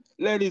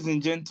Ladies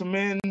and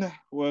gentlemen,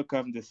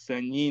 welcome to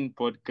Sanyin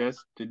podcast.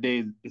 Today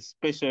is a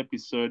special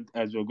episode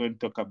as we're going to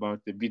talk about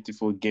the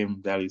beautiful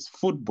game that is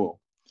football.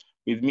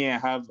 With me, I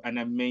have an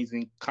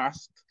amazing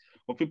cast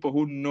of people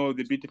who know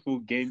the beautiful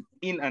game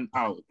in and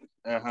out.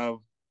 I have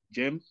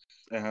James,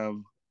 I have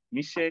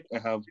Mishek, I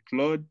have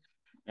Claude,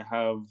 I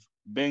have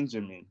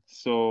Benjamin.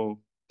 So,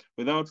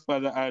 without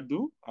further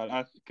ado, I'll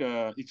ask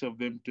each of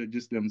them to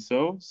introduce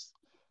themselves.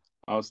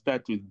 I'll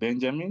start with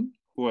Benjamin,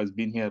 who has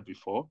been here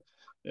before.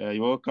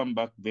 You're welcome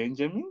back,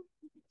 Benjamin.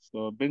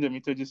 So, Benjamin,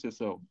 introduce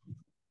yourself.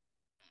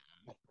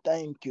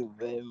 Thank you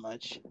very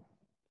much.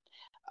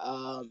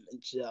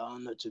 It's an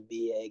honor to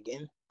be here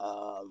again.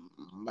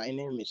 My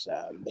name is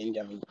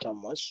Benjamin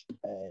Thomas,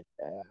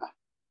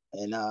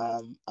 and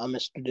I'm a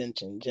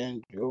student in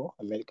Gendro,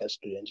 a medical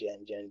student here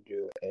in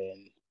Gendro,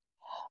 and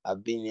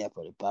I've been here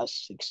for the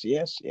past 6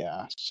 years.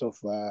 Yeah, so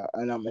far,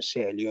 and I'm a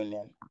Sierra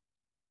Leonean.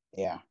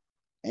 Yeah,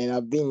 and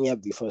I've been here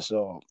before,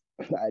 so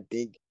I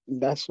think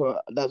that's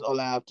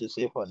all I have to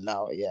say for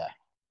now. Yeah.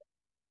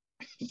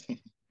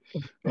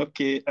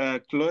 Okay,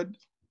 Claude.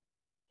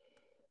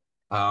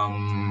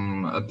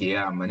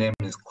 My name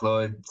is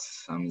Claude.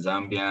 I'm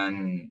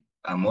Zambian.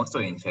 I'm also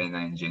in China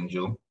in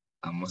Jeonju.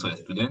 I'm also a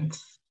student.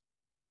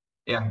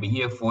 Yeah, I've been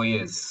here 4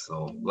 years,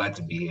 so glad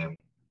to be here.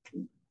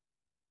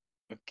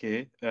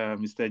 Okay,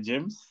 Mr.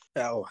 James.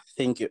 Oh,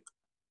 thank you.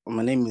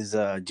 My name is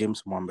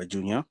James Mwamba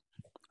Jr.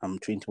 I'm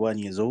 21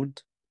 years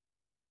old.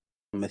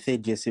 I'm a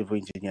third year civil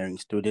engineering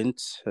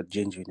student at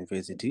Jeonju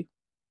University.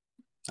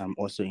 I'm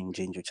also in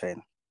Jeonju,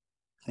 China.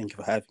 Thank you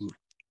for having me.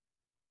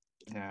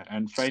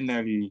 And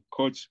finally,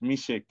 Coach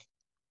Mishek.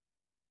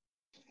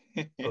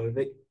 Oh,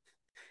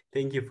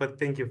 thank you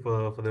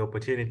for the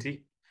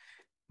opportunity.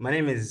 My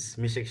name is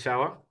Mishek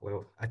Shawa.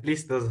 Well, at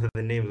least those are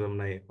the names on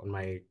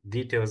my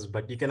details,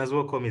 but you can as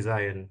well call me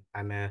Zion.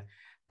 I'm a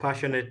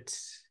passionate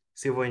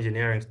civil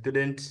engineering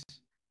student.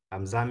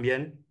 I'm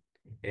Zambian,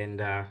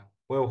 and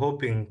we're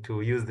hoping to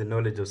use the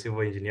knowledge of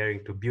civil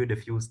engineering to build a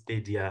few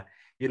stadia,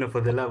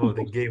 for the love of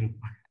the game.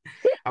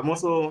 I'm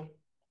also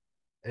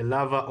a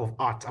lover of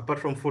art apart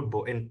from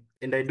football, and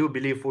I do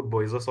believe football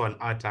is also an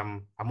art.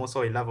 I'm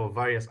also a lover of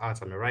various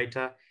arts. I'm a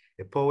writer,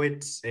 a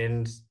poet,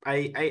 and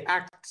I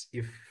act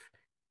if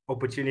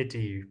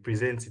opportunity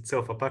presents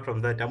itself. Apart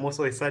from that, I'm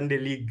also a Sunday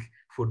league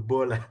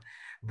footballer,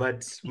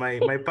 but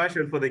my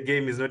passion for the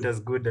game is not as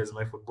good as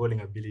my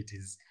footballing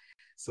abilities.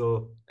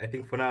 So I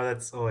think for now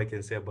that's all I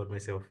can say about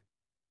myself.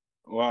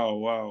 Wow,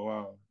 wow,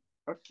 wow.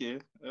 Okay,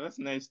 that's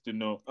nice to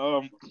know.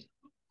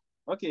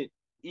 Okay,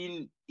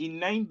 in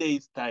 9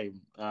 days' time,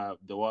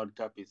 the World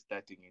Cup is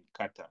starting in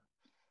Qatar,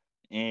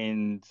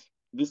 and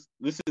this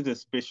is a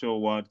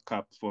special World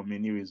Cup for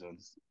many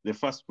reasons. The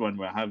first one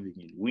we're having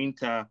in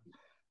winter,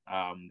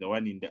 the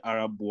one in the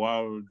Arab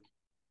world,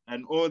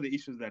 and all the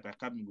issues that are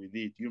coming with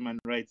it, human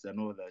rights and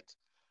all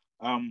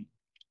that. Um,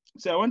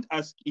 so I want to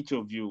ask each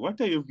of you,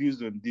 what are your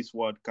views on this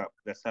World Cup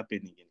that's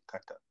happening in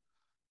Qatar?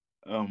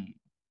 Um,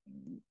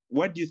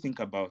 what do you think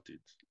about it?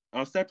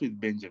 I'll start with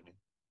Benjamin.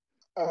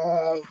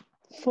 Uh,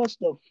 First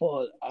of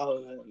all,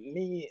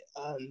 me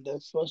and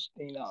the first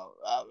thing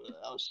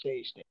I'll say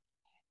is that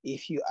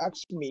if you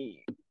ask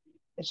me,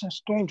 it's a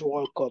strange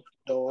World Cup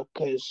though,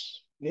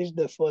 because this is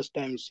the first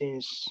time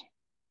since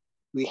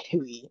we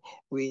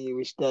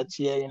we start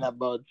hearing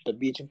about the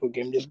beautiful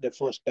game. This is the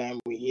first time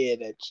we hear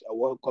that a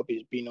World Cup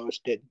is being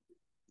hosted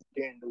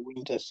during the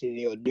winter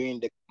season or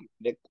during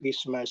the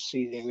Christmas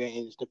season, where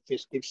it's the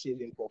festive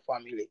season for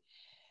family.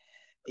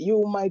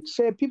 You might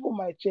say People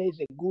might say it's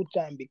a good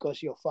time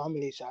because your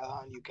family is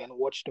around, you can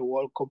watch the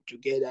World Cup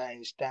together, and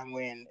it's time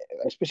when,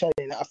 especially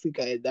in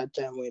Africa, at that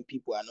time when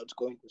people are not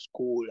going to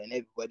school and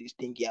everybody's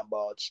thinking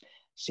about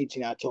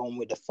sitting at home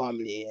with the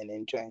family and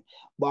enjoying.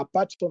 But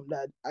apart from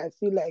that, I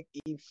feel like,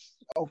 if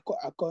of course,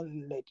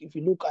 like, if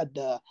you look at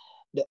the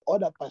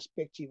other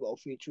perspective of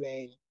it,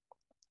 when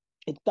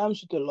it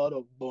comes with a lot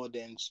of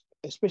burdens,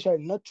 especially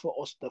not for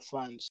us, the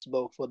fans,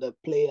 but for the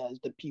players,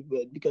 the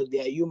people, because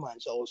they are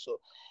humans also.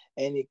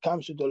 And it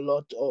comes with a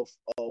lot of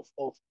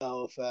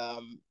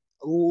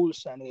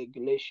rules and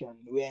regulation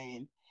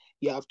when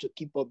you have to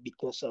keep up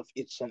because of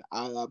it's an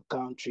Arab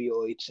country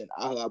or it's an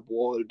Arab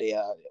world. They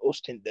are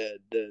hosting the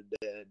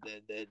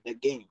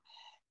game.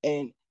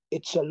 And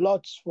it's a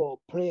lot for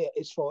player.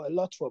 It's for a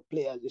lot for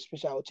players,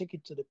 especially. I'll take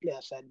it to the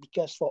player side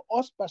because for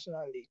us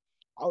personally,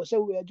 I would say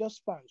we are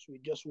just fans. We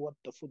just watch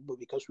the football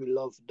because we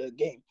love the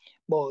game.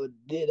 But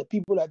the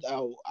people that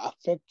are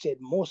affected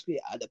mostly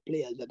are the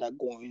players that are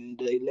going,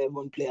 the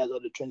 11 players or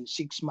the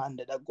 26 man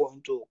that are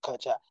going to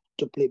Qatar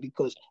to play,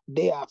 because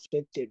they are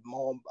affected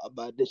more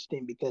about this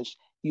thing. Because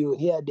you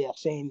hear they are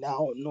saying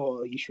now,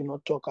 no, you should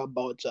not talk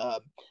about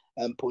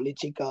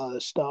political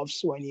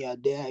stuffs when you are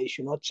there. You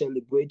should not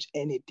celebrate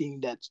anything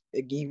that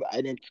give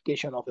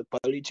identification of a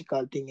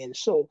political thing. And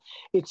so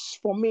it's,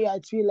 for me, I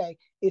feel like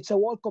it's a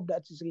World Cup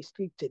that is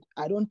restricted.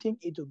 I don't think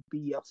it will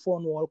be a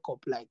fun World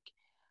Cup like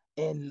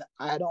And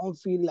I don't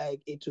feel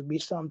like it will be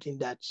something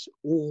that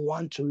we'll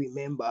want to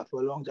remember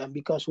for a long time,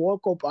 because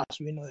World Cup, as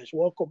we know, is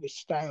World Cup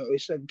is time.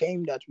 It's a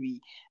game that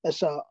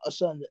it's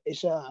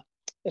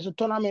a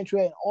tournament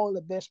where all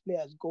the best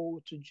players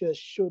go to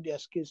just show their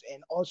skills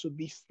and also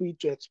be free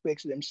to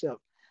express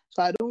themselves.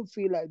 So I don't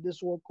feel like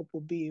this World Cup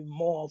will be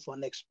more of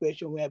an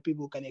expression where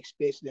people can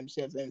express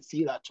themselves and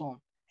feel at home.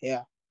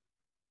 Yeah.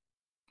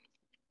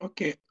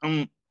 Okay.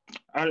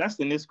 I'll ask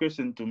the next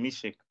question to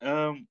Mishek.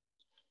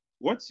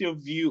 What's your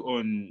view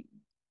on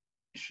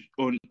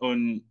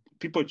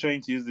people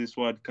trying to use this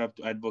World Cup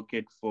to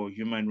advocate for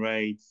human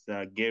rights,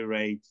 gay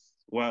rights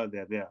while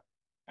they're there,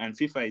 and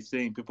FIFA is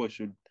saying people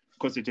should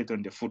concentrate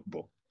on the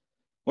football?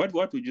 What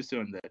would you say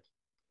on that?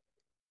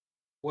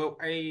 Well,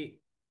 I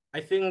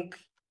think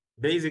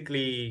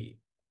basically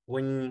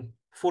when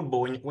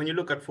you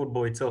look at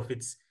football itself,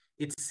 it's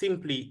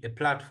simply a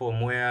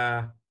platform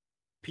where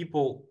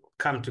people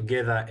come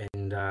together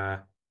and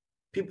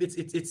people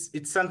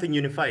it's something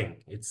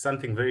unifying. It's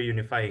something very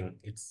unifying.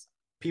 It's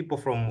people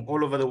from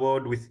all over the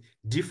world with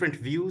different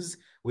views,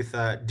 with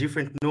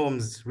different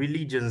norms,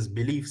 religions,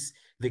 beliefs.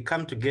 They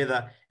come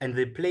together and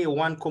they play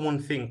one common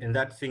thing, and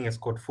that thing is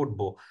called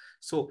football.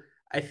 So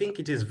I think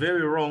it is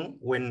very wrong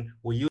when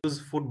we use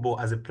football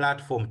as a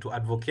platform to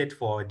advocate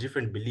for our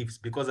different beliefs,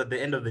 because at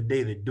the end of the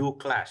day, they do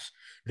clash.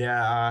 There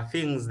are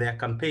things, there are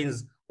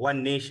campaigns.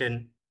 One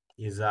nation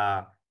is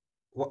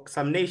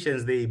some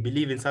nations, they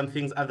believe in some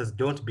things, others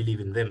don't believe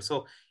in them.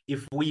 So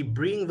if we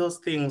bring those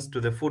things to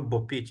the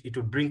football pitch, it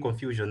would bring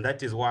confusion.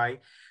 That is why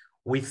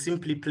we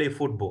simply play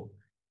football.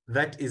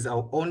 That is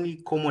our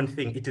only common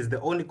thing. It is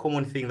the only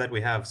common thing that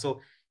we have.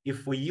 So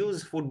if we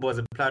use football as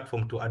a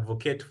platform to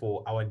advocate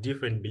for our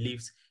different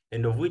beliefs,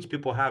 and of which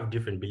people have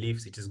different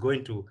beliefs, it is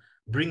going to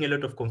bring a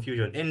lot of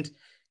confusion, and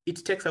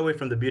it takes away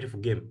from the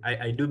beautiful game.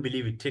 I do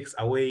believe it takes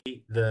away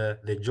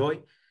the joy.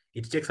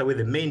 It takes away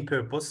the main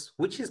purpose,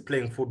 which is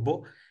playing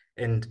football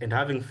and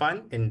having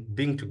fun and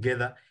being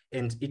together.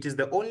 And it is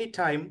the only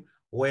time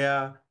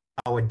where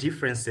our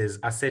differences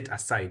are set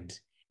aside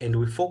and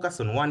we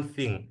focus on one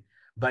thing.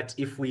 But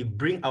if we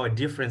bring our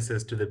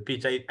differences to the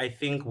pitch, I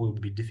think we'll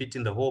be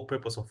defeating the whole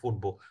purpose of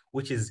football,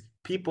 which is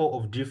people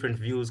of different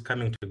views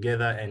coming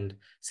together and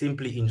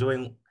simply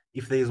enjoying.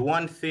 If there is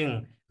one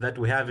thing that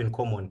we have in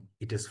common,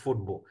 it is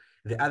football.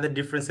 The other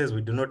differences,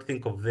 we do not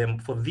think of them.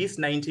 For these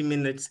 90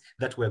 minutes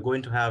that we're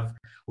going to have,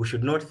 we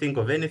should not think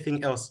of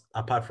anything else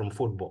apart from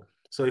football.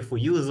 So if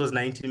we use those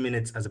 90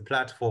 minutes as a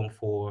platform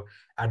for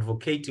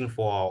advocating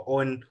for our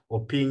own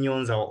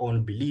opinions, our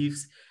own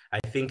beliefs, I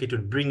think it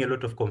would bring a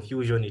lot of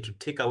confusion. It would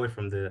take away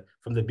from the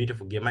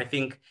beautiful game. I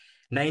think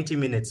 90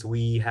 minutes,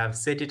 we have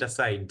set it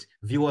aside.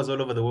 Viewers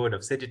all over the world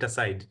have set it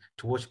aside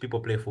to watch people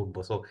play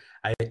football. So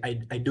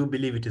I do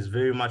believe it is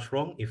very much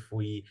wrong if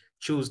we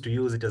choose to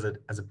use it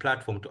as a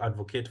platform to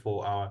advocate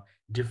for our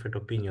different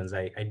opinions.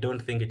 I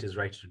don't think it is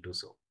right to do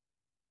so.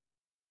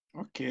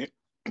 Okay.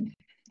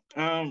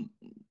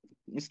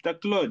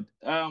 Mr. Claude,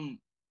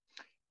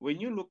 when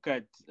you look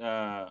at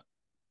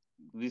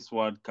this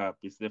World Cup,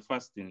 it's the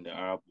first in the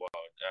Arab world.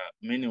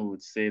 Many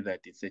would say that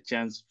it's a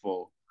chance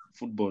for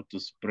football to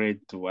spread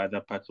to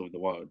other parts of the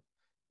world,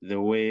 the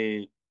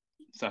way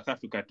South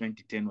Africa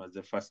 2010 was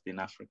the first in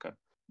Africa.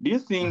 Do you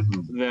think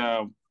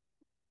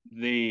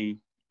the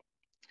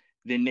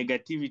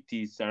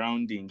negativity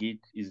surrounding it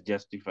is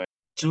justified?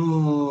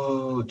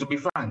 To be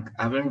frank,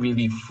 I haven't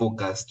really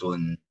focused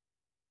on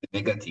the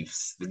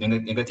negatives, the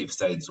negative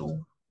sides of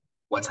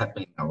what's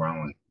happening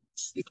around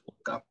this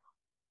World Cup.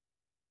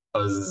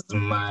 As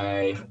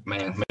my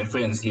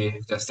friends here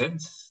just said,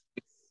 it's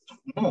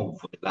more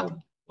for the love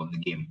of the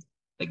game,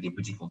 like the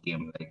beautiful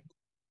game. Like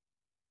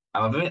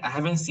I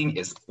haven't seen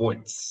a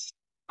sport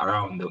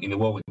around in the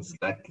world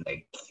that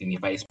like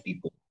unifies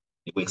people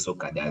the way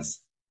soccer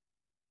does.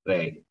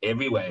 Like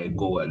everywhere I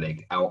go,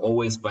 like I'll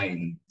always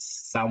find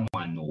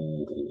someone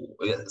or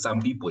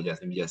some people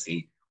just let me just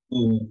say,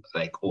 who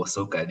like, oh,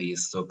 soccer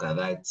this, soccer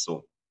that.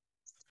 So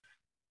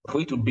for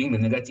you to bring the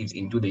negatives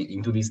into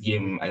this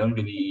game, I don't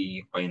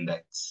really find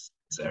that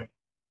necessary.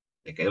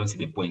 Like I don't see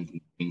the point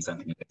in doing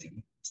something negative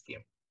in this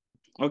game.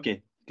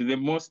 Okay, to the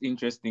most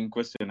interesting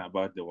question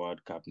about the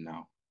World Cup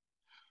now.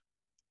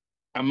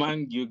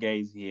 Among you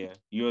guys here,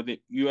 you are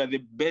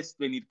the best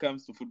when it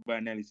comes to football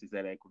analysis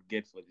that I could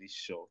get for this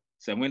show.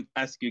 So I'm going to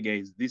ask you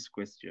guys this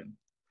question.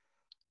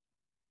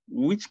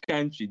 Which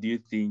country do you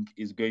think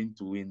is going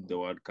to win the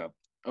World Cup?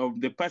 Of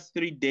the past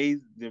 3 days,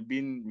 they've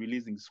been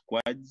releasing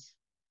squads,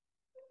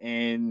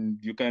 and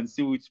you can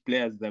see which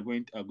players are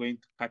going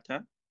to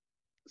Qatar.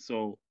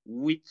 So,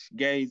 which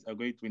guys are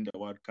going to win the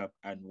World Cup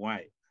and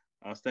why?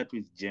 I'll start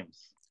with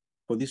James.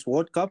 For this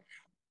World Cup,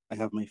 I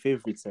have my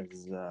favorites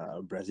as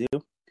Brazil.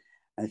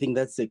 I think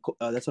that's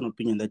an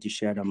opinion that is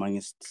shared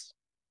amongst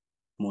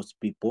most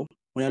people.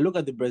 When I look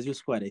at the Brazil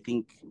squad, I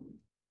think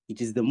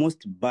it is the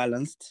most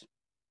balanced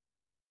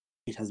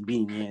it has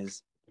been in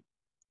years.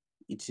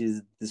 It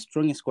is the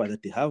strongest squad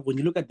that they have. When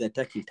you look at the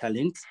attacking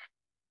talent,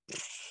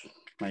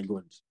 my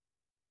God,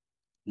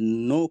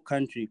 no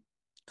country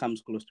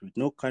comes close to it.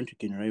 No country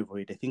can rival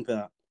it. I think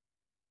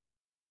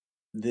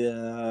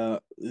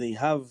they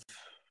have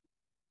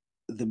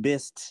the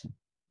best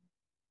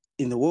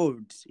in the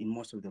world in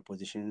most of their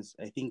positions.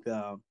 I think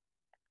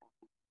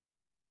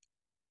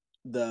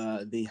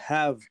they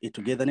have a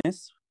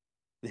togetherness.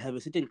 They have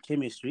a certain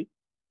chemistry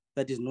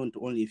that is known to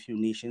only a few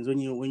nations. When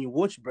you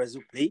watch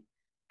Brazil play,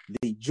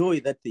 the joy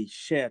that they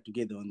share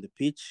together on the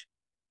pitch,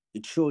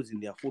 it shows in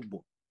their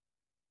football.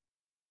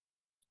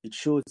 It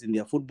shows in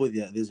their football.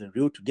 There's a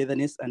real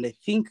togetherness, and I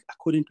think,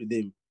 according to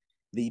them,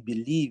 they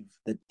believe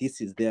that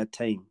this is their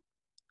time.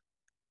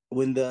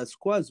 When the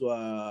squads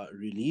were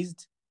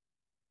released,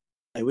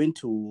 I went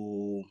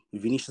to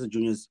Vinicius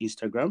Junior's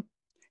Instagram.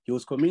 He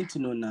was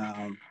commenting on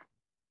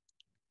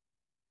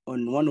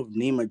one of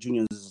Neymar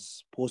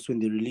Junior's posts when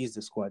they released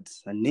the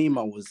squads, and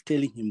Neymar was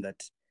telling him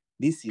that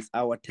this is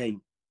our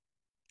time.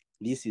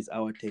 This is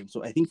our time.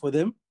 So I think for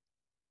them,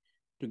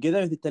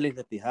 together with the talent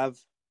that they have,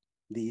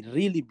 they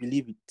really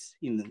believe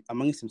it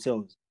amongst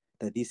themselves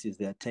that this is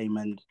their time.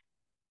 And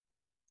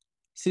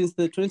since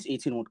the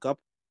 2018 World Cup,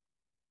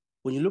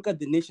 when you look at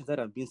the nations that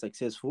have been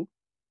successful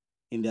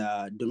in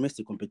their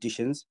domestic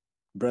competitions,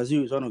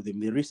 Brazil is one of them.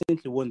 They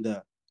recently won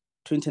the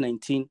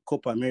 2019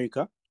 Copa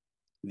America.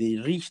 They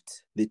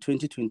reached the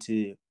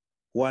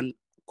 2021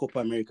 Copa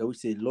America,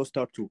 which they lost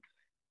out to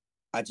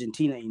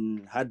Argentina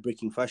in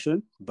heartbreaking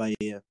fashion by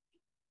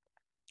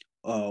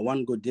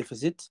one goal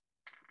deficit.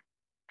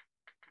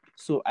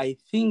 So I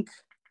think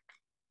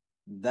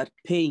that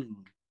pain,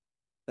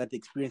 that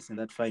experience in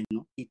that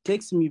final, it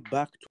takes me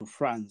back to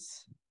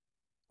France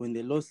when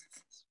they lost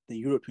the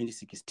Euro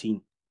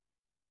 2016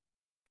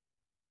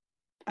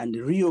 and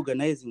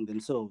reorganizing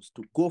themselves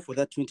to go for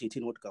that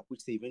 2018 World Cup,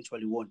 which they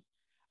eventually won.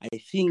 I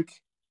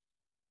think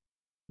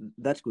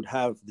that could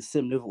have the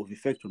same level of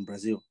effect on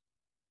Brazil.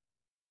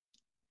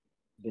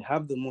 They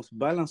have the most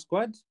balanced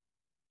squad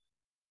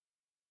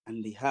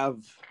and they have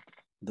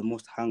the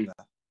most hunger.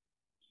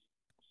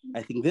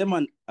 I think them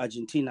and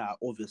Argentina are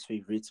obvious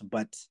favorites,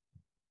 but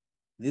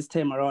this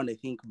time around, I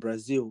think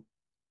Brazil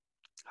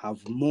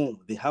have more.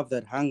 They have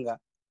that hunger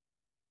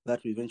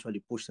that will eventually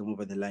push them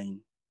over the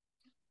line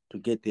to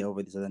get there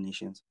over these other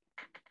nations.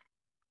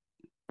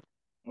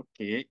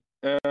 Okay.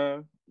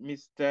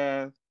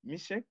 Mr.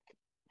 Mishek,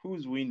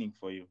 who's winning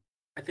for you?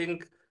 I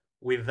think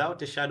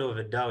without a shadow of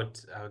a doubt,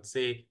 I would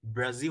say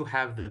Brazil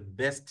have the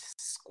best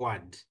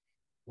squad,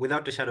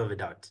 without a shadow of a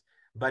doubt.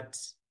 But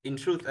in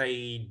truth,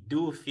 I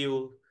do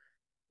feel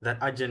that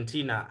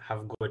Argentina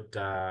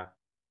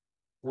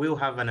will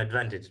have an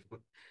advantage.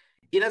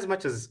 In as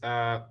much as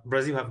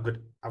Brazil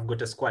have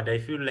got a squad, I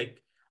feel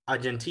like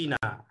Argentina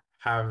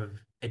have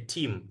a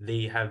team.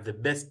 They have the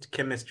best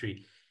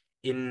chemistry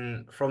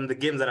from the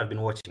games that I've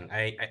been watching.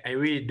 I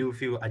really do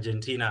feel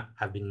Argentina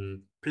have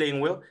been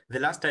playing well. The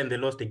last time they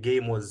lost a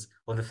game was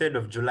on the 3rd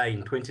of July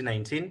in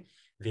 2019.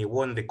 They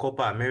won the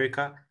Copa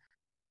America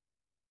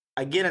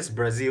against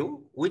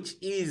Brazil, which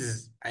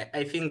is,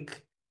 I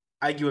think,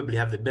 arguably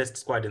have the best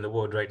squad in the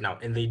world right now.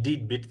 And they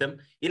did beat them.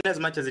 In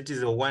as much as it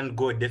is a one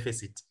goal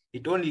deficit,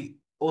 it only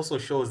also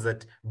shows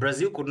that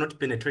Brazil could not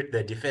penetrate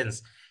their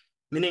defense,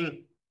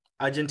 meaning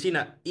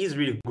Argentina is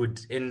really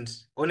good. And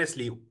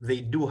honestly,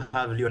 they do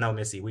have Lionel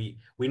Messi.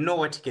 We know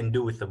what he can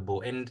do with the ball.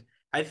 And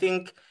I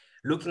think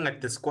looking at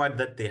the squad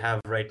that they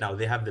have right now,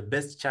 they have the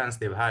best chance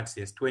they've had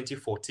since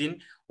 2014,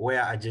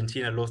 where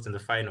Argentina lost in the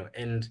final.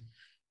 And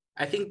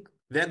I think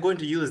they're going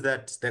to use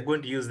that. They're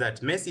going to use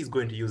that. Messi is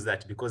going to use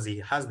that because he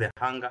has the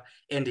hunger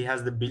and he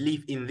has the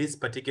belief in this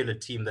particular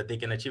team that they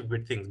can achieve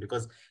great things,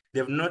 because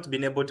they've not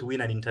been able to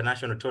win an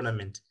international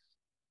tournament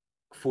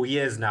for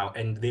years now,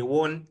 and they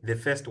won the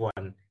first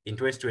one in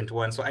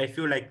 2021. So I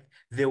feel like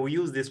they will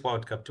use this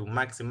World Cup to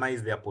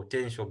maximize their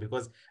potential,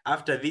 because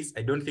after this,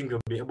 I don't think they'll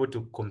be able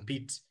to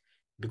compete,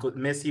 because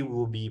Messi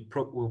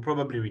will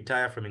probably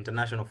retire from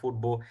international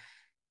football.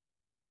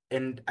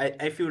 And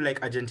I feel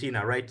like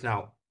Argentina right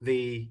now,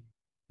 they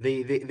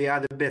are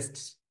the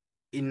best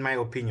in my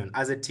opinion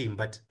as a team,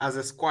 but as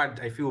a squad,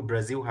 I feel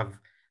Brazil have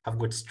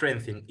got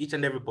strength in each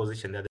and every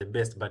position. They're the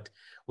best, but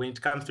when it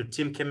comes to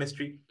team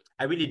chemistry,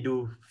 I really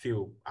do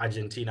feel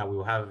Argentina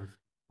will have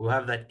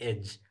that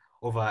edge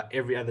over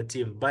every other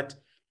team. But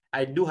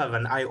I do have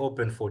an eye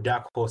open for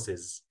dark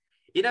horses.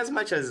 In as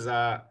much as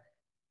there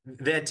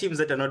are teams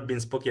that are not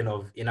being spoken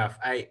of enough,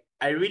 I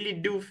really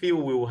do feel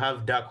we will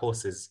have dark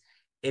horses.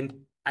 And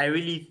I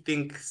really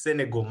think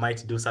Senegal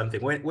might do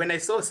something. When I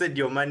saw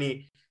Sadio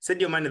Mane,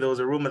 there was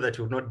a rumor that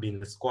he would not be in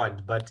the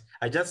squad, but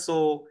I just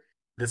saw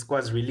the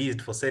squads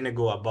released for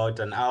Senegal about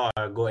an hour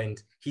ago,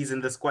 and he's in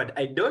the squad.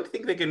 I don't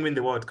think they can win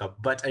the World Cup,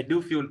 but I do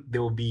feel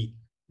there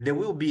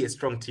will be a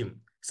strong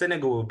team.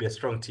 Senegal will be a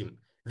strong team.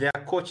 Their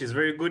coach is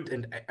very good,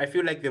 and I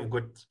feel like they've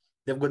got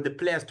the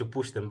players to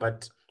push them.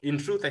 But in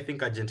truth, I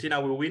think Argentina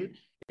will win,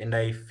 and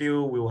I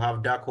feel we'll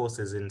have dark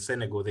horses in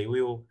Senegal. They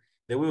will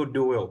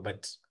do well,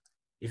 but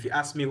if you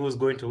ask me who's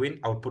going to win,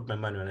 I would put my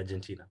money on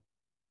Argentina.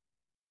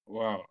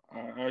 Wow,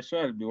 I'm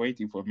sure I'll be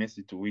waiting for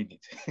Messi to win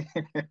it.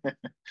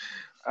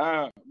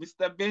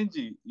 Mr.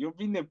 Benji, you've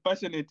been a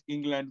passionate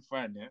England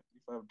fan, if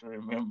I have to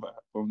remember,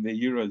 from the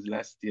Euros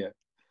last year.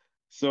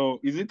 So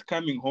is it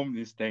coming home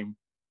this time?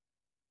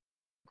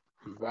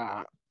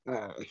 But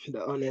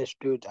the honest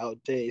truth out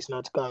there is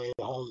not coming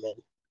home, man.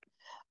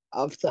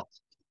 After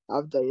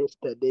after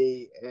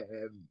yesterday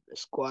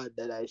squad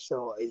that I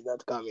saw is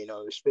not coming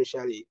home,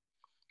 especially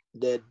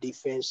the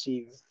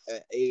defensive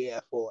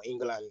area for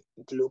England.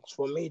 It looks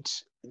for me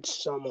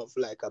it's some of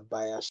like a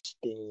biased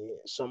thing.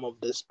 Some of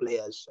these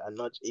players are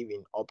not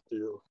even up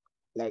to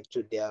like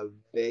to their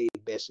very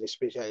best,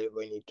 especially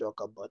when you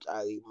talk about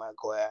Harry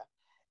Maguire,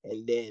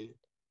 and then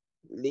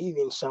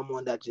leaving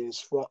someone that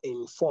is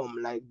in form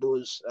like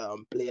those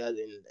players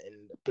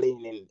in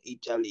playing in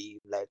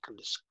Italy like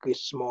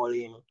Chris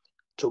Smalling,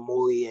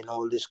 Tomori, and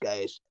all these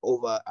guys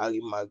over Harry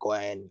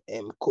Maguire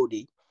and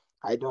Cody.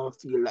 I don't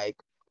feel like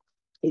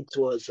it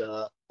was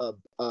a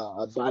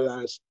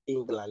balanced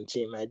England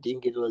team. I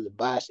think it was a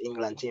biased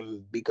England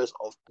team because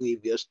of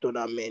previous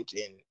tournament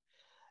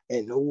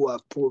and who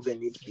have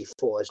proven it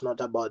before. It's not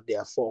about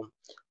their form.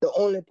 The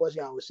only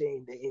person I would say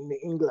in the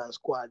England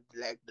squad,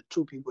 like the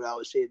two people I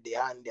would say they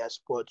are in their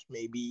spots,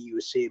 maybe you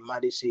say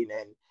Madison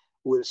and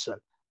Wilson.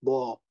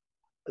 But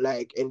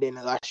like and then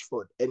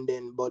Rashford and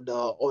then but the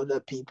other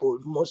people,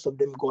 most of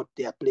them got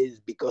their place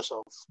because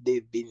of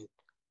they've been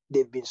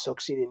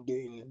succeeding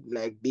doing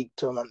like big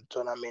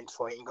tournament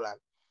for England.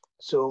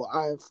 So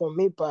for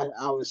me,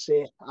 I would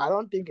say I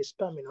don't think it's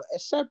coming,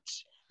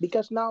 except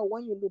because now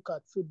when you look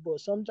at football,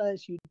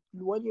 sometimes you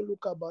when you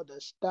look about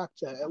the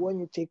structure, when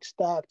you take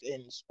stats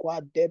and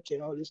squad depth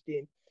and all this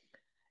thing,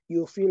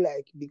 you feel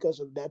like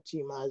because of that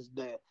team has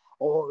the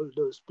all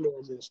those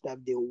players and stuff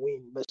they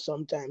win. But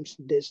sometimes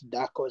this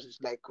dark horse is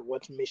like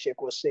what Mishek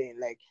was saying,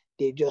 like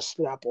they just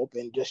slap up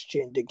and just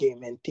change the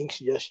game and things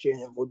just change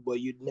in football.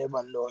 You'd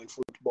never know in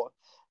football.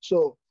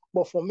 So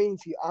but for me,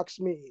 if you ask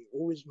me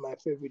who is my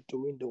favorite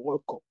to win the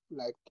World Cup,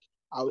 like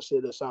I would say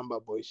the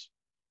Samba boys.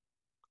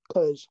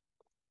 Because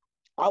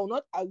I will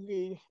not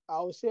agree. I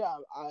will say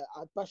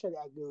I partially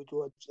agree with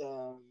what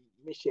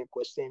Mishek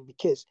was saying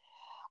because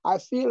I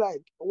feel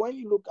like when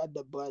you look at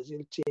the Brazil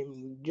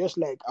team, just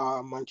like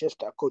our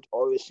Manchester coach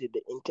always said,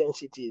 the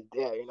intensity is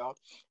there.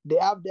 They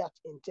have that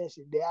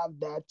intensity. They have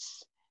that.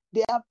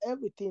 They have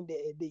everything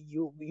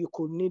you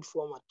could need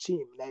from a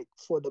team. Like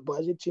for the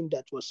Brazil team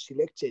that was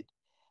selected,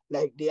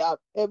 like they have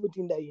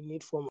everything that you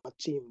need from a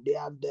team. They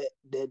have the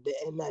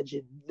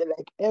energy.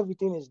 Like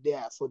everything is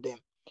there for them.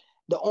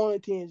 The only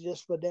thing is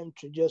just for them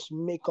to just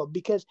make up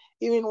because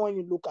even when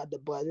you look at the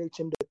Brazil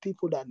team, the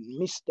people that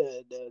miss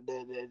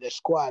the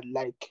squad,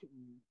 like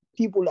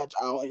people that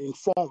are in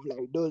form,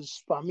 like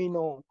those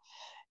Firmino,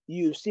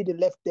 you see they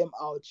left them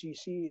out. You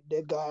see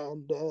the guy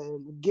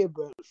and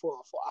Gabriel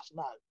for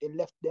Arsenal, they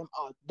left them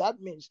out.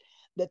 That means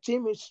the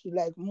team is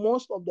like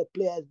most of the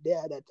players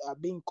there that are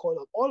being called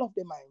up, all of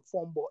them are in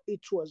form, but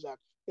it's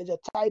a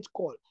tight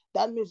call.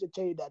 That means to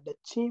tell you that the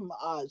team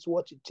has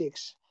what it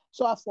takes.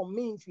 So for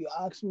me, if you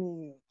ask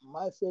me,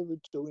 my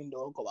favorite to win the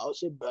World Cup, I would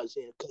say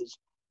Brazil because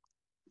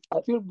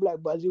I feel like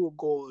Brazil will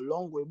go a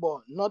long way,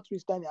 but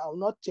notwithstanding, I will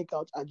not take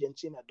out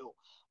Argentina though.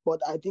 But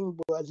I think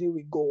Brazil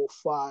will go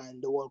far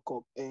in the World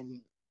Cup,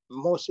 and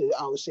mostly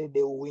I would say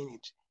they will win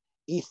it.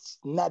 If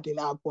nothing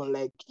happen,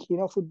 like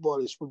football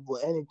is football,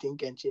 anything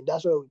can change.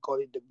 That's why we call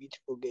it the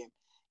beautiful game.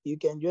 You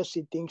can just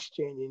see things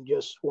change in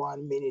just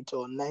 1 minute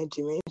or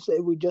 90 minutes.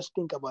 So we just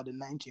think about the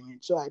 90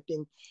 minutes. So I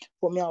think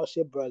for me, I would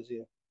say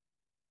Brazil.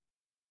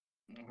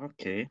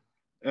 Okay.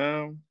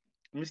 Um,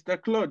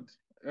 Mr. Claude,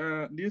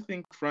 do you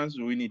think France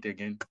will win it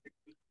again?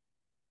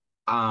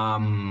 I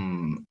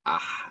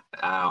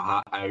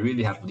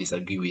really have to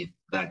disagree with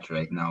that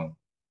right now.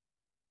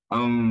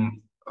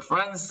 Um,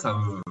 France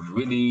have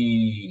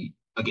really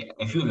okay.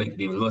 I feel like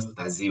they've lost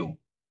their zeal.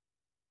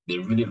 They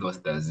really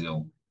lost their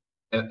zeal.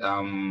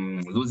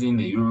 Losing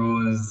the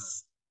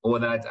Euros, all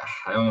that.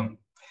 I don't know.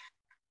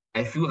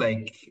 I feel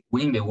like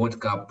winning the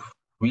World Cup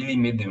really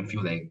made them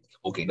feel like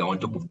okay, they're on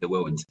top of the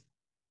world,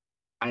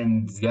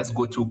 and just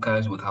go too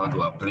cars with how they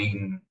were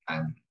playing,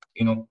 and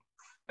I don't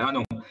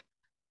know.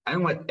 I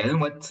don't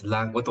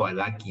know what were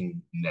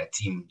lacking in their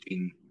team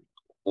in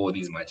all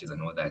these matches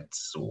and all that.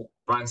 So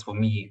France for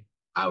me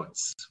out.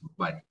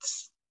 But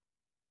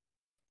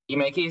in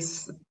my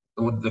case,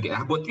 okay,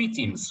 I've got three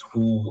teams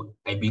who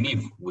I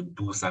believe would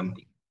do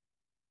something.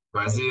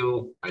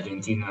 Brazil,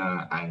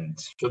 Argentina, and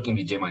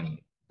shockingly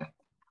Germany.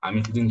 I'm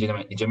including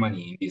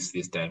Germany in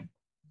this time.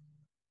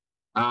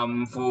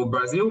 For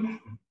Brazil,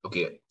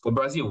 okay, for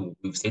Brazil,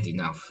 we've said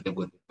enough. They've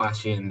got the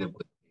passion, they've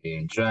got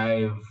the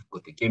drive,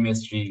 got the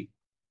chemistry.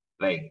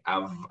 Like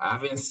I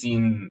haven't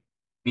seen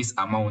this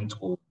amount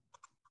of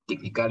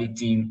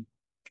technicality,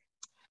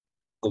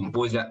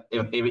 composure. I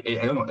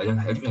don't know. I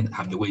don't even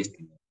have the ways to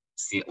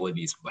say all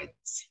this, but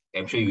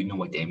I'm sure you know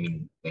what I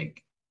mean.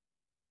 Like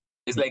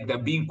it's like they're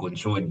being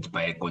controlled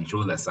by a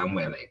controller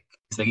somewhere. Like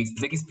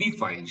it's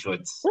FIFA in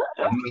short. It's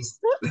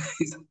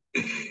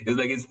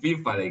like it's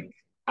FIFA. Like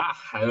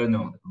I don't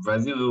know.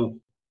 Brazil.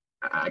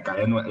 I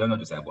don't know what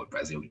to say about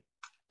Brazil.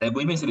 Like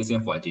we even say the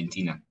same for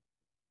Argentina.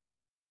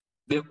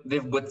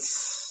 They've got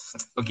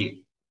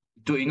okay.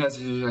 As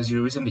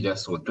you recently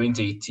just saw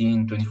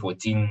 2018,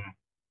 2014.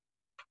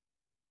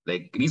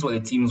 Like these were the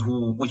teams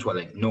which were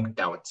like knocked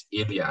out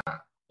earlier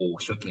or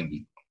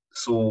shockingly.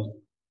 So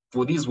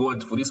for this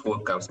World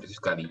Cup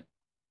specifically,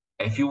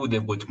 I feel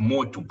they've got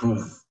more to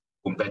prove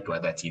compared to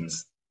other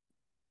teams.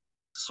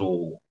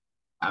 So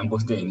I'm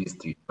considering these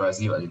three: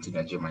 Brazil,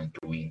 Argentina, Germany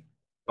to win,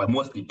 but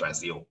mostly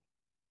Brazil.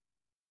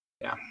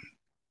 Yeah.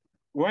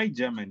 Why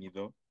Germany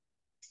though?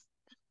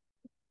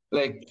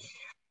 Like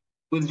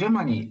with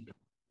Germany,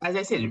 as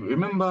I said,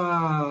 remember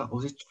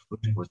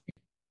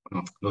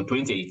no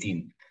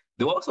 2018?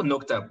 They were also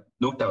knocked out,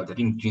 I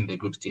think, during the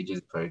group stages,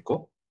 if I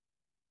recall.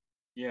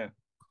 Yeah.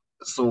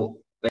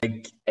 So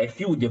like I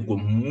feel they've got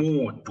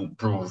more to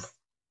prove.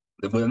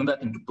 They've got another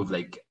thing to prove.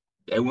 Like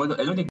I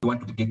don't think they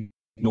want to get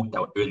knocked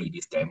out early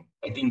this time.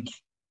 I think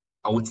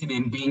I would see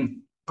them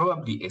being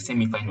probably a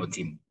semi-final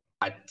team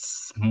at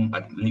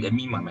a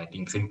minimum. I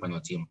think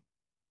semi-final team,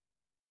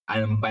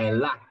 and by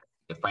luck,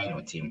 the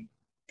final team.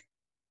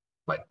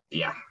 But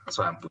yeah, that's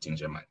why I'm putting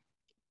Germany.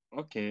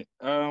 Okay.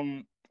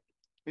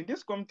 In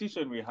this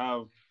competition, we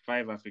have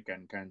 5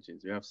 African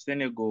countries. We have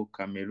Senegal,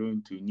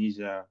 Cameroon,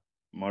 Tunisia,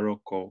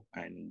 Morocco,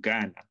 and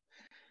Ghana.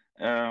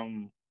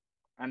 An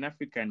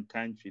African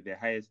country, the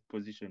highest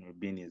position we've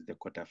been is the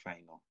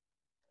quarterfinal.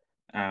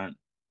 And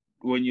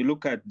when you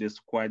look at the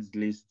squads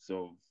lists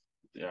of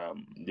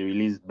the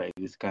released by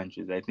these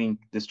countries, I think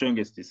the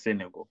strongest is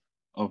Senegal,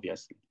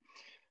 obviously.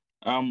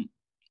 Um,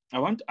 I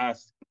want to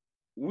ask,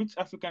 which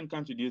African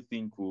country do you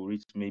think will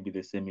reach maybe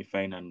the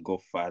semi-final and go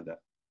further?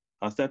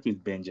 I'll start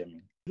with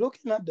Benjamin.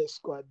 Looking at the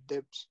squad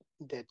depth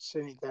that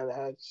Senegal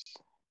has,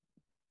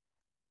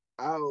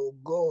 I'll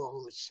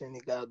go with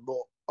Senegal,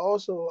 but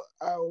also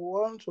I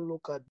want to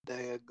look at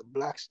the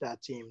Black Star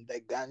team,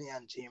 the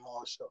Ghanaian team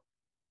also,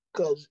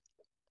 because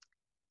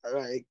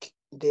like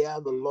they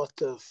have a lot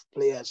of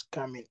players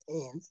coming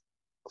in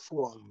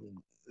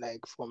from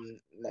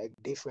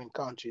different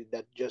countries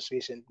that just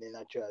recently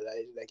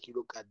naturalized. Like you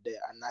look at the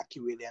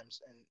Anaki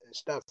Williams and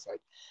stuff, right?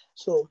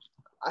 So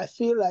I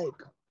feel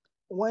like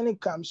when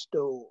it comes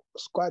to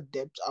squad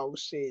depth, I would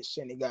say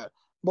Senegal.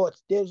 But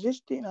there's this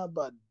thing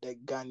about the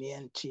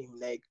Ghanaian team.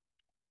 Like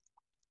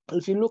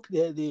if you look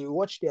there, they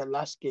watch their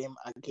last game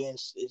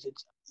against is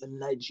it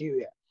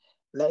Nigeria.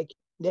 Like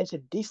there's a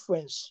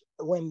difference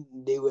when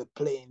they were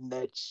playing.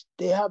 That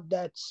they have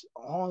that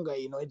hunger.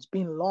 It's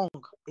been long.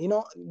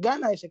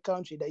 Ghana is a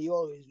country that you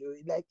always do.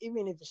 Like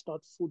even if it's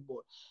not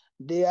football,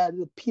 they are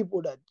the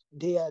people that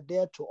they are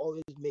there to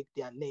always make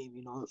their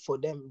name. For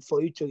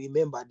you to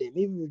remember them.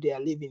 Even if they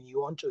are leaving,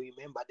 you want to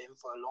remember them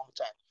for a long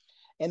time.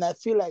 And I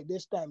feel like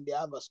this time they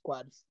have a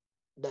squad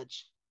that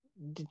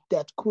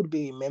that could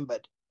be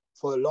remembered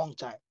for a long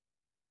time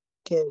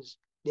because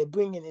they're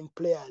bringing in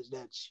players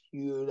that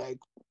you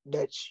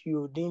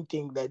didn't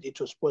think that it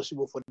was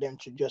possible for them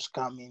to just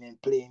come in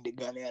and play in the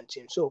Ghanaian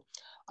team. So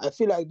I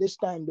feel like this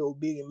time they will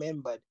be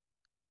remembered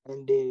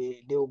and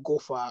they will go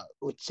for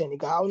with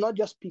Senegal. I will not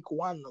just pick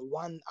one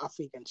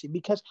African team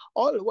because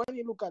all when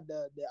you look at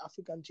the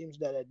African teams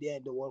that are there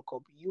in the World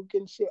Cup, you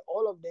can say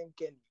all of them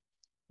can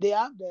they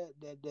have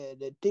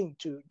the thing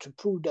to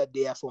prove that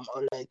they are from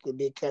or like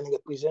they can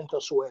represent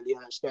us well, you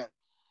understand?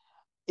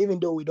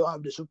 Even though we don't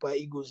have the Super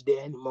Eagles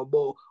there anymore,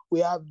 but we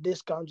have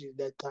these countries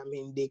that come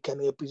in, they can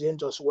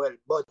represent us well.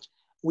 But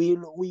we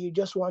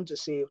just want to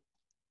say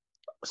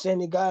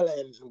Senegal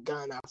and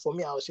Ghana. For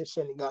me, I would say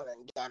Senegal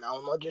and Ghana. I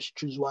will not just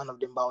choose one of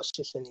them, but I will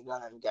say Senegal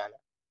and Ghana.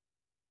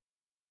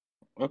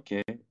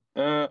 Okay.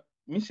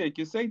 Mishek,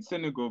 you said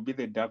Senegal will be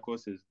the dark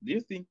horses. Do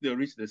you think they'll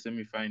reach the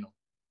semi-final?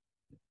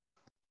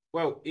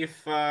 Well,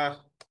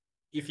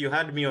 if you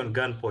had me on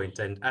gunpoint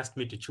and asked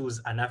me to choose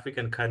an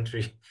African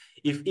country,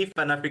 if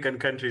an African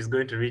country is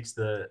going to reach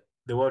the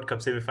World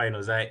Cup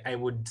semifinals, I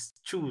would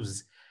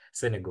choose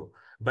Senegal.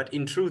 But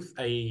in truth,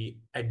 I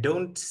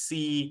don't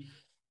see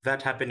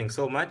that happening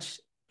so much.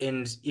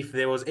 And if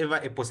there was ever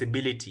a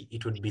possibility,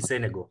 it would be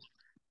Senegal.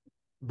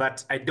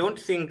 But I don't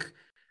think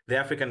the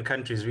African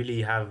countries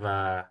really have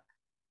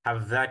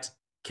that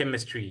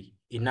chemistry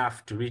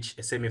enough to reach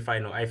a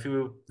semifinal. I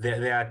feel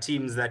there are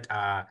teams that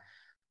are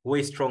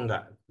way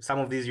stronger. Some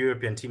of these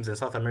European teams and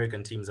South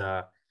American teams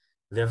they're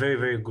very,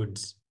 very good.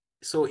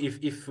 So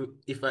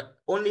if I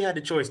only had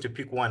a choice to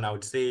pick one, I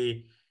would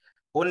say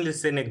only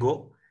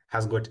Senegal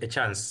has got a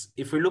chance.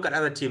 If we look at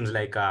other teams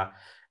like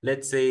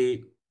let's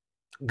say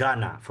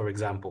Ghana, for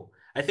example,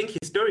 I think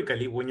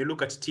historically, when you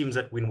look at teams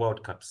that win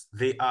World Cups,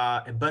 they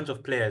are a bunch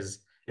of players,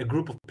 a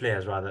group of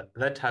players rather,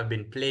 that have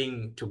been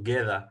playing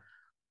together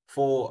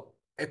for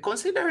a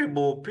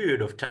considerable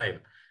period of time.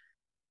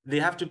 They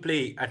have to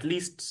play at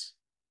least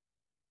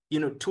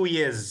 2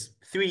 years,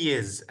 3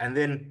 years, and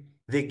then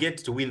they get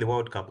to win the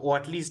World Cup, or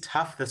at least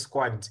half the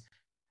squad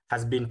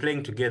has been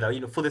playing together,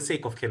 for the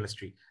sake of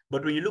chemistry.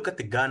 But when you look at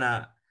the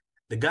Ghana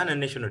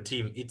national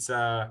team, it's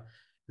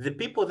the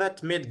people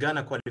that made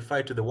Ghana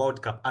qualify to the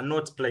World Cup are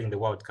not playing the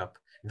World Cup.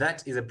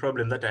 That is a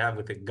problem that I have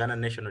with the Ghana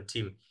national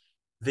team.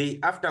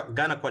 After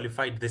Ghana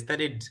qualified, they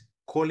started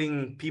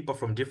calling people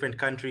from different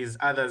countries.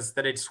 Others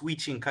started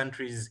switching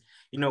countries.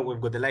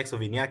 We've got the likes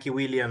of Iñaki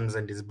Williams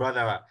and his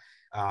brother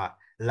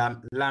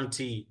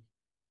Lamti.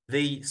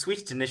 they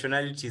switched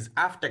nationalities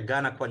after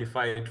Ghana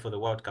qualified for the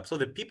World Cup. So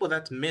the people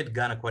that made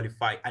Ghana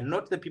qualify are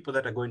not the people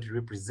that are going to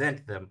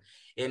represent them.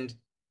 And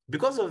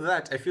because of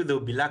that, I feel there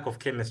will be lack of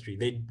chemistry.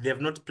 They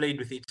have not played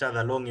with each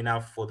other long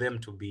enough for them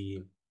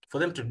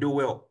to do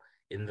well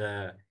in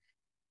the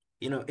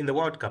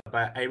World Cup.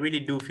 I really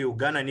do feel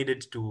Ghana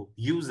needed to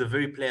use the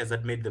very players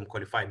that made them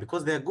qualify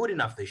because they're good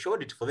enough. They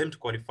showed it for them to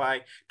qualify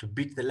to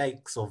beat the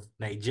likes of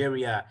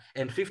Nigeria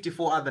and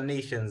 54 other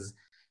nations.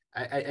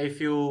 I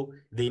feel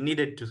they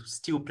needed to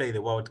still play the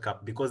World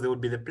Cup because they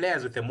would be the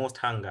players with the most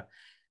hunger.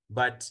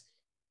 But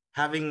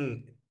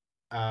having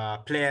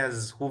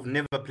players who've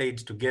never played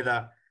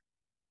together,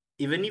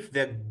 even if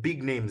they're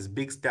big names,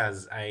 big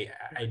stars, I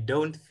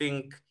don't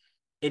think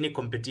any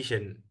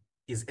competition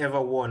is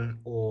ever won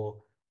or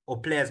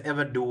players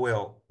ever do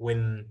well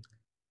when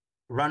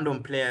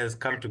random players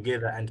come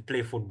together and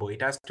play football.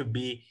 It has to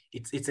be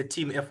it's a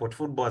team effort.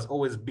 Football has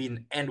always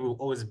been and will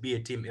always be a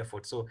team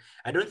effort. So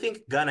I don't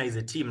think Ghana is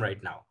a team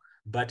right now,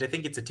 but I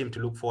think it's a team to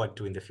look forward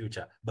to in the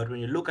future. But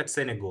when you look at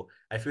Senegal,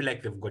 I feel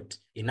like they've got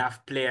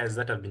enough players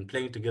that have been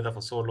playing together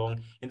for so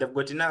long, and they've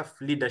got enough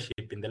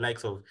leadership in the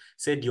likes of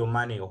Sadio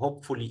Mane,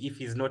 hopefully if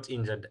he's not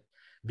injured,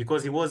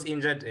 because he was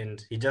injured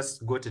and he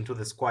just got into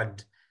the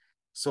squad.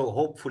 So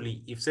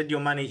hopefully, if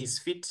Sadio Mane is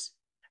fit,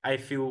 I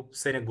feel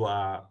Senegal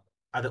are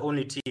the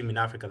only team in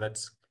Africa that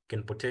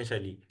can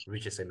potentially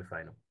reach a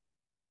semi-final.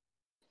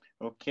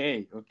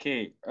 Okay,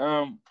 okay.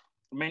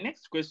 My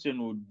next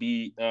question would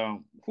be,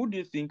 who do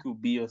you think will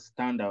be your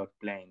standout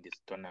player in this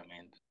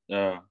tournament?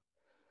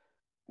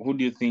 Who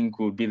do you think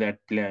will be that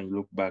player you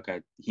look back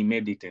at? He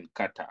made it in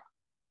Qatar.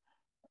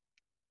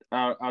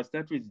 I'll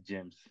start with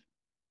James.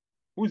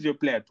 Who's your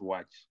player to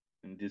watch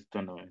in this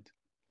tournament?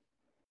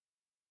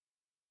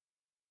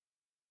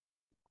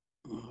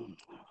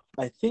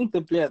 I think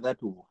the player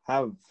that will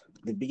have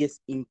the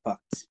biggest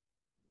impact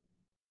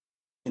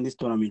in this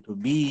tournament will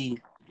be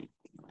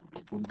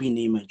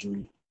Neymar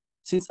Jr.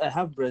 Since I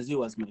have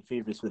Brazil as my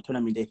favorite for the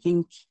tournament, I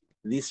think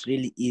this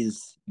really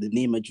is the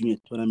Neymar Jr.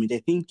 tournament. I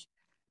think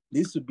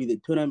this would be the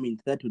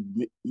tournament that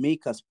would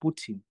make us put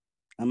him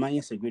among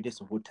the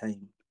greatest of all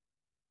time.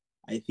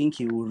 I think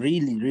he will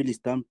really, really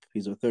stamp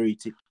his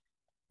authority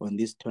on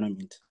this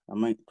tournament.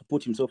 To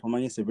put himself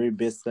amongst the very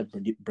best that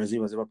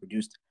Brazil has ever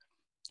produced.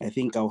 I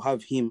think I'll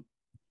have him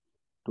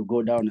to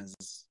go down as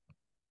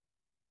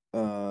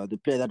the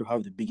player that will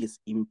have the biggest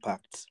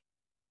impact.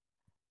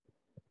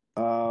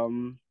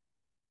 When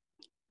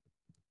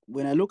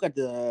I look at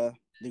the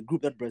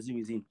group that Brazil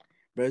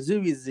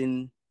is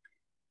in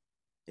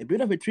a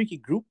bit of a tricky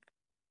group.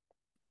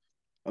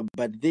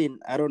 But then,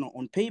 I don't know,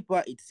 on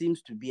paper, it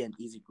seems to be an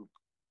easy group.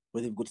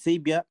 Where they've got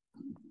Serbia,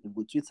 they've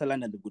got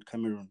Switzerland, and they've got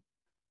Cameroon.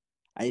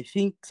 I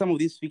think some of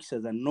these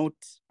fixtures are not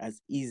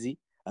as easy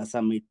as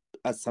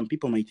some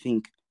people might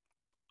think.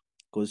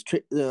 Because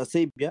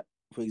Serbia,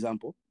 for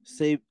example,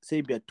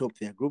 Serbia topped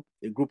their group,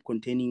 a group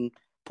containing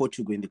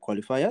Portugal in the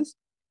qualifiers.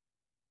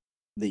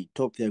 They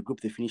topped their group,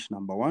 they finished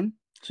number 1.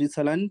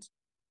 Switzerland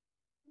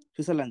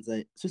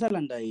are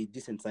a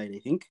decent side, I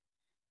think.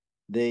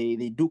 They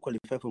do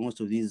qualify for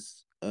most of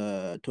these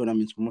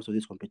tournaments, for most of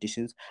these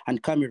competitions.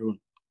 And Cameroon.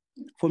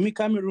 For me,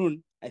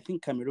 I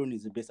think Cameroon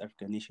is the best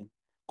African nation.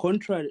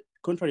 Contrary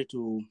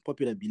to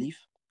popular belief,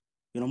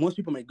 most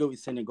people might go with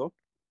Senegal,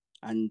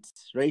 and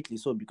rightly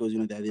so, because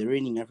they're the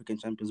reigning African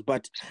champions.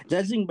 But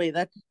judging by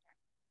that,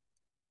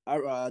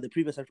 the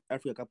previous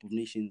Africa Cup of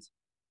Nations,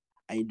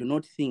 I do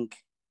not think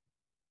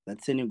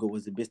that Senegal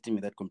was the best team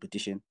in that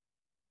competition.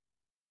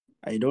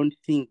 I don't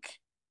think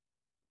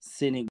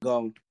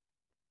Senegal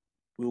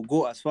will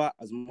go as far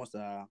as most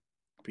are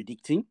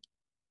predicting.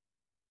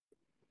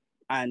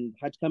 And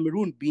had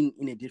Cameroon been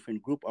in a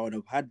different group, I would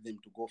have had them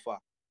to go far.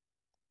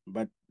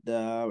 But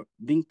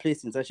being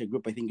placed in such a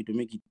group, I think it will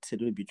make it a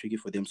little bit tricky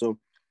for them. So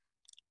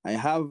I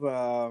have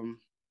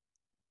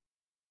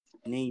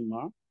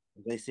Neymar,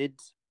 as I said,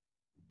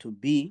 to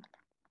be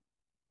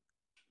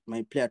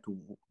my player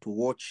to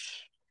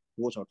watch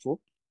out for.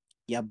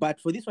 Yeah,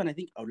 but for this one, I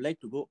think I would like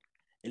to go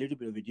a little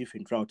bit of a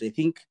different route. I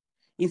think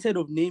instead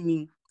of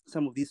naming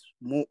some of these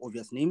more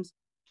obvious names,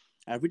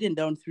 I've written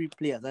down 3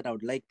 players that I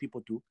would like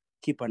people to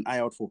keep an eye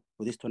out for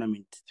this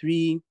tournament.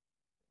 3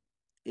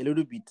 a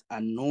little bit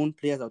unknown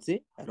players, I would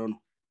say. I don't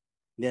know.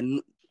 They're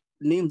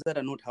names that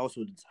are not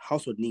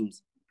household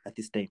names at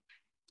this time.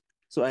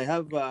 So I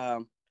have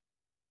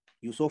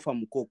Youssoufa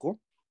Moukoko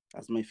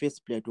as my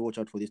first player to watch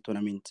out for this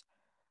tournament.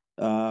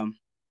 Youssoufa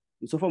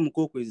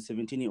Moukoko is a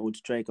 17-year-old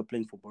striker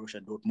playing for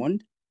Borussia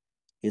Dortmund.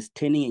 He's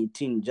turning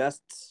 18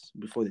 just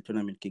before the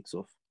tournament kicks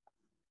off.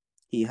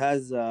 He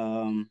has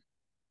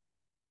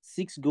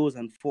 6 goals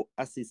and 4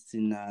 assists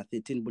in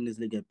 13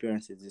 Bundesliga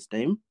appearances this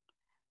time,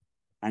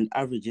 and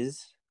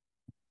averages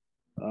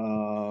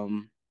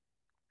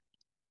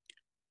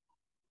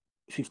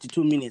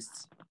 52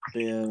 minutes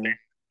per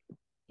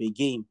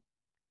game.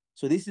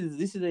 So this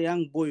is a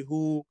young boy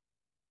who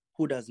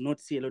does not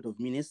see a lot of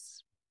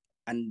minutes,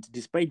 and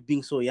despite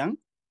being so young,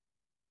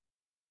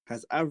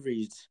 has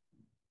averaged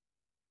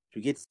to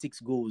get 6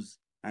 goals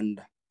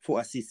and 4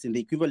 assists in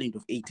the equivalent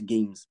of 8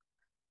 games.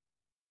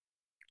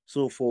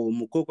 So for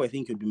Mukoko, I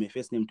think he'll be my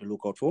first name to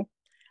look out for.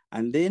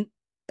 And then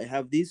I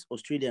have this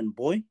Australian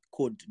boy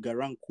called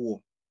Garang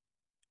Kuo.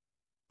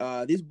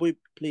 This boy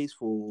plays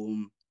for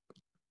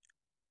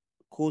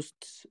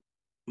Coast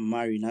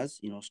Mariners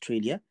in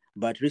Australia,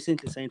 but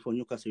recently signed for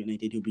Newcastle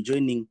United. He'll be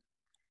joining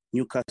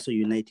Newcastle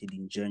United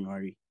in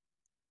January.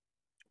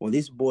 Well,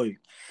 this boy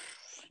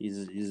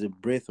is a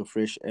breath of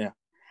fresh air.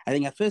 I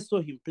think I first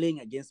saw him playing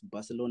against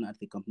Barcelona at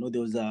the Camp Nou.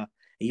 There was a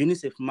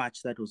UNICEF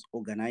match that was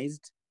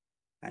organized,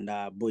 and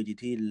boy, did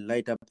he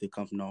light up the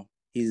Camp Nou.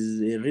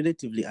 He's a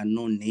relatively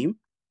unknown name,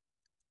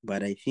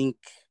 but I think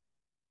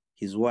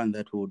he's one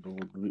that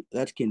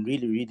that can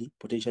really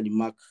potentially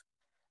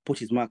put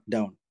his mark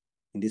down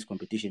in this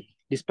competition,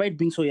 despite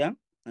being so young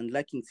and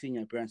lacking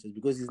senior appearances,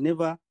 because he's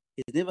never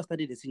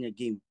started a senior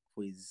game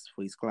for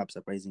his club.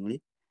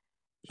 Surprisingly,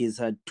 he's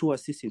had 2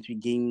 assists in 3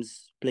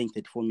 games, playing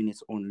 34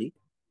 minutes only.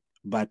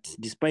 But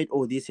despite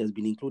all this, he has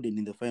been included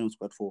in the final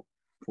squad for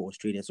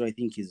Australia. So I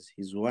think he's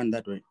one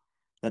that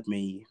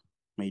may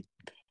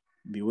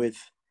be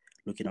worth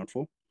looking out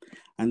for.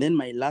 And then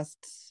my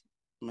last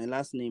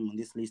name on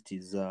this list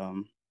is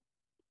Kauro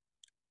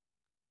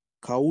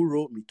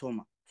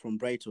Mitoma from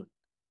Brighton.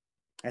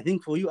 I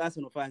think for you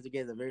Arsenal fans, you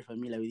guys are very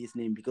familiar with this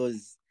name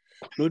because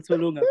not so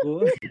long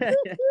ago,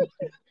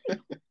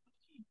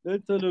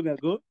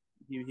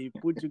 he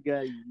put you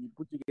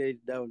guys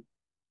down.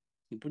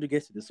 He put you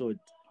guys to the sword.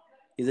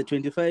 He's a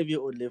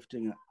 25-year-old left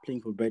winger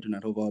playing for Brighton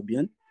at Hove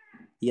Albion.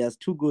 He has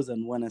 2 goals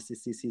and 1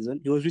 assist this season.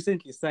 He was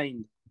recently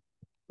signed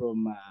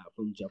from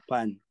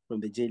Japan, from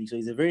the J League. So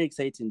he's a very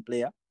exciting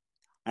player.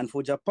 And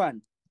for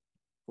Japan,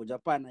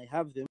 I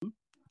have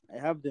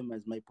them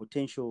as my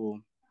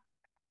potential.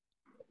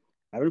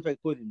 I don't know if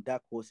I call them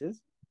dark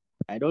horses.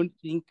 I don't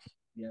think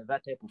they are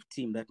that type of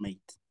team that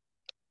might,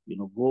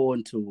 go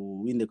on to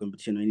win the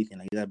competition or anything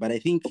like that. But I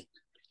think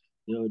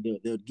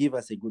they'll give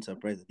us a good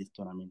surprise at this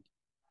tournament.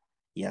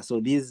 Yeah,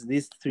 so these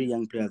 3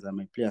 young players are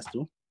my players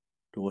to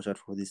watch out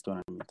for this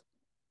tournament.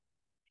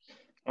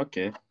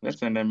 Okay,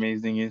 that's an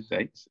amazing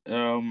insight.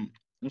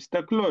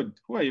 Mr. Claude,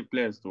 who are your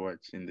players to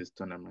watch in this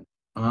tournament?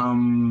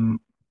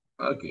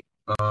 Okay.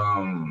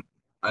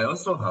 I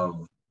also have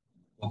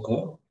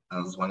Coco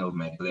as one of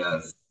my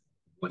players to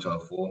watch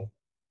out for.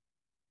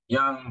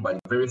 Young but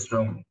very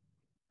strong.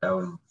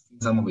 I've seen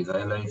some of his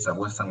highlights. I've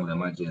watched some of the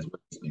matches where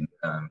he's been.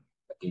 I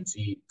can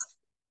see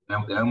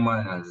now the young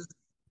man has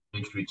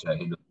great future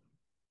ahead of him.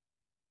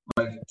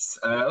 But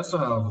I also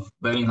have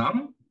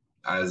Bellingham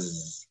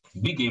as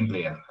big game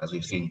player, as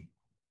we've seen.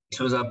 He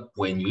shows up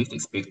when you least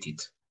expect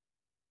it.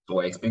 So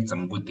I expect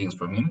some good things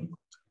from him.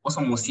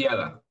 Also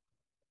Musiala.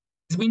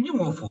 He's been new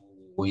more for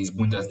his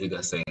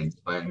Bundesliga side,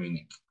 Bayern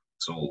Munich.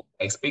 So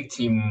I expect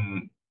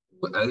him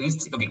at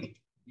least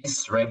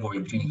this rivalry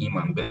between him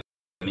and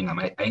Bellingham.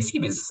 I see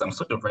there's some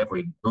sort of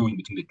rivalry brewing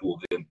between the two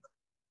of them.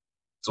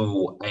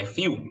 So I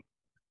feel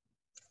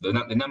the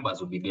numbers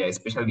will be there,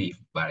 especially if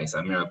by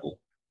some miracle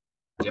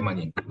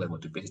Germany and England were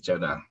to face each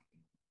other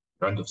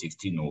round of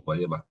 16 or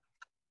whatever.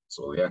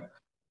 So yeah.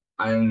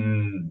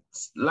 And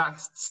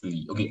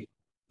lastly,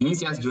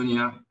 Vinicius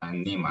Junior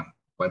and Neymar,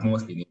 but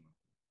mostly Neymar.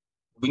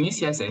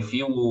 Vinicius, I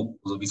feel,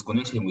 will be his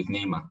connection with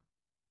Neymar.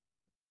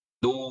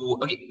 Though,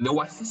 they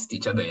will assist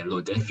each other a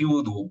lot. I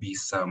feel there will be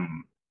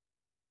some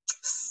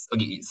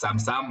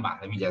samba,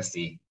 let me just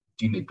say,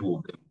 between the two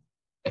of them.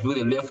 I feel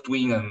the left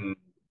wing and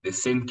the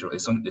center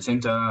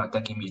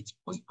attacking mid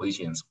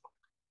positions,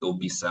 there will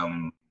be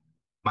some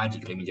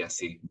magic, let me just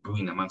say,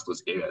 brewing amongst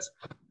those areas.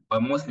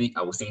 But mostly,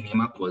 I would say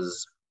Neymar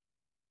was,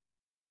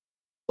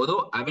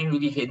 although I haven't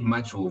really heard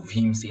much of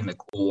him saying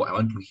like, oh, I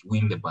want to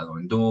win the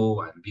Ballon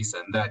d'Or and this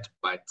and that,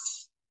 but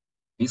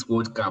this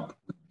World Cup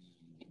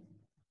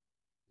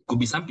could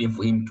be something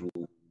for him to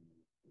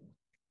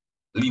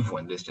live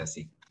on, let's just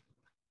say.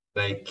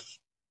 Like,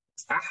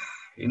 I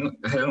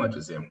don't know what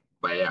to say,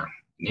 but yeah,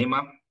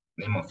 Neymar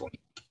for me.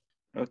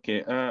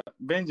 Okay,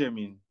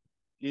 Benjamin,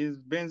 is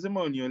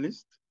Benzema on your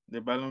list? The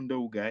Ballon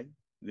d'Or guy,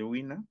 the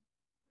winner?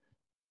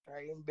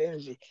 Karim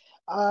Benji.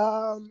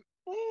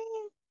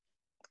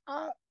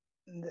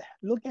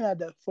 Looking at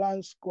the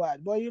France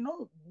squad, but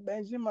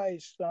Benzema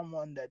is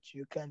someone that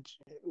you can't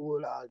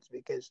rule out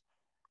because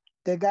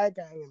the guy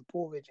can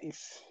improve it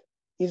if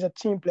he's a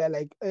team player.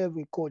 Like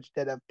every coach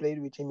that I've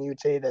played with him, he would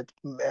say that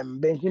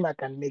Benzema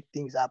can make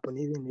things happen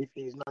even if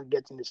he's not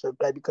getting the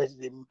supply because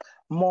he's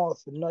more of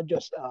not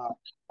just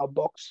a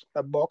box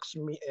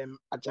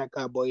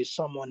attacker, but he's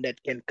someone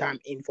that can come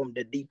in from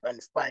the deep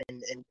and find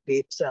and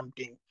create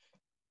something.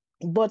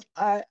 But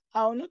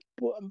I'll not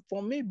put,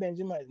 for me,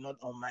 Benzema is not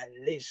on my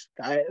list.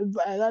 I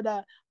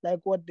rather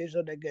like what these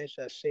other guys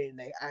are saying.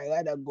 Like I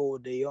rather go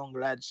with the young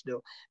lads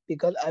though,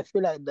 because I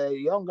feel like the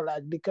young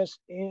lads, because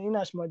in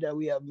as much that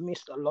we have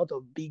missed a lot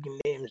of big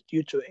names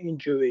due to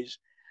injuries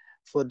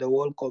for the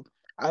World Cup,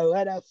 I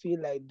rather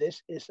feel like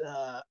this is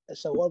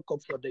it's a World Cup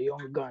for the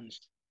young guns.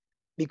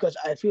 Because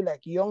I feel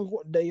like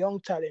the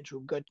young talent will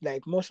get,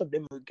 like most of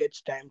them will get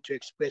time to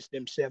express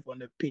themselves on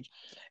the pitch,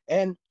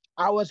 and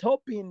I was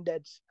hoping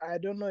that I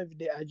don't know if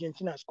the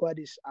Argentina squad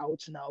is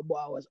out now, but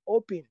I was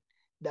hoping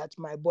that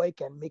my boy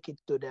can make it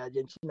to the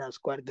Argentina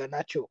squad,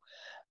 Ganacho.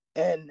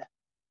 And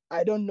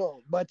I don't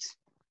know, but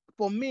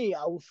for me,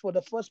 for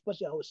the first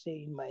person I would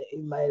say in my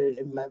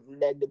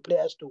like the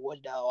players to watch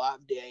that I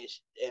have there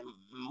is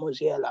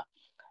Musiala,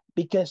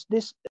 because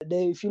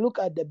if you look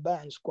at the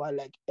band squad,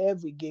 like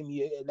every game,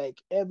 like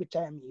every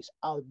time he's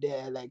out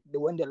there, like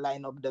when they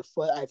line up the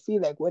first, I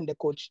feel like when the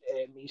coach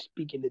is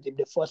speaking the team,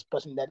 the first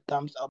person that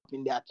comes up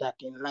in the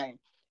attacking line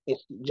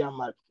is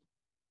Jamal.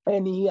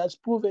 And he has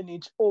proven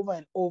it over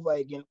and over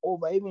again,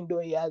 even though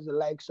he has the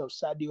likes of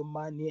Sadio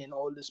Mane and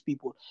all these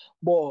people.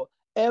 But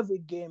every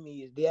game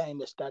he is there in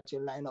the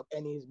starting lineup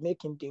and he's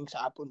making things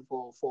happen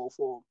for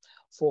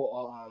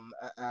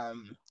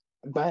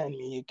Bayern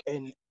Munich.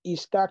 And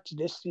his start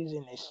this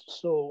season is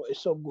so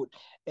good.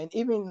 And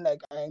even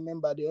like I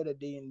remember the other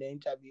day in the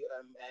interview,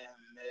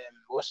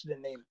 what's the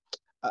name?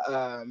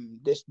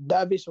 This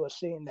Davis was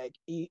saying like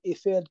he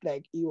felt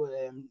like he was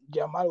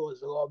Jamal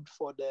was robbed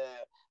for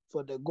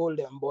the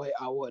Golden Boy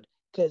Award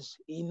because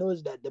he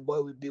knows that the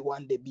boy will be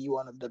one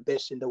of the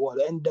best in the world,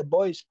 and the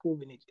boy is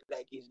proving it.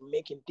 Like he's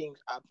making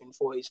things happen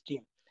for his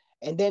team.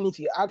 And then if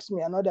you ask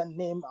me another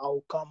name,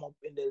 I'll come up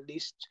in the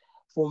list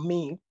for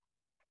me.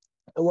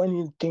 When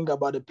you think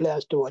about the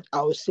players to watch,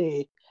 I would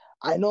say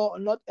I know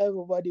not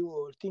everybody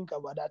will think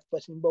about that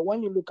person, but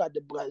when you look at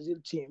the Brazil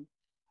team,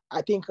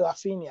 I think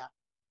Rafinha.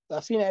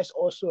 Rafinha is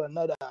also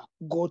another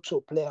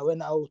go-to player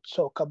when I would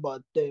talk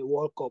about the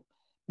World Cup,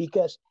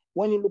 because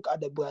when you look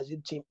at the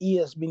Brazil team, he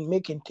has been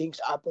making things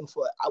happen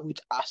for with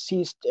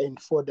assist and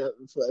for there.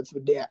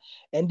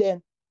 And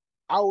then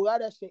I would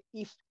rather say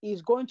if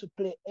he's going to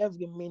play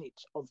every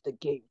minute of the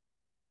game.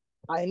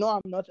 I know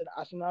I'm not an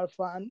Arsenal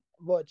fan,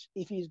 but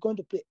if he's going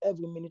to play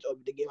every minute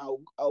of the game, I'll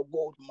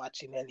go with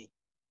Martinelli.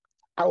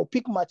 I'll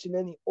pick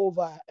Martinelli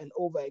over and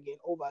over again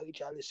over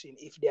Richarlison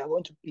if they are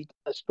going to pick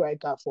a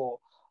striker or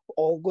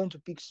going to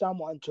pick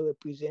someone to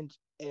represent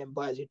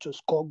Brazil to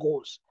score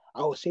goals.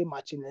 I will say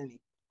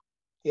Martinelli.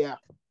 Yeah,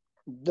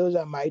 those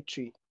are my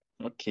three.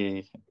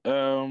 Okay.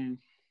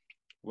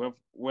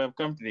 We've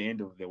come to the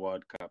end of the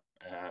World Cup.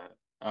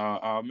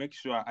 I'll make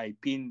sure I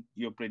pin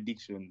your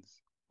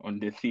predictions on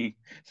the thing,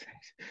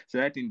 so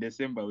that in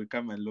December we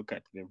come and look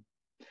at them.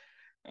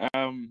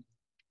 Um,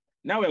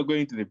 Now we're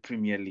going to the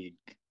Premier League.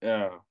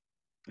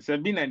 It's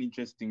been an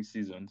interesting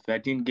season.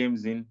 13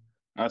 games in,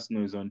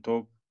 Arsenal is on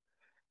top.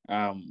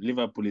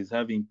 Liverpool is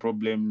having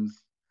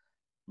problems.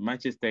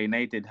 Manchester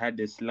United had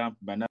a slump,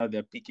 but now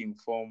they're picking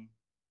form.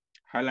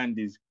 Haaland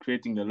is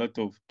creating a lot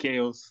of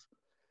chaos.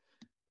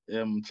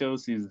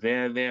 Chelsea is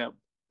there.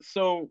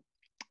 So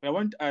I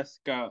want to ask,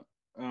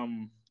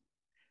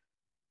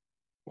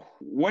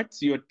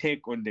 what's your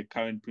take on the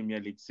current Premier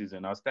League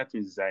season? I'll start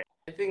with Zion.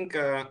 I think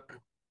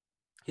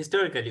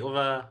historically,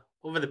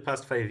 over the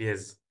past 5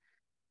 years,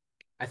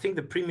 I think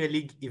the Premier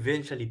League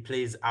eventually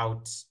plays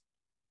out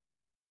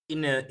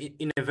in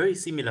a very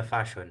similar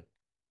fashion.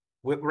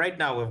 Right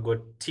now, we've got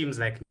teams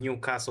like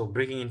Newcastle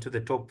breaking into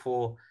the top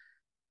four.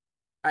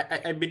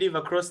 I believe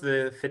across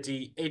the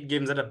 38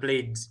 games that are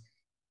played,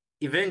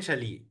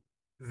 eventually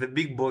the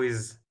big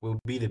boys will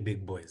be the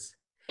big boys.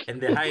 And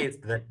the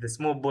highest that the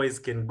small boys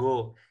can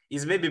go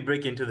is maybe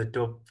break into the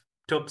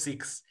top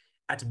six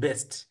at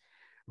best.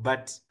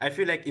 But I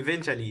feel like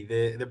eventually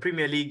the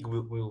Premier League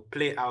will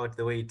play out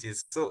the way it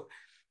is. So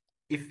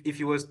if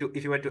you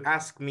were to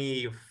ask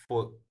me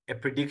for a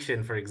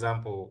prediction, for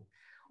example,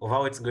 of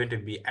how it's going to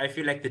be, I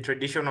feel like the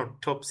traditional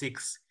top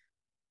six,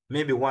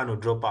 maybe one will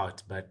drop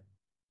out, but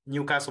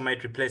Newcastle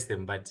might replace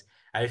them. But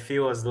I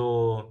feel as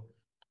though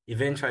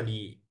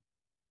eventually,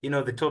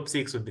 the top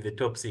six would be the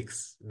top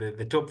six.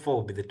 The top four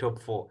will be the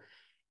top four.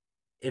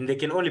 And they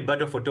can only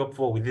battle for top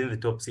four within the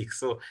top six.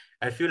 So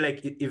I feel like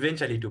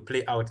eventually to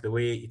play out the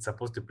way it's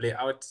supposed to play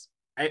out.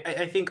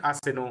 I think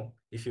Arsenal,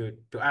 if you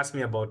to ask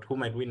me about who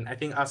might win, I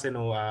think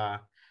Arsenal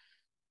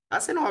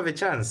have a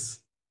chance.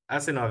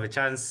 Arsenal have a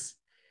chance,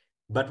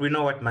 but we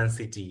know what Man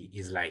City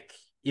is like.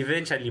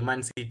 Eventually,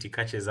 Man City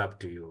catches up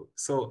to you.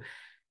 So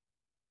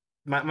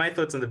my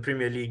thoughts on the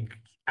Premier League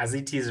as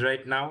it is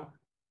right now,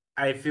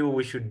 I feel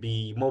we should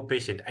be more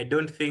patient. I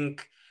don't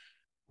think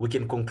we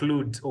can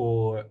conclude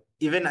or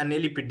even an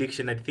early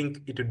prediction. I think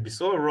it would be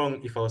so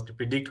wrong if I was to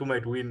predict who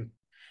might win.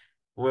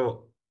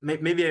 Well,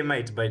 maybe I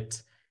might,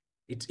 but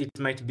it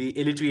might be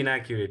a little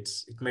inaccurate.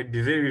 It might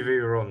be very, very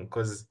wrong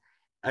because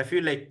I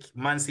feel like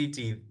Man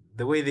City,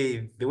 the way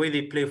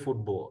they play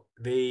football,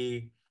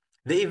 they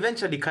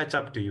eventually catch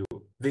up to you.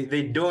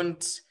 They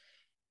don't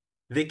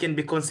they can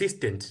be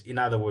consistent, in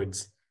other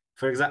words.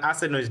 For example,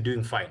 Arsenal is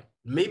doing fine.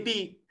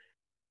 Maybe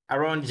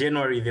around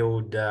January they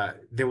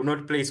will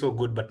not play so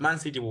good, but Man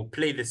City will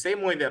play the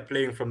same way they're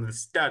playing from the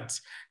start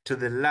to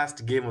the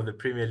last game of the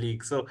Premier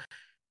League. So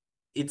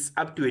it's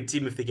up to a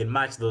team if they can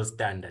match those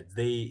standards.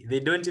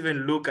 They don't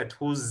even look at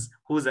who's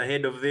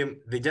ahead of them.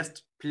 They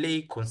just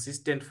play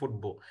consistent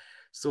football.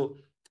 So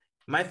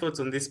my thoughts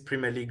on this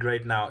Premier League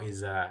right now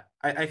is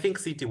I think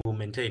City will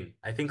maintain.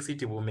 I think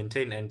City will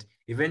maintain, and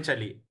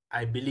eventually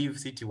I believe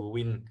City will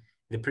win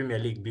the Premier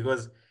League,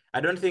 because I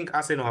don't think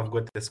Arsenal have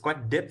got the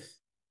squad depth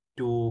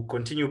to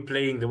continue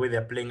playing the way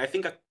they're playing. I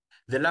think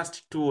the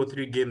last 2 or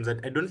 3 games,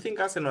 I don't think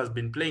Arsenal has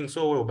been playing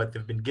so well, but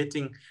they've been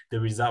getting the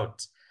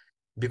result.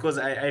 Because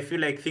I feel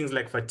like things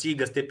like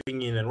fatigue are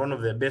stepping in, and one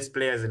of the best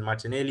players in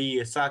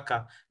Martinelli,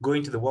 Saka,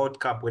 going to the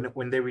World Cup,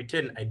 when they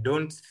return, I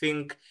don't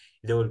think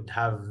they would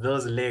have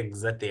those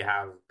legs that they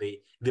have.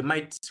 They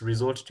might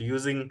resort to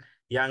using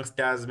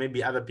youngsters,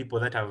 maybe other people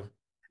that are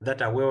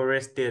well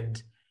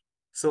rested.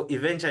 So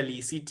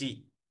eventually,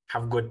 City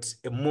have got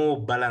a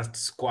more balanced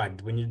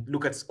squad. When you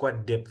look at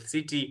squad depth,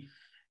 City,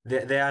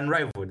 they're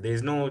unrivaled.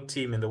 There's no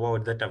team in the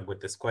world that have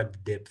got the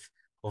squad depth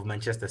of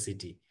Manchester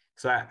City.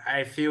 So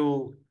I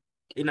feel,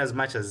 in as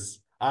much as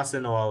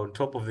Arsenal are on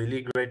top of the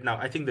league right now,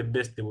 I think the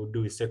best they will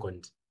do is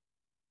second.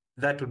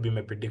 That would be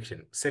my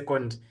prediction.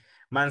 Second,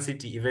 Man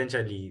City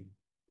eventually,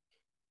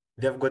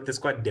 they've got the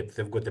squad depth,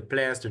 they've got the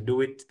players to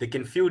do it. They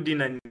can field in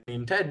an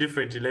entire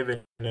different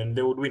 11 and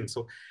they would win.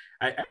 So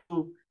I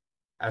feel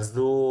as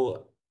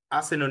though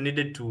Arsenal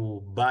needed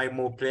to buy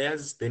more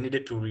players. They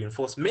needed to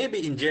reinforce.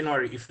 Maybe in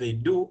January, if they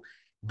do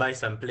buy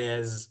some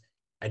players,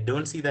 I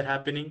don't see that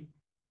happening.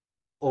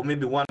 Or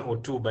maybe 1 or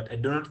 2, but I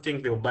don't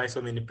think they'll buy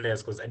so many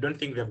players because I don't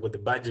think they've got the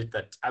budget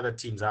that other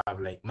teams have,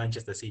 like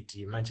Manchester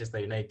City, Manchester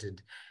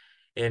United.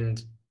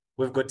 And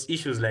we've got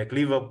issues like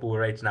Liverpool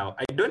right now.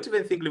 I don't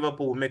even think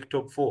Liverpool will make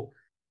top 4.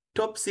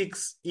 Top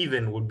 6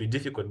 even would be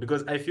difficult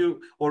because I feel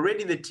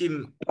already the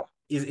team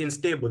is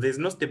unstable. There's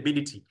no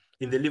stability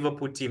in the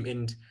Liverpool team.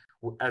 And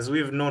as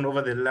we've known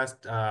over the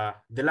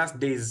last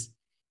days,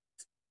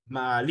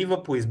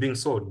 Liverpool is being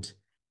sold.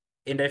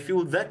 And I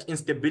feel that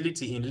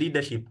instability in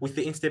leadership, with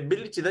the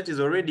instability that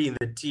is already in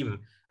the team,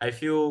 I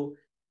feel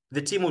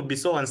the team would be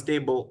so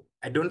unstable.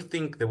 I don't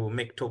think they will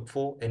make top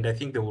 4, and I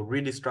think they will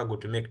really struggle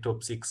to make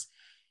top 6.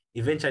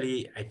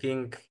 Eventually, I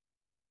think,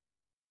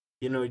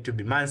 it will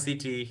be Man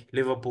City,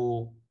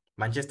 Liverpool,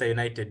 Manchester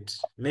United,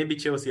 maybe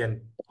Chelsea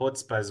and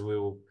Hotspurs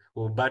will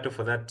battle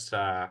for that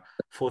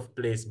 4th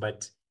place.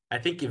 But I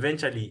think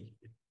eventually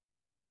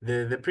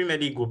the Premier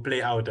League will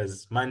play out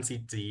as Man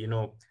City,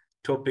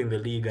 topping the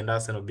league and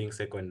Arsenal being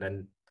second,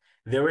 and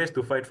the rest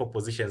to fight for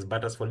positions.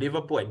 But as for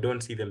Liverpool, I don't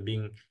see them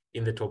being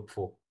in the top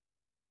 4.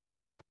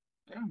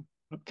 Yeah,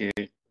 okay.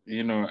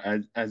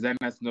 As an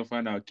Arsenal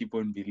fan, I'll keep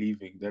on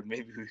believing that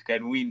maybe we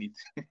can win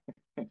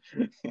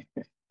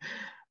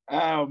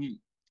it.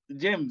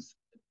 James,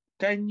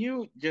 can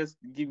you just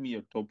give me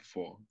your top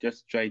 4?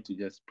 Just try to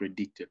just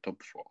predict your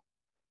top 4,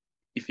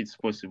 if it's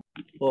possible.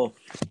 Well,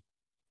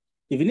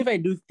 even if I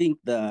do think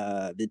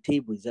the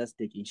table is just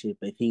taking shape,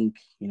 I think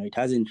it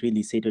hasn't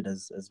really settled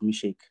as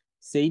Mishek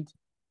said.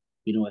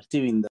 We're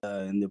still in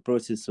the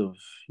process of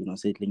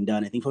settling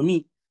down. I think for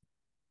me,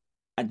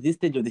 at this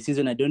stage of the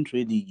season, I don't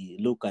really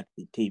look at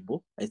the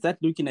table. I start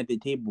looking at the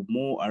table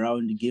more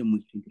around game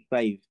week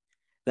 25.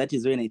 That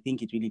is when I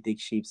think it really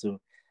takes shape.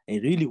 So I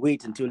really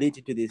wait until late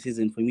into the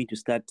season for me to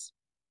start,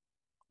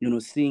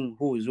 seeing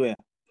who is where.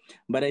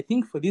 But I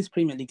think for this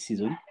Premier League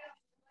season,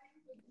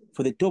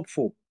 for the top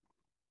 4,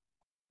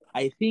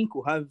 I think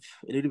we'll have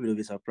a little bit of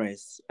a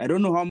surprise. I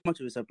don't know how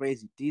much of a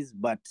surprise it is,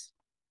 but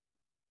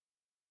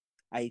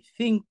I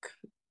think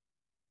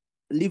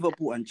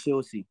Liverpool and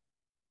Chelsea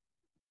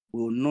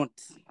will not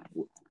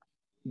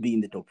be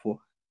in the top 4.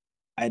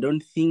 I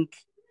think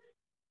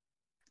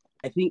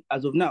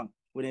as of now,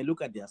 when I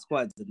look at their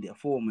squads and their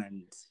form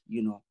and,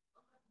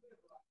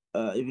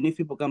 even if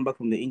people come back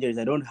from the injuries,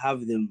 I don't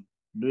have them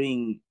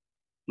doing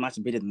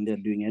much better than they're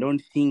doing. I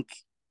don't think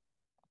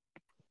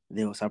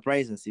they will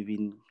surprise us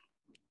even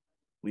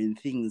when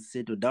things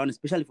settle down,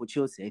 especially for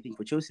Chelsea. I think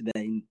for Chelsea,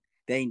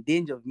 they're in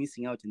danger of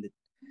missing out in the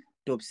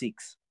top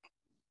 6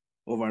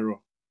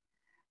 overall.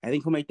 I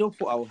think for my top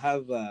 4, I'll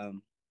have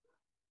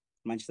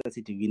Manchester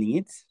City winning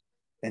it.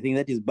 I think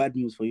that is bad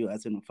news for you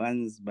Arsenal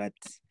fans, but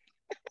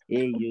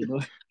hey,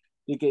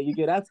 you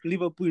can ask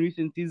Liverpool in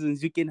recent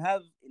seasons. You can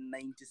have a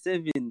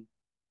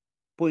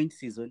 97-point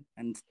season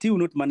and still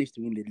not manage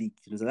to win the league.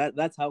 So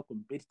that's how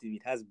competitive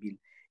it has been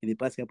in the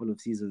past couple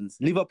of seasons.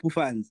 Liverpool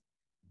fans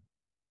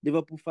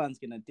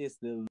can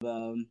attest.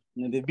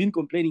 They've been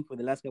complaining for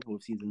the last couple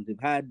of seasons. They've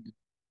had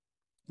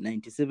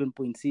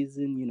 97-point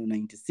season,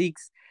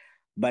 96,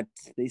 but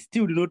they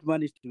still do not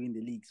manage to win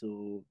the league.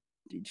 So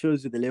it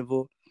shows you the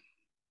level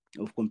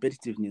of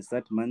competitiveness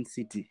that Man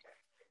City,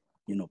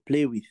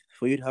 play with.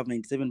 For you to have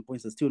 97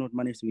 points and still not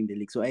manage to win the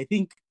league. So I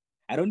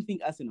don't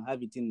think Arsenal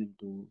have it in them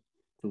to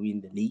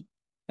win the league,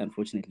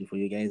 unfortunately for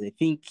you guys. I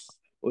think,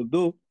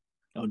 although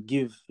I would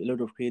give a lot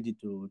of credit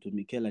to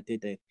Mikel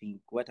Arteta, I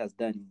think what has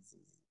done is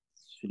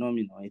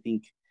phenomenal. I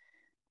think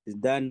he's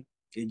done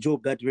a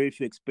job that very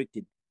few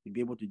expected to be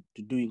able to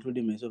do,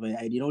 including myself.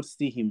 I did not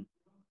see him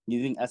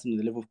giving Arsenal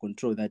the level of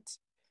control that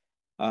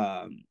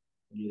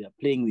they're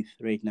playing with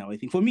right now. I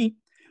think for me,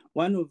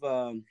 one of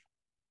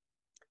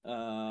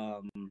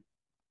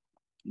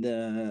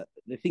the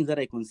things that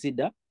I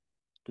consider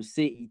to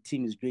say a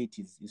team is great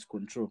is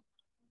control.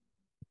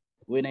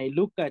 When I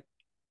look at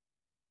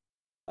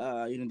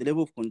the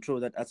level of control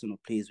that Arsenal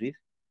plays with,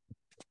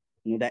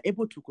 They're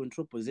able to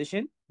control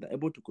possession. They're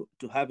able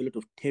to have a lot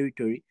of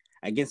territory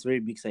against very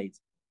big sides.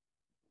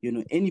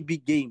 Any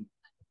big game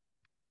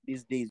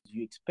these days,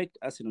 you expect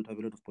Arsenal to have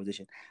a lot of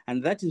possession.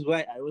 And that is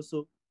why I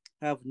also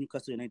have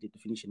Newcastle United to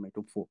finish in my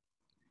top 4.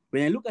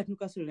 When I look at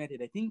Newcastle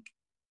United, I think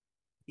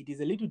it is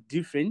a little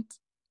different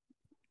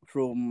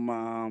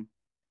from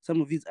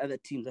some of these other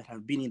teams that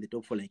have been in the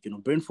top 4, like,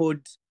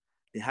 Brentford.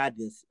 They had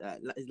this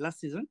last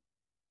season.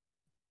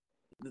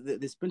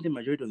 They spent the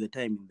majority of the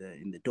time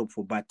in the top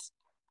 4, but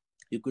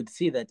you could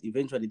see that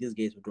eventually these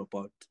guys would drop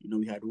out.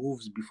 We had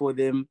Wolves before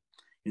them.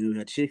 We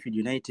had Sheffield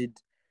United.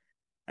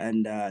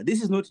 And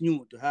this is not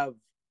new to have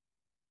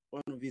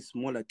one of these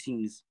smaller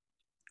teams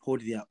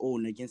hold their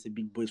own against the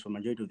big boys for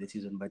majority of the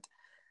season. But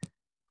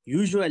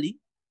usually,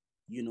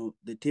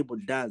 the table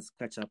does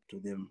catch up to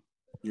them.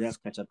 It does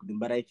catch up to them.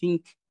 But I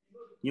think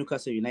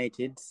Newcastle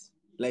United,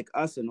 like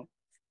Arsenal,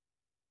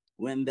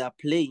 when they're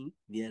playing,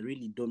 they are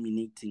really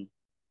dominating.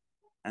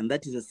 And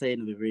that is a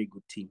sign of a very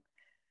good team.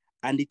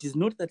 And it is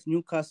not that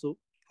Newcastle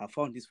have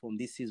found this form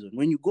this season.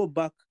 When you go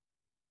back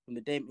from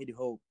the time Eddie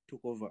Howe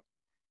took over,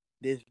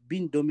 they've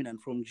been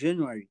dominant from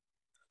January.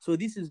 So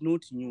this is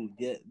not new.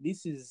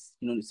 This is,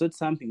 it's not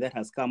something that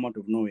has come out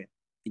of nowhere.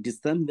 It is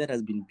something that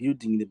has been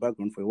building in the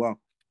background for a while.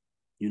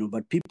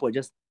 But people are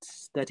just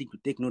starting to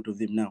take note of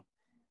them now.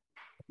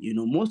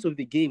 Most of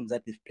the games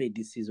that they've played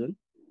this season,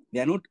 they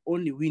are not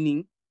only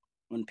winning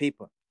on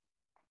paper,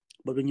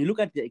 but when you look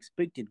at their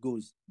expected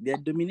goals, they are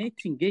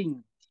dominating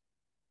games.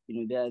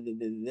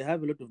 They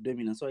have a lot of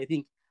dominance. So I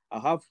think I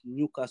have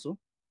Newcastle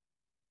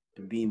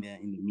to be in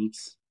the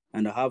mix,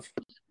 and I have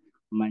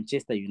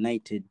Manchester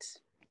United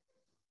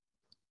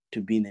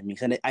to be in the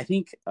mix. And I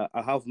think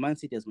I have Man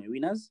City as my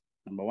winners,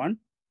 number 1,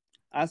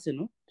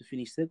 Arsenal to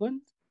finish 2nd,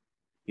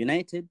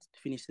 United to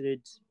finish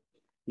 3rd,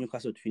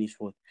 Newcastle to finish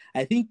 4th.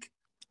 I think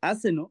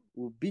Arsenal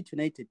will beat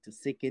United to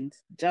 2nd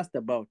just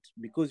about,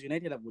 because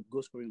United have got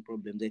goal scoring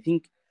problems. I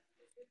think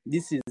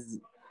this is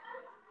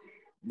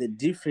the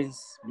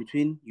difference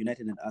between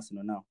United and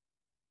Arsenal now.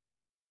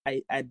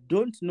 I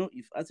don't know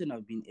if Arsenal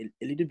have been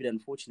a little bit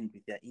unfortunate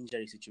with their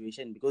injury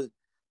situation, because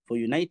for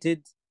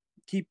United,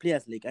 key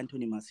players like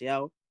Anthony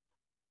Martial,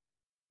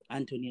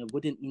 Anthony have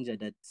gotten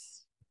injured at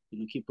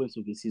key points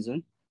of the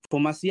season. For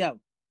Martial,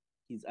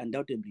 he's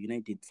undoubtedly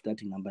United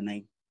starting number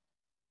 9.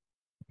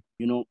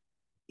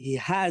 He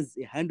has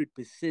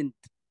 100%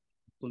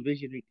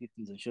 conversion rate this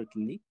season,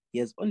 shockingly. He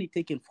has only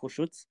taken 4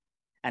 shots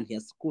and he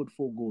has scored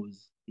 4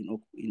 goals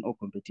in all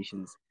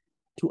competitions,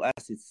 2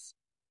 assists.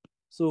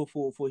 So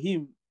for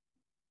him,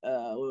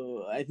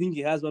 I think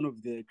he has one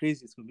of the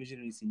craziest conversion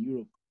rates in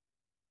Europe.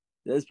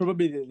 That's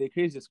probably the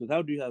craziest, because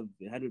how do you have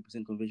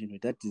 100% conversion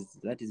rate?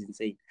 That is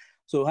insane.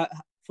 So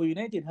for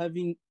United,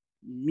 having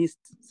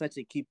missed such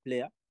a key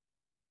player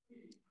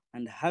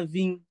and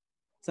having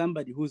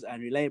somebody who's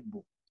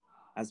unreliable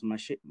as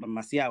Martial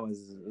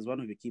was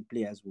one of the key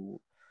players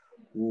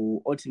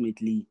who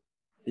ultimately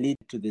lead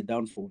to the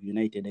downfall of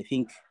United, I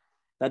think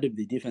that would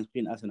be the difference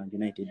between Arsenal and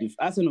United. If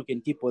Arsenal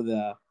can keep all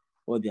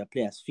their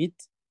players fit,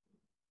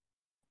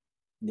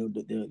 they'll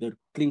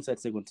clinch that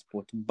 2nd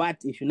spot. But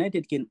if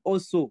United can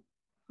also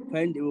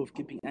find a way of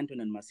keeping Anton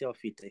and Martial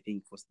fit, I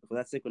think for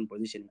that 2nd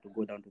position to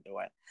go down to the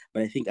wire.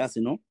 But I think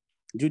Arsenal,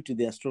 due to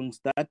their strong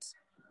start,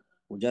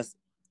 will just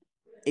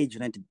edge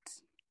United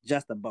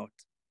just about.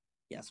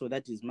 Yeah, so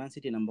that is Man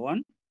City number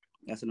 1,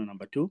 Arsenal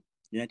number 2,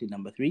 United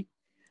number 3,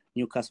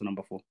 Newcastle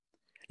number 4.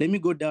 Let me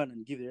go down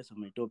and give the rest of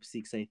my top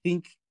 6. I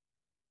think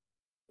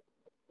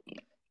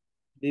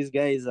these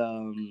guys,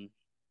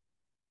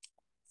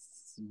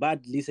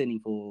 bad listening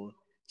for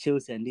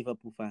Chelsea and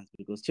Liverpool fans,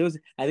 because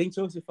I think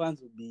Chelsea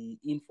fans will be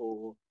in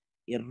for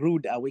a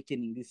rude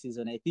awakening this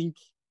season. I think,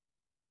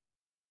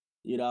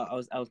 I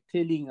was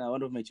telling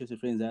one of my Chelsea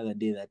friends the other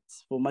day that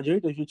for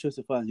majority of you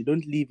Chelsea fans, you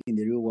don't live in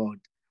the real world.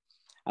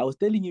 I was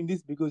telling him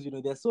this because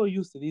they're so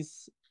used to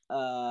this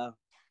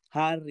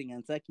hiring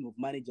and sacking of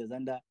managers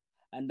under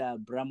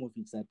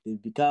Abramovich that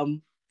they've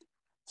become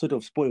sort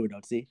of spoiled.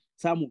 I'd say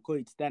some will call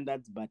it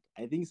standards, but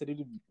I think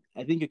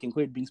I think you can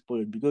call it being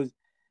spoiled, because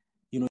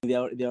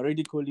they're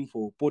already calling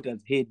for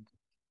Potter's head,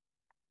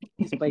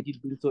 despite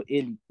it being so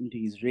early into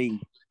his reign.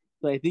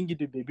 So I think it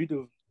would be a bit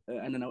of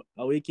an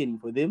awakening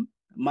for them,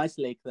 much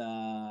like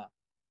the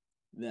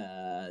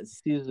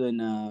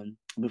season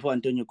before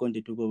Antonio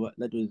Conte took over.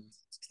 That was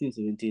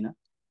 16-17.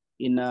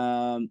 In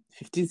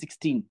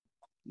 15-16,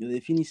 they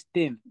finished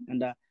 10th,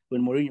 and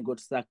when Mourinho got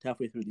sacked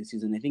halfway through the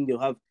season, I think they'll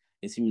have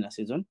a similar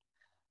season.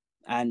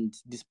 And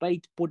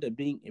despite Potter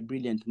being a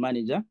brilliant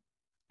manager,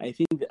 I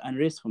think the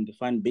unrest from the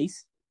fan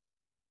base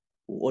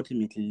will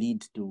ultimately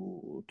lead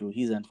to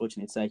his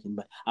unfortunate sacking.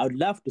 But I would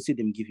love to see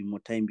them give him more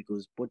time,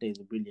 because Potter is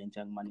a brilliant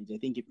young manager. I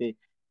think if they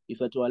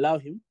to allow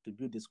him to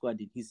build the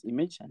squad in his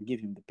image and give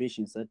him the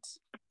patience that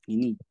he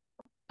needs,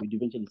 we'd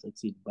eventually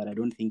succeed. But I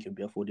don't think he'll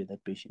be afforded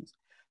that patience.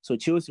 So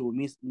Chelsea will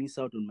miss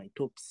out on my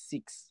top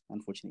 6,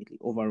 unfortunately,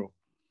 overall.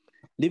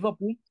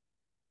 Liverpool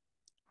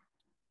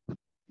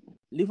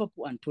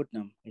and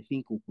Tottenham, I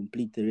think, will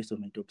complete the rest of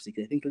my top 6.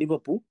 I think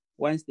Liverpool,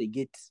 once they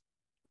get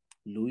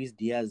Luis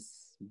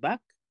Diaz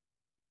back,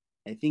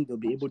 I think they'll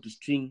be able to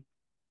string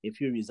a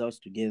few results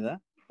together.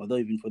 Although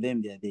even for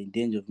them, they're in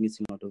danger of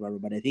missing out overall.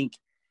 But I think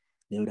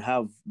they would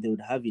have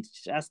it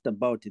just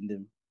about in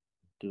them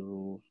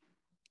to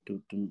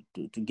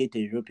get a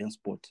European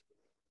spot.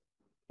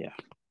 Yeah,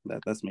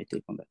 that's my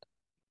take on that.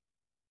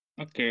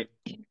 Okay,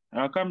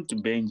 I'll come to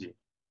Benji.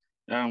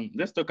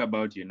 Let's talk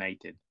about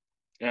United.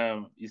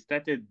 You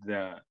started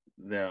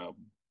the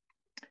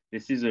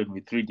season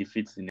with 3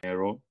 defeats in a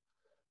row.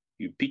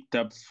 You picked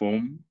up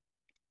form.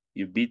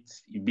 You beat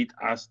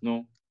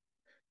Arsenal.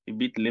 You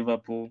beat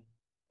Liverpool.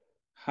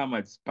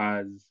 Hammered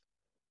Spurs,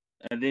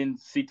 and then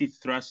City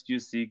thrashed you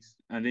 6,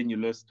 and then you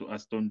lost to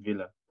Aston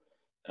Villa.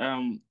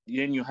 Then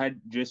you had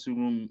dressing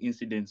room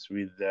incidents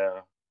with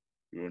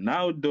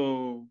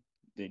Ronaldo.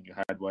 Then you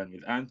had one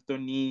with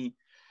Anthony,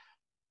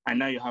 and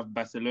now you have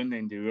Barcelona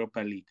in the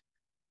Europa League.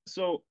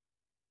 So,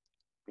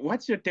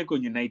 what's your take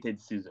on United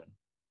season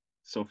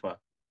so far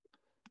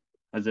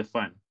as a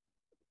fan?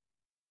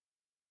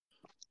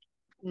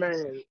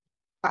 Man,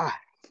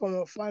 from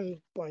a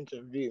fan point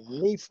of view,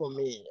 for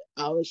me,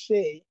 I would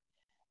say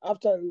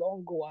after a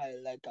long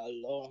while, like a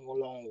long,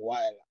 long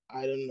while,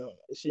 I don't know,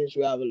 since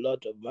we have a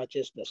lot of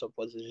Manchester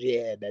supporters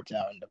here that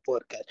are on the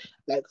podcast,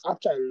 like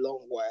after a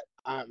long while,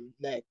 I'm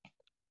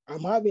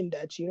having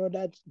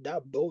that,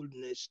 that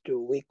boldness to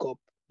wake up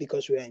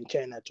because we're in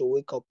China, to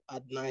wake up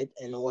at night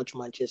and watch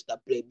Manchester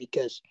play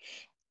because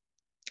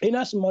in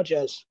as much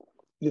as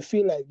you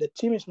feel like the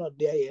team is not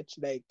there yet,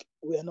 like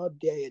we're not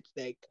there yet,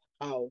 like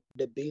how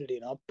the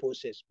building up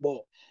process,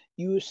 but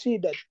you see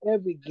that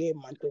every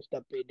game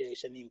Manchester play there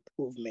is an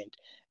improvement.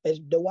 As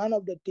the one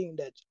of the thing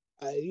that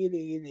I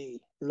really, really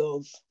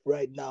love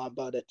right now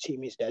about the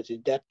team is that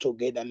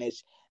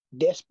togetherness,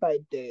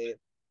 despite the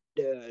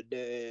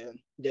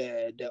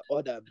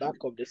other back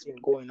of the scene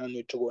going on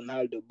with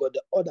Ronaldo, but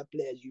the other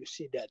players you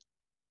see that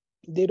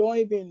they don't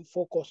even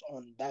focus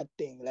on that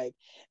thing. Like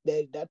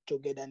there's that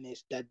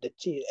togetherness that the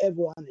team,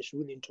 everyone is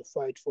willing to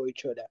fight for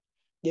each other.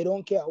 They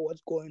don't care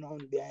what's going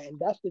on behind. And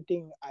that's the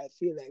thing I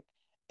feel like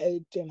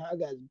Eric Ten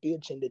Hag has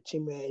built in the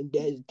team where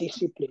there's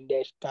discipline,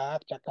 there's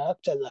character.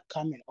 Characters are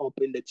coming up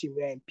in the team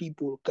where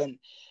people can,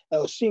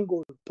 a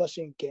single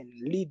person can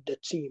lead the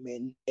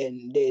team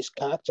and there's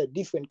character,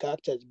 different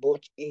characters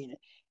brought in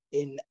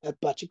a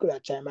particular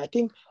time. I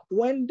think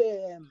when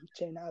the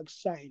Ten Hag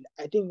signed,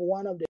 I think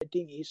one of the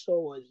things he saw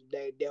was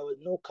that there was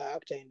no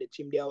character in the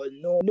team. There was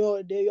no.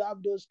 There you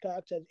have those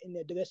characters in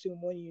the dressing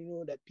room when you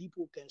know that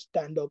people can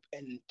stand up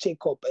and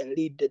take up and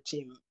lead the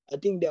team. I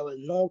think there was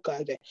no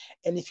character.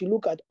 And if you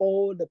look at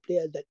all the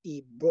players that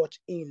he brought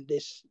in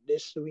this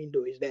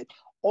window, is that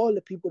all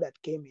the people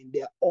that came in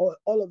there, all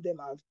of them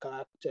have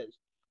characters.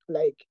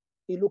 Like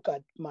you look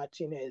at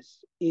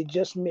Martinez, he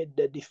just made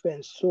the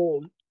defense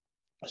so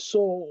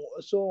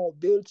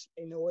built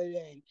in a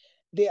way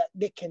that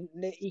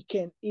he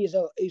can is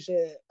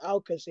a how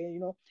can I say,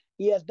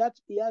 he has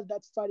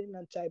that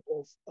Ferdinand type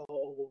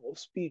of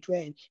speech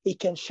when he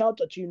can shout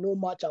at you no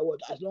matter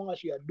what, as long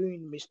as you are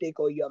doing mistake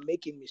or you are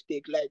making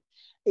mistake. Like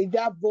if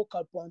that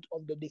vocal point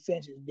of the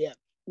defense is there.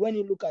 When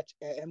you look at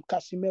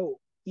Casemiro,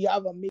 you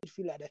have a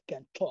midfielder that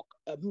can talk,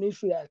 a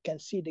midfielder that can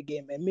see the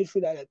game, a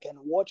midfielder that can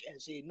watch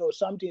and say no,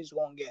 something is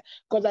wrong here.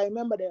 Because I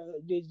remember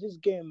there's this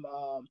game.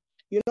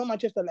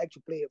 Manchester like to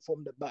play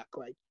from the back,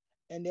 right?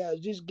 And there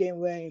was this game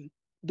when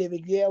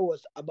David Gea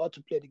was about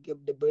to play the game,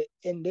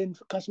 and then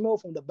Casemiro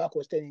from the back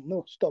was telling,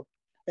 "No, stop."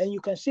 And you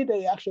can see the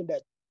reaction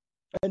that,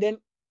 and then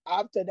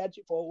after that,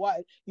 for a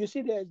while, you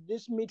see there's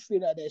this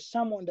midfielder, there's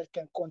someone that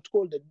can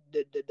control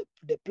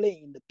the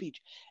play in the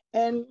pitch.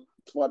 And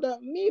for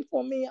me,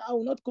 I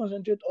will not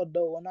concentrate on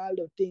the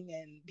Ronaldo thing,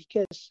 and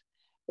because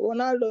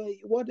Ronaldo,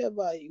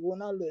 whatever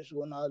Ronaldo is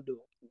Ronaldo.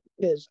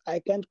 Yes, I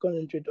can't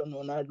concentrate on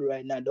Ronaldo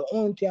right now. The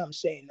only thing I'm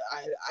saying,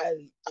 I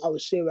will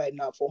say right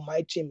now for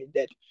my team is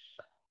that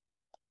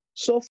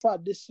so far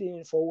this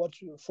season,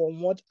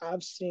 from what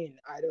I've seen,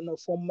 I don't know,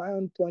 from my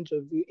own point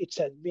of view, it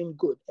has been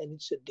good and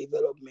it's a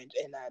development,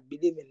 and I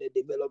believe in the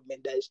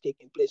development that is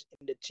taking place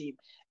in the team,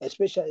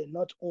 especially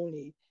not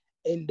only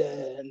in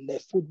the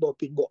football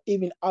pitch, but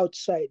even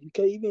outside.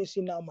 Because even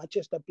see now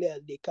Manchester players,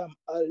 they come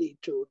early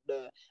to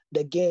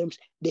the games,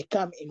 they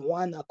come in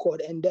one accord,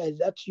 and there's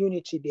that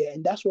unity there,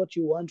 and that's what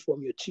you want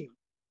from your team.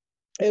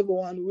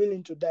 Everyone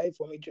willing to die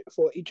for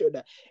each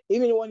other.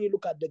 Even when you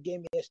look at the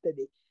game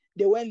yesterday,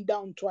 they went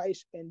down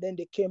twice and then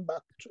they came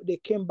back. They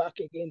came back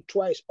again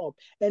twice up,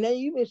 and then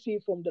you may see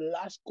from the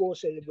last goal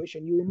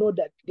celebration, you know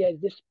that there's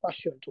this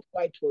passion to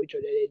fight for each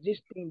other. There's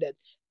this thing that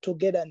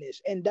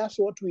togetherness, and that's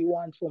what we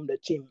want from the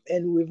team.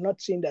 And we've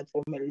not seen that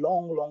from a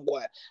long, long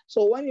while.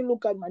 So when you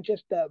look at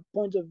Manchester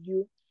point of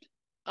view,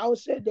 I would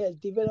say there's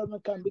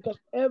development come because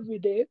every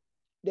day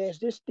there's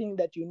this thing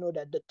that you know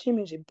that the team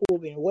is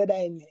improving, whether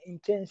in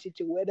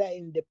intensity, whether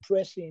in the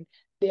pressing,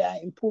 they are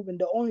improving.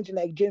 The only thing,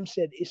 like James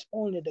said, is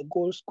only the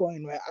goal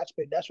scoring right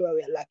aspect. That's why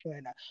we are lacking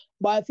right now.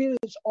 But I feel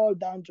it's all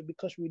down to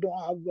because we don't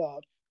have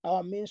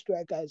our main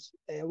strikers,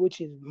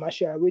 which is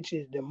Marshall, which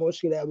is the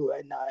most reliable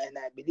right now, and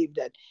I believe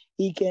that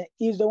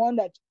he's the one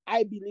that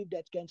I believe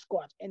that can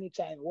score at any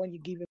time when you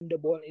give him the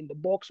ball in the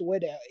box,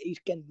 whether he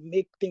can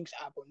make things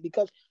happen.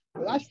 Because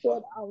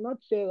Rashford, I will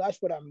not say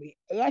Rashford.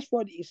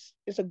 Rashford is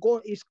a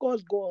goal. He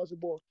scores goals,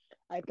 but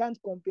I can't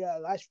compare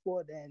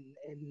Rashford and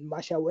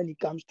Marshall when it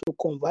comes to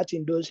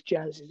converting those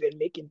chances and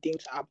making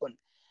things happen.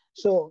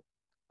 So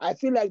I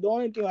feel like the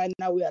only thing right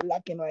now we are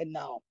lacking right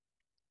now,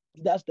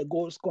 that's the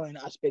goal scoring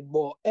aspect.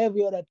 But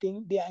every other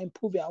thing, they are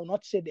improving. I will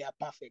not say they are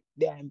perfect.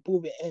 They are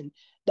improving. And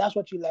that's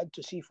what you like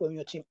to see from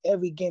your team.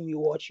 Every game you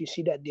watch, you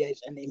see that there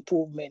is an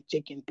improvement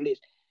taking place.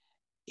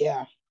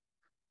 Yeah.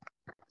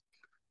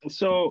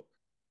 So,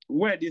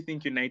 where do you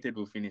think United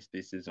will finish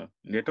this season?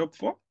 In the top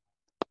four?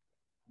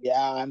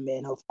 Yeah,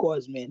 man, of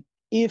course, man.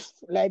 If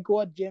like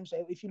what James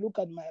said, if you look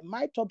at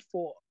my top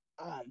four,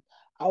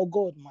 I'll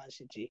go with Man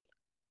City.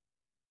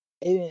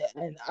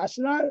 And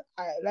Arsenal,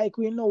 like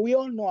we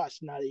all know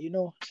Arsenal,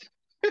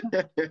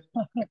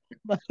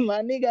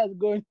 my niggas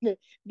going,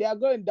 they are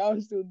going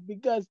down soon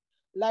because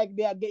like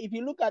they are. If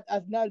you look at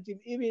Arsenal team,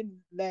 even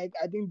like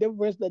I think the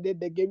first that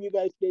the game you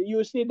guys play,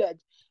 you see that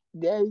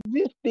there is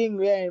this thing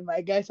where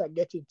my guys are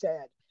getting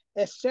tired.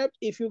 Except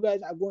if you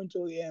guys are going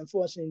to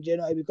reinforce in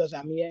January, because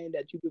I'm hearing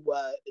that you people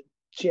are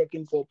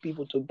checking for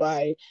people to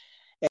buy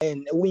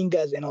and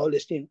wingers and all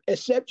this thing.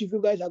 Except if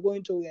you guys are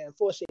going to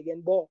reinforce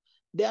again, but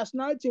the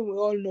Arsenal team, we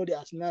all know the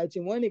Arsenal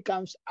team. When it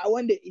comes,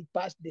 when it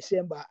past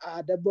December,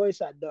 the boys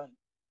are done.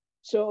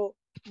 So,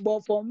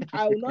 but for me,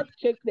 I will not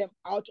take them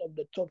out of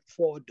the top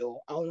four,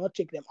 though. I will not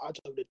take them out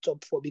of the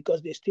top four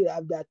because they still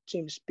have that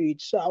team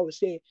spirit. So I would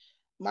say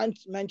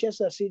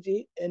Manchester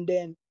City and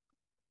then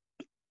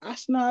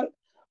Arsenal.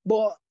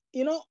 But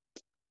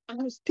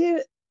I'm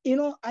still,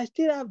 I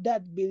still have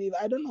that belief.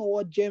 I don't know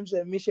what James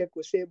and Michelle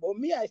could say, but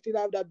me, I still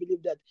have that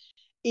belief that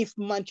if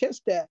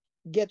Manchester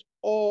get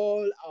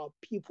all our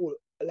people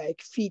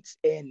like fit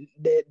and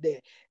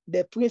the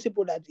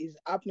principle that is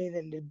happening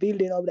and the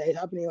building up that is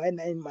happening right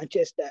now in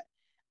Manchester,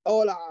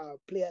 all our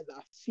players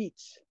are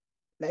fit.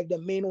 Like the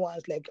main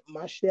ones like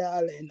Martial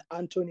and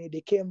Anthony,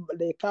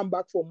 they come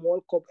back from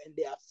World Cup and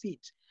they are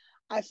fit.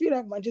 I feel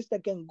like Manchester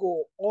can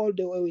go all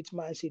the way with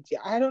Man City.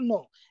 I don't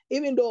know.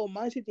 Even though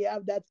Man City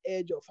have that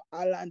edge of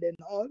Ireland and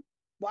all,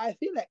 but I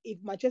feel like if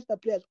Manchester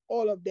players,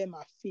 all of them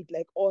are fit,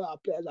 like all our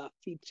players are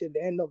fit till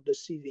the end of the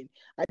season,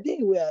 I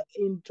think we are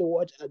in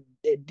towards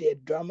a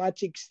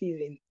dramatic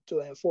season to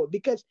unfold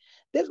because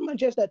this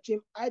Manchester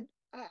team, I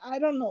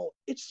don't know.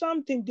 It's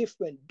something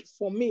different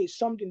for me. It's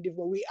something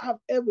different. We have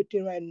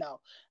everything right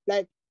now,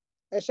 like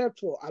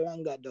except for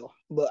Alanga though.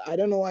 But I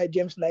don't know why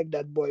James like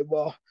that boy.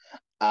 But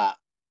uh,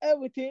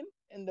 everything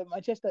in the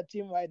Manchester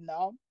team right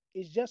now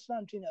is just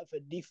something of a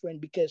different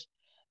because,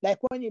 like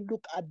when you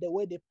look at the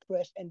way they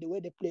press and the way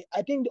they play,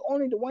 I think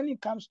the when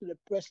it comes to the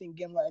pressing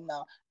game right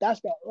now,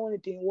 that's the only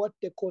thing what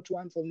the coach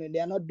wants from them. They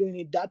are not doing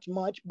it that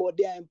much, but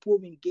they are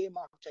improving game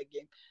after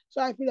game.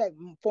 So I feel like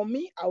for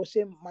me, I would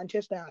say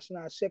Manchester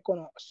Arsenal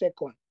second,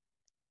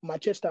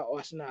 Manchester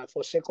Arsenal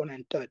for second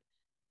and third.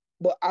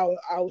 But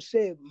I'll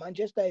say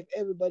Manchester, if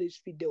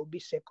everybody's fit, they will be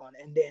second,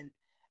 and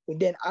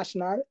then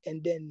Arsenal,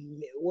 and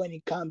then when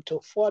it comes to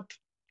fourth,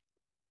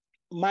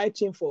 my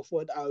team for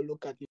fourth, I'll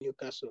look at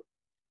Newcastle.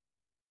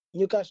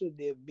 Newcastle,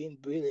 they've been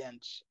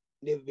brilliant.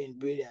 They've been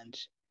brilliant.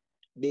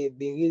 They've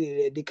been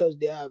really because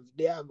they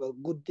have a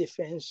good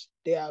defense.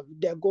 Their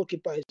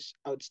goalkeeper is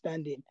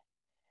outstanding,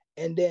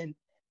 and then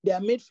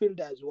their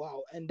midfielders,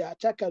 wow, and the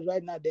attackers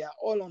right now they are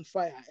all on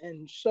fire.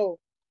 And so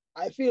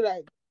I feel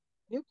like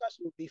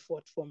Newcastle will be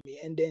fourth for me,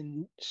 and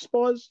then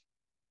Spurs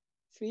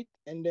fit,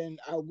 and then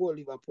I'll go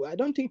Liverpool. I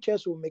don't think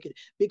Chelsea will make it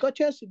because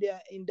Chelsea they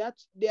are in that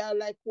they are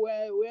like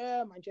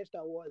where Manchester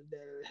was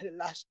the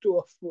last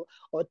 2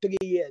 or 3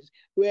 years,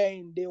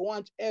 wherein they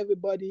want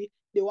everybody,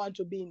 they want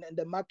to be in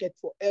the market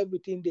for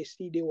everything they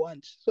see they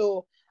want.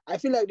 So I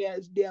feel like their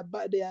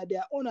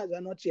owners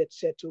are not yet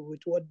settled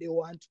with what they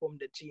want from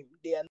the team.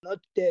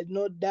 There's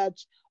not that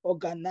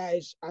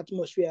organized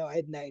atmosphere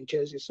right now in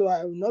Chelsea. So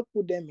I will not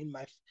put them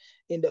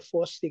in the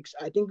first six.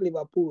 I think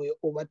Liverpool will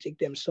overtake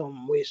them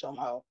some way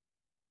somehow.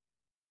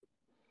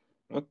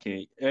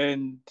 Okay.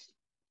 And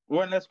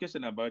one last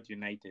question about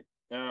United.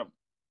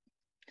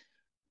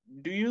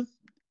 Do you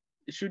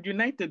should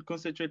United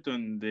concentrate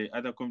on the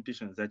other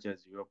competitions such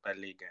as Europa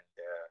League and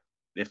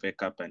the FA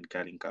Cup and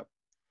Carling Cup?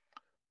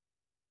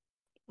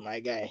 My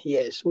guy,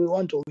 yes, we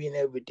want to win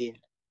everything.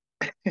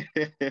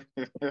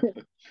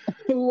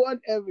 We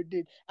want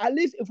everything. At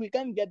least if we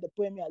can get the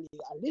Premier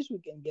League, at least we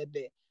can get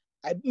there.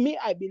 I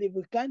believe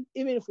we can,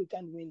 even if we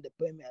can't win the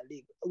Premier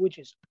League, which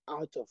is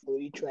out of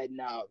reach right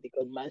now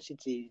because Man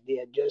City, they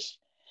are just.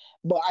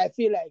 But I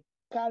feel like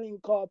Carling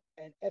Cup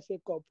and FA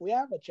Cup, we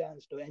have a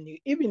chance to. And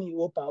even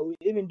Europa,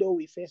 even though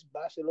we face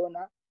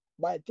Barcelona,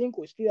 but I think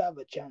we still have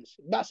a chance.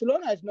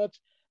 Barcelona is not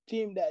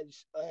team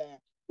that's.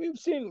 We've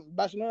seen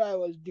Barcelona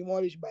was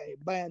demolished by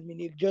Bayern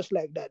Munich just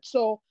like that.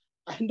 So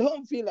I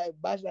don't feel like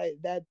Barca is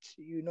that.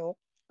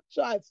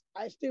 So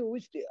I still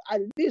we still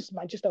at least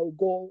Manchester will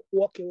go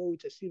walk away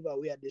with a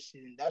silverware this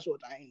season. That's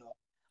what I know.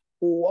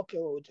 We'll walk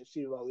away with a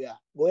silverware.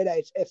 Whether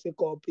it's FA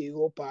Cup,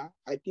 Europa,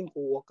 I think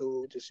we'll walk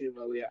away with a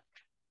silverware.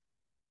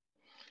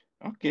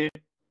 Okay,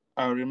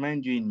 I'll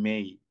remind you in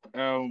May.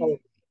 Oh,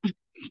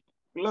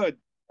 Claude,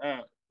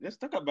 let's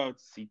talk about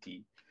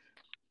City.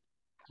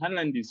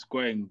 Haaland is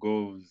scoring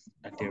goals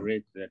at a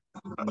rate that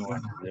no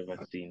one has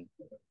ever seen.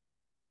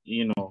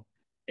 You know,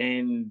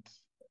 and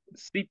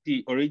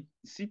City,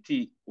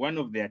 one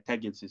of their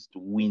targets is to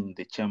win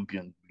the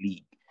Champions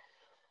League.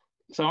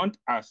 So I want to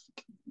ask,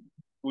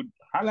 would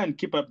Haaland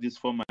keep up this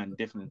form and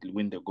definitely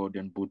win the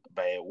Golden Boot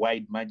by a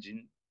wide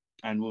margin?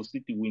 And will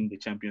City win the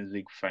Champions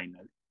League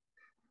final?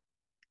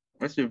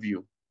 What's your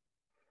view?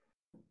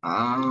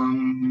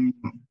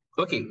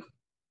 Okay.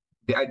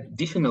 The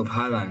addition of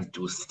Haaland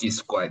to City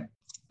squad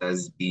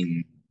has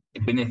been a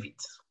benefit,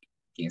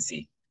 you can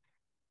say.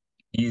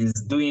 He's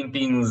doing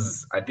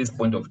things at this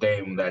point of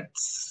time that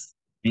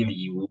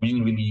really we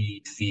didn't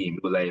really see in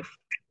real life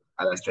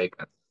other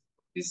strikers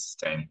this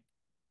time.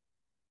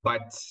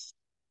 But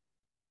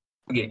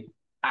okay,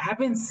 I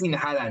haven't seen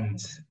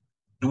Haaland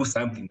do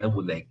something that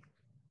would like,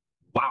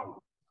 wow.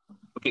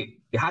 Okay,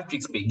 the hat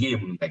tricks per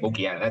game, like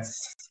okay, yeah,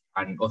 that's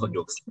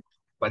unorthodox.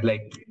 But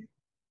like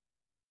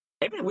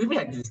we've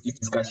had this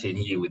discussion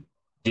here with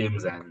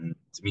James and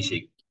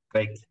Mishik.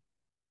 Like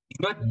he's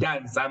not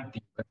done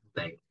something that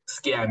would, like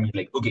scare me.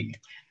 Like okay,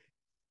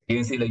 you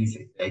can say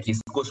like he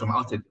scores from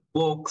outside the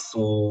box,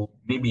 or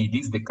maybe he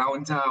leads the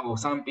counter or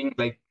something.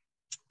 Like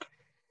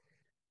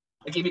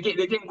okay,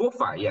 they can go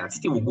far. Yeah,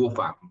 still will go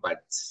far,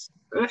 but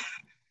uh,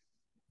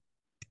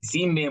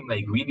 seeing them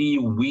like really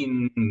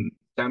win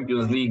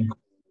Champions League.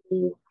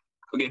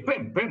 Okay,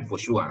 Prem for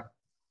sure.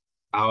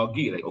 I'll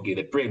agree. Like okay,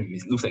 the Prem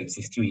looks like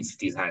it's still in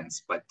City's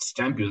hands, but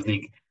Champions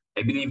League,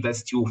 I believe that's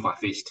still far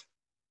fetched.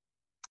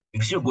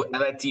 We've still got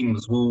other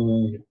teams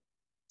who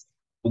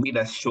made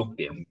us shock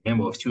them.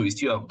 Remember, we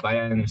still have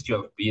Bayern, we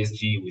still have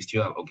PSG, we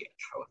still have okay,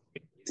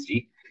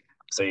 PSG.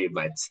 Sorry,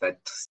 but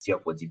that's still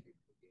for the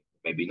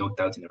maybe knocked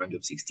out in the round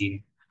of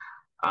 16.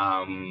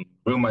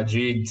 Real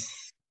Madrid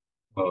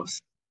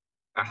was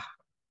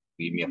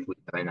give me a foot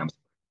in the lineup.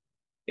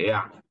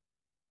 Yeah,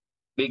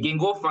 they can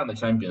go far in the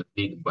Champions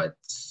League, but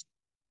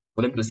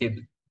for them to say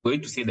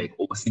like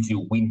oh City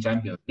will win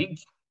Champions League,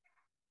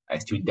 I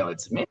still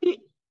doubt. Maybe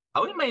I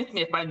wouldn't mind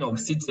seeing a final of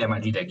City and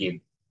Madrid again.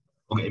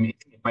 Okay, I mean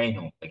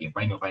final, like a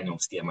final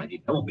of City and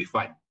Madrid. That would be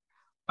fun.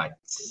 But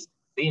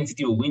saying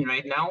City will win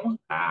right now,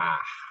 nah,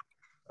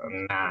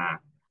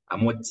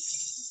 I'm not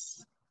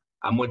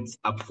I'm not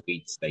up for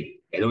it. Like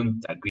I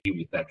don't agree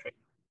with that, right?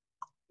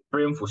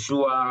 Prem for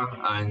sure,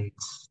 and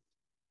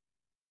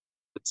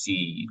let's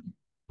see,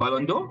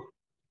 Ballon d'Or.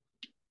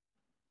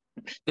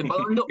 The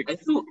Ballon d'Or, I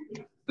feel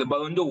the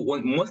Ballon d'Or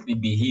won't mostly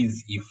be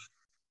his if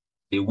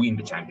they win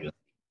the Champions.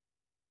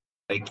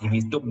 Like if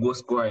he's top goal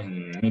scorer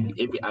in maybe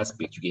every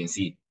aspect you can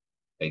see,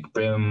 like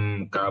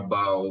Prem,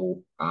 Carabao,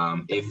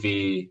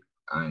 FA,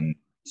 and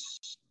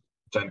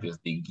Champions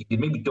League. He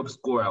may be top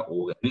scorer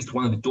or at least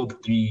one of the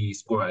top three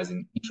scorers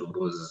in each of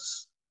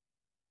those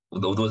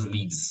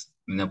leagues.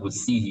 And I could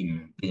see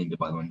him getting the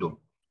Ballon d'Or.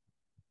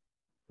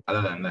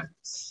 Other than that,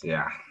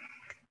 yeah,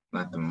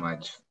 not too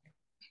much.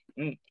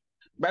 Mm.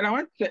 But I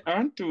want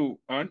to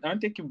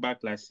take you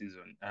back last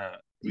season.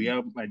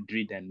 Real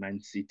Madrid and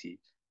Man City,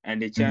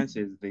 and the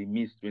chances they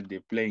missed when they're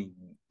playing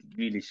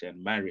Grealish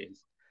and Mahrez.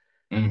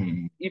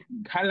 Mm-hmm. If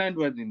Haaland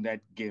was in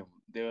that game,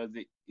 there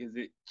is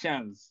a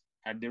chance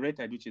at the rate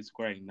at which he's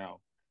scoring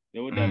now,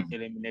 they would have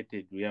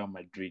eliminated Real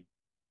Madrid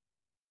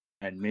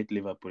and met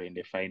Liverpool in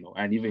the final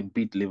and even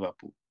beat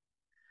Liverpool.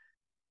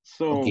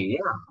 So Okay,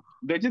 yeah.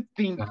 they just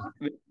think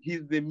that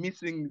he's the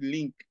missing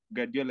link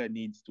Guardiola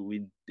needs to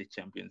win the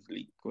Champions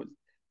League, because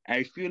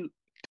I feel,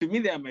 to me,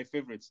 they are my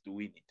favorites to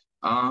win it.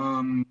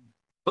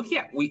 Okay,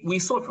 yeah, we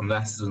saw from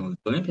last season,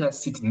 the Olympic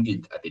City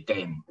needed at the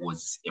time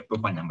was a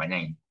proper number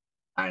 9.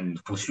 And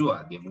for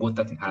sure, they've got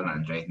that in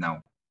Haaland right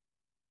now.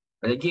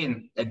 But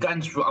again, I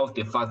can't throw out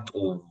the fact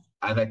of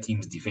other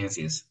teams'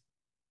 defenses.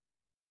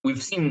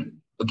 We've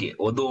seen, okay,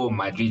 although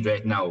Madrid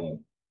right now,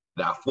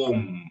 their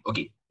form,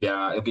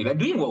 they're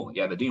doing well.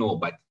 Yeah, they're doing well,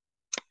 but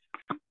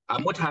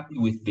I'm not happy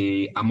with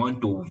the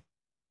amount of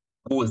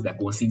goals they're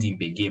conceding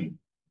per game.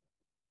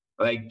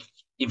 Like,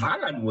 if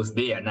Haaland was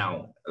there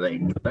now, like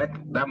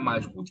that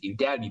match would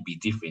entirely be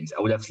different.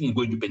 I would have seen it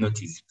going to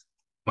penalties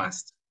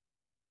must.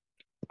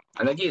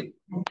 And again,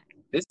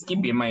 let's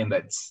keep in mind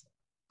that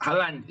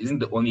Haaland isn't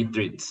the only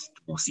threat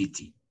to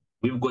City.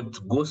 We've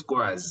got goal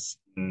scorers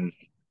in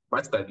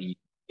practically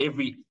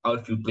every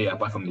outfield player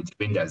apart from the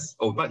defenders.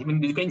 Oh, not even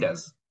the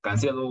defenders.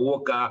 Cancelo,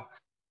 Walker,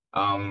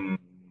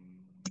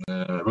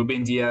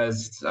 Ruben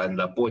Diaz, and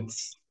Laporte.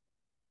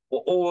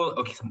 All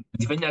okay.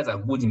 Defenders are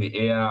good in the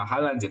air.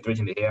 Haaland's a threat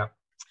in the air.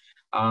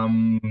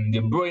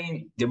 De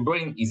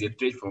Bruyne is a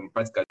threat from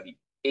practically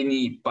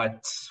any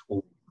part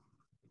of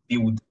the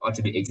field out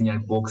of the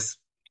 18-yard box.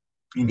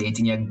 In the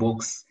 18-yard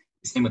box,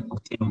 the same with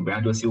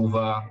Bernardo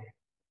Silva.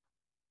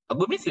 I'm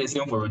going to say the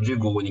same for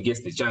Rodrigo when he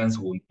gets the chance,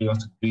 when he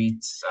wants to do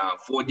it.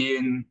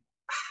 Foden,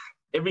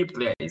 every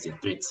player is a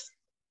threat.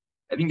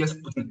 I think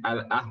just putting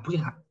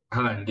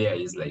Haaland there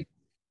is like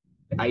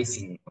the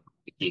icing on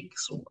the cake.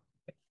 So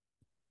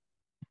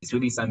it's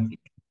really something.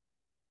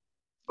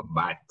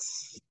 But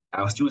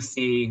I'll still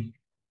say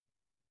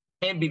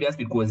maybe that's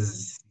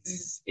because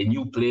he's a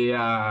new player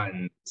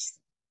and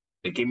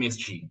the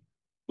chemistry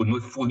could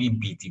not fully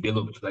be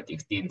developed to that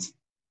extent.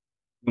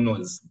 Who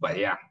knows? But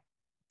yeah,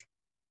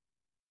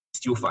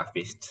 still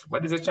far-fetched.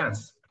 But there's a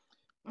chance.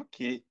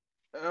 Okay.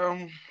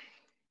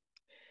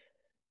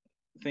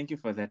 Thank you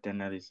for that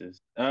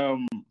analysis.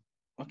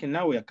 Okay,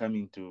 now we are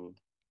coming to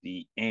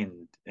the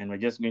end, and I'm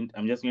just going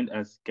to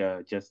ask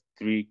just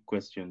three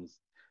questions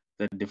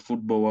that the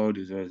football world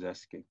is always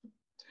asking.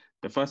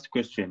 The first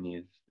question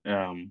is,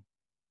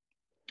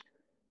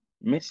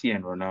 Messi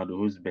and Ronaldo,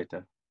 who's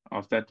better?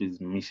 I'll start with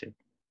Michel.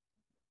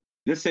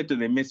 Let's say to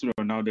the Messi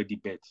Ronaldo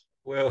debate.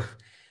 Well,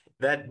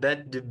 that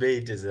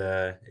debate is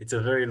it's a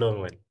very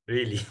long one.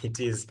 Really, it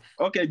is.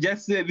 Okay,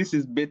 just say this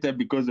is better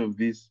because of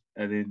this,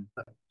 and then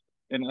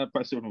another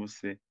person will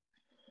say.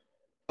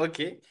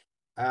 Okay.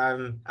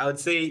 I would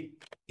say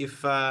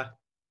if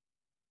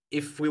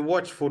we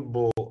watch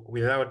football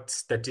without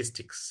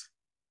statistics,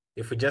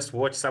 if we just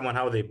watch someone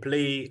how they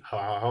play,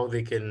 how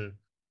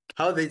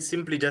they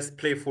simply just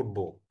play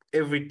football,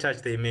 every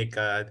touch they make,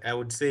 I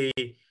would say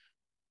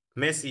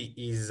Messi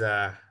is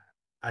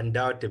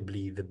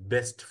undoubtedly the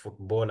best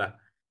footballer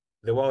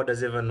the world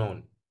has ever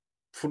known.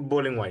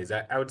 Footballing wise,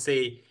 I would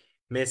say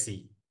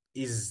Messi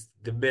is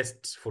the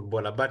best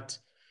footballer, but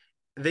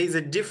there is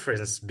a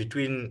difference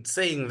between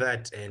saying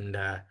that and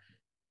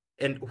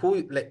who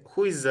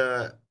is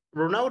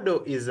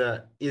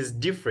Ronaldo is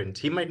different.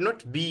 He might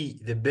not be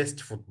the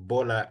best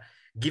footballer.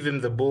 Give him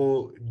the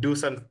ball, do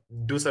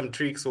some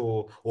tricks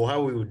or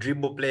how he will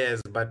dribble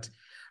players. But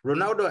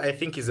Ronaldo, I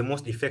think, is the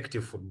most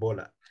effective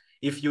footballer.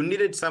 If you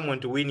needed someone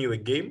to win you a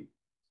game,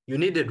 you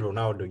needed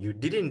Ronaldo. You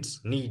didn't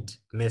need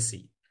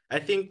Messi. I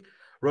think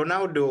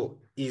Ronaldo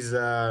is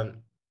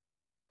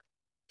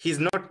he's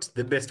not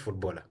the best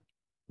footballer,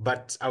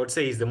 but I would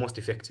say he's the most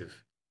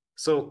effective.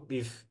 So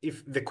if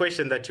the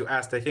question that you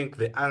asked, I think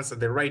the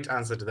right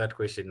answer to that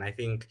question, I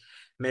think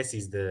Messi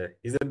is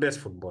the best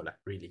footballer,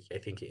 really. I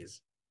think he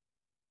is.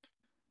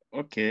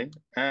 Okay.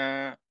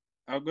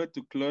 I'll go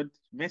to Claude.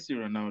 Messi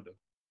Ronaldo.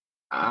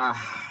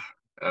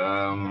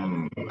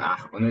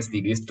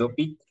 Honestly, this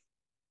topic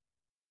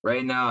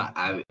right now,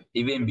 I've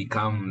even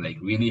become like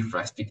really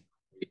frustrated.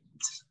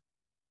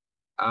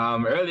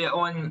 Earlier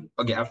on,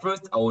 okay, at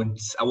first I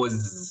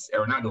was a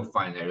Ronaldo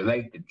fan. I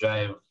liked the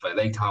drive, I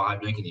liked how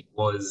hardworking it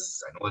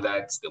was and all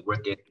that, the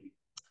work ethic.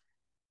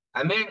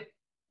 And then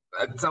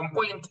at some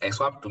point I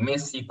swapped to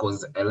Messi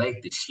because I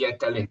liked the sheer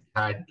talent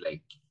he had.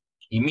 Like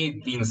he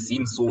made things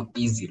seem so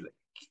easy. Like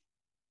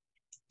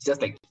it's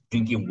just like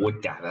drinking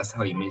water. That's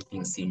how he made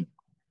things seem.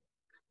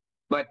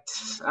 But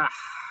ah,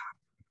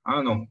 I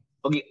don't know.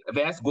 Okay, if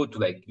I just go to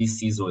like this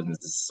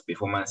season's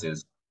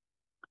performances,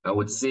 I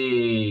would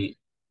say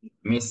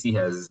Messi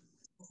has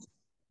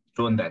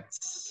shown that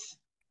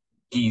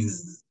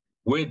he's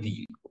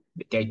worthy of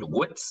the title.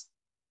 What?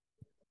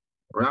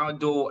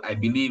 Ronaldo, I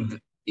believe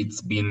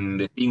it's been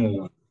the thing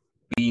of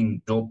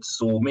being dropped,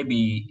 so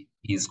maybe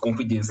his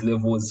confidence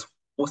levels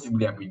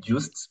possibly have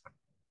reduced.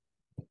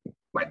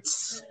 But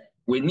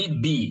when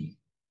need be,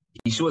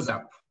 he shows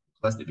up.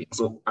 That's the thing.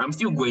 So I'm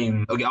still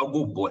going. Okay, I'll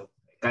go both.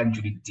 I can't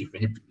really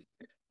differentiate.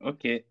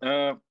 Okay.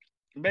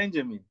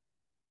 Benjamin.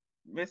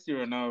 Messi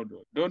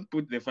Ronaldo. Don't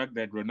put the fact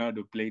that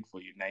Ronaldo played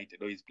for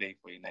United or is playing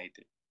for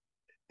United.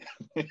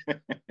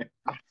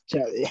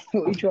 Charlie,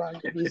 which one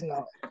is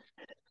now?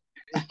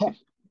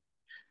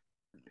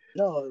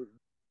 No,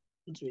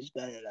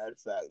 notwithstanding that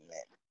fact,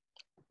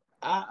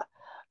 man.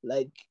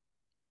 Like,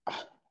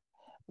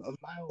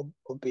 my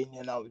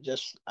opinion,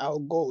 I'll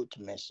go with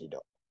Messi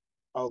though.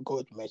 I'll go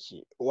with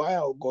Messi. Why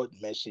I'll go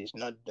with Messi is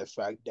not the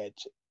fact that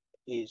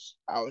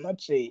I will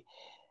not say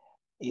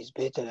he's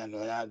better than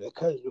Ronaldo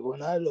because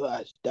Ronaldo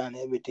has done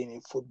everything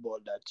in football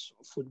that's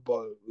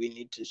football we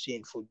need to see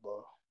in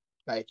football.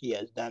 Like he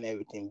has done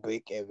everything,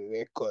 break every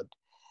record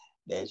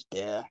that's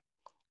there.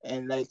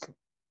 And like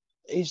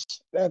it's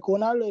like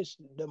Ronaldo is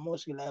the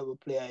most reliable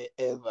player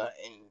ever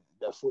in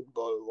the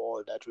football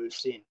world that we've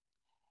seen.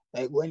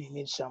 Like when you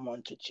need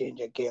someone to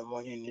change a game,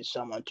 when you need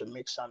someone to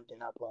make something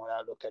happen,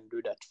 Ronaldo can do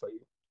that for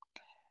you.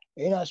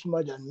 In as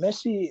much as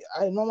Messi,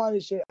 I normally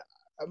say,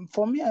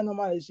 for me, I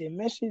normally say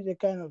Messi is the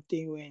kind of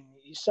thing when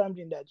it's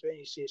something that when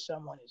you say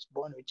someone is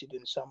born with it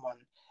and someone,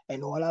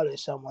 and Ronaldo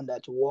is someone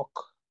that work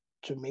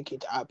to make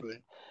it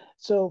happen.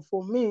 So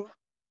for me,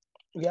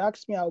 if you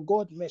ask me, I'll go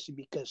with Messi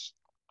because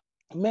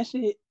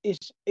Messi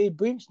it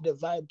brings the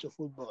vibe to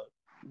football.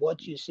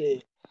 What you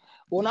say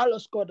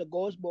Ronaldo scored the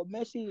goals, but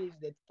Messi is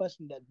the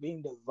person that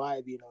bring the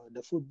vibe,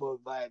 the football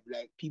vibe,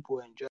 like people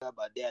enjoy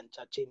about the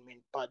entertainment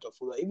part of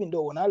football. Even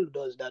though Ronaldo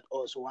does that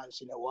also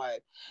once in a while,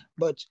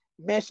 but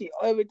Messi,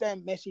 every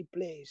time Messi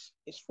plays,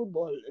 it's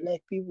football.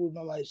 Like people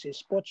normally say,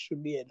 sports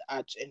should be an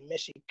art, and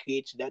Messi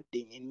creates that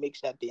thing and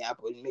makes that thing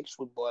happen. It makes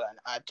football an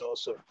art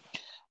also.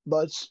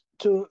 But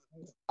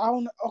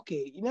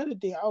okay, another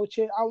thing I would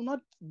say, I will not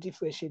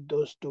differentiate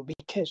those two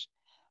because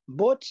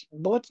both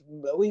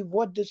we've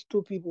watched these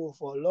two people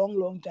for a long,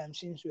 long time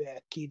since we were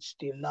kids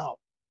till now,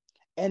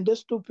 and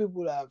those two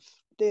people have.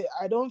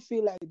 I don't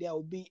feel like there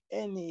will be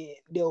any.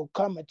 There will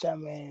come a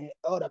time when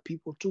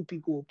two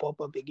people will pop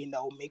up again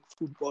that will make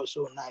football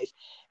so nice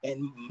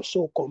and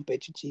so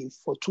competitive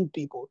for two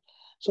people.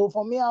 So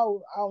for me,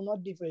 I'll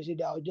not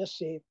differentiate. I'll just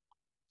say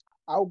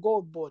I'll go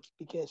with both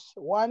because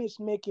one is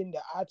making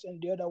the art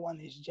and the other one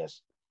is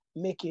just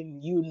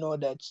making you know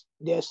that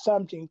there's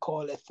something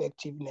called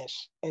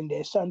effectiveness and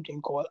there's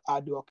something called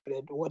hard work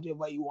that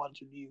whatever you want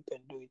to do, you can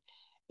do it.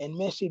 And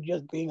Messi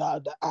just bring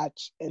out the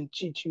arts and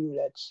teach you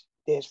that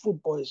there's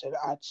football is an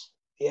arts.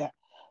 Yeah.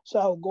 So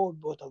I'll go with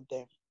both of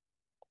them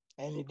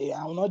any day.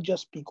 I will not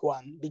just pick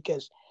one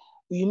because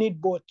you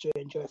need both to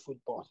enjoy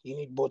football. You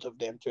need both of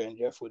them to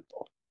enjoy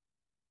football.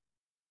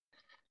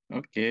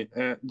 Okay.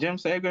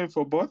 James, are you going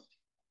for both?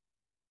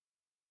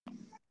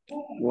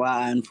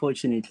 Well,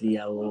 unfortunately,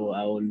 I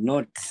will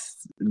not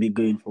be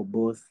going for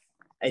both.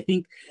 I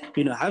think,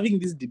 having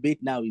this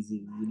debate now is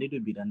a little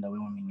bit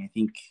underwhelming. I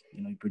think,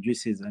 it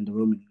produces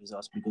underwhelming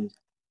results because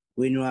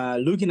when you are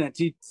looking at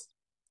it,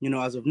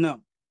 as of now,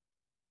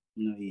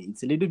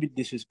 it's a little bit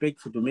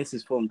disrespectful to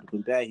Messi's form to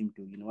compare him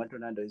to, what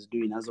Ronaldo is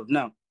doing as of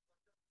now.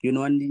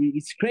 And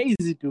it's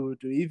crazy to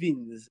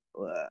even,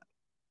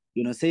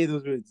 say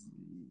those words.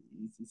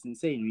 It's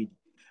insane, really.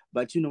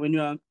 But, when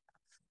you are,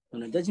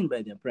 judging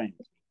by their prime,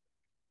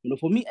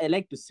 for me, I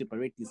like to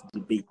separate this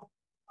debate.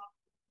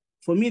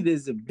 For me,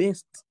 there's the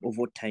best of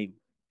all time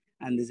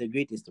and there's the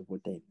greatest of all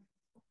time.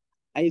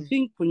 I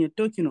think when you're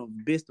talking of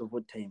best of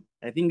all time,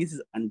 I think this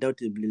is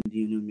undoubtedly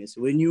Messi.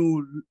 When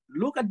you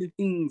look at the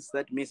things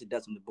that Messi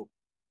does on the ball,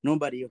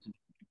 nobody else.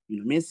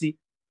 Messi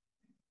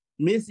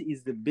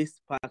is the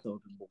best passer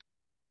of the ball.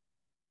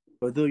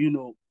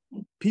 Although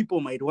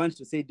people might want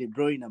to say De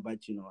Bruyne, but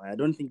I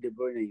don't think De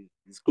Bruyne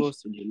is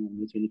close to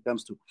Messi when it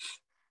comes to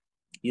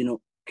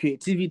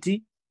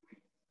creativity,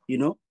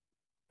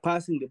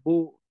 passing the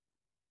ball,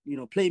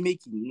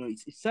 playmaking.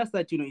 It's just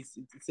that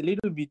it's a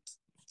little bit.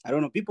 I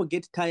don't know. People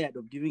get tired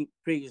of giving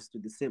praise to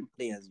the same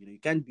players. You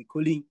can't be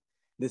calling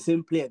the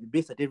same player the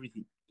best at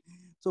everything.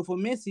 So for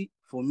Messi,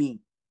 for me,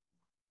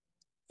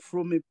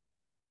 from a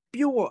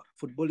pure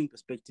footballing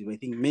perspective, I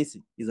think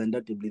Messi is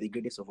undoubtedly the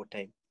greatest of all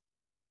time.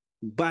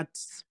 But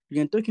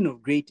when talking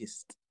of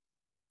greatest,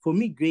 for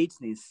me,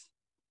 greatness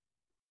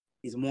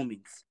is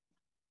moments.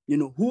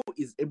 Who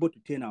is able to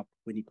turn up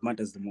when it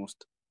matters the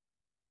most?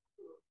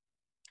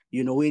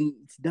 When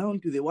it's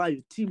down to the wire,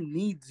 your team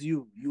needs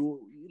you. You're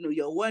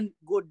one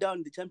go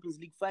down the Champions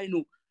League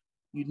final.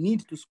 You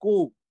need to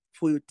score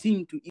for your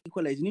team to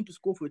equalize. You need to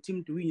score for your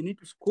team to win. You need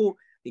to score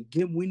a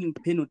game-winning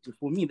penalty.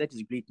 For me, that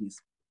is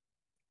greatness.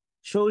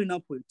 Showing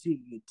up for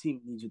your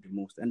team needs you the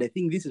most. And I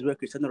think this is where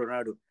Cristiano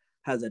Ronaldo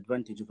has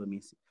advantage over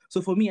Messi.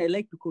 So for me, I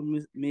like to call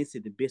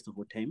Messi the best of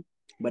all time,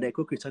 but I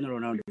call Cristiano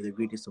Ronaldo the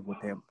greatest of all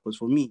time. Because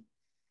for me,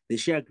 the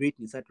sheer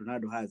greatness that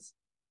Ronaldo has,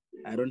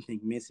 I don't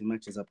think Messi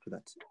matches up to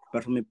that.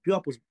 But from a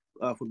pure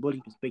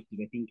footballing perspective,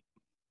 I think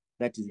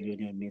that is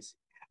Lionel Messi.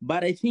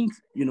 But I think,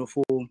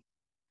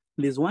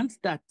 there's one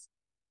stat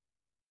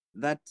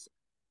that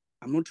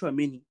I'm not sure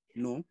many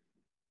know,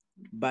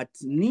 but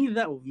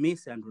neither of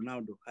Messi and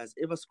Ronaldo has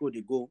ever scored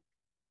a goal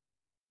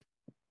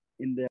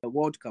in the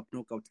World Cup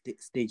knockout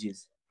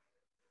stages.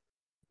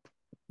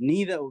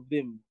 Neither of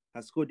them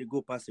has scored a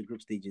goal past the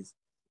group stages,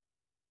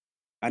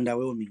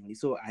 underwhelmingly.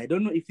 So I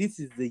don't know if this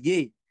is the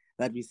year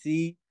that we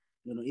see,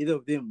 either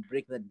of them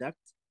break that duct,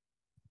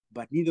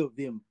 but neither of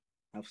them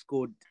have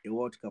scored a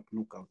World Cup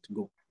knockout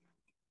goal.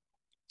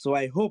 So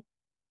I hope,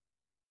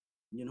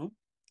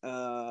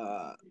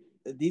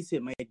 this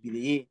year might be the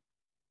year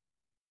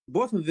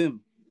both of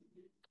them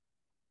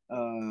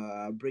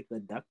break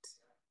that duct.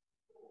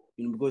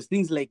 Because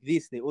things like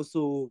this, they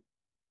also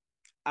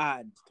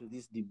add to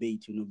this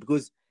debate,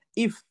 because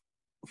if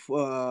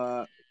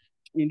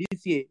in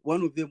this year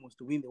one of them was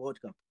to win the World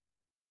Cup,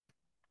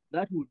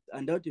 that would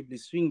undoubtedly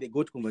swing the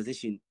GOAT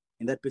conversation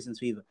in that person's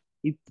favor.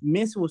 If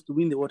Messi was to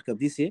win the World Cup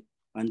this year,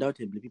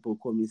 undoubtedly people will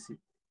call Messi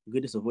the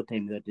greatest of all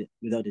time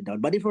without a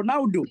doubt. But if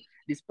Ronaldo,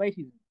 despite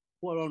his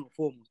poor run of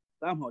form,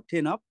 somehow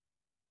turn up,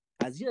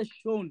 as he has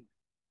shown,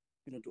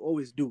 to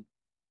always do,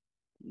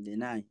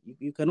 then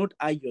you cannot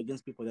argue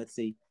against people that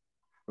say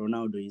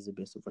Ronaldo is the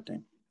best of all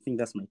time. I think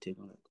that's my take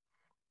on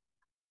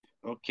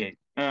that. Okay.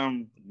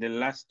 The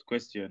last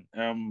question.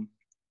 I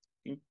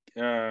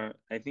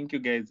think you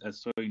guys are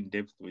so in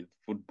depth with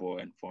football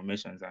and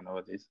formations and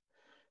all this.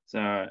 So,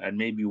 and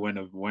maybe one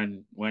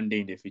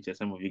day in the future,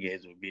 some of you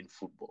guys will be in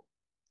football,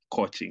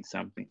 coaching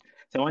something.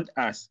 So I want to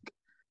ask,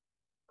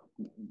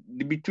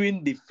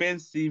 between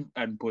defensive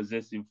and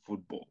possessive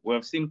football. We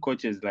have seen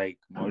coaches like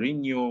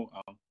Mourinho,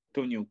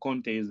 Antonio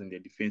Conte using the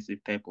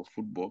defensive type of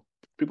football.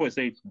 People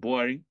say it's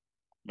boring,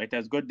 but it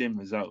has got them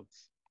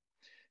results.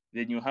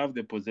 Then you have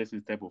the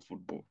possessive type of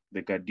football,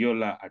 the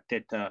Guardiola,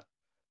 Arteta,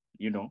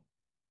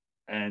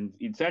 and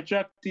it's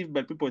attractive,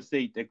 but people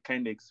say it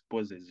kind of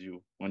exposes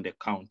you on the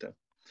counter.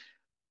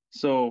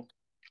 So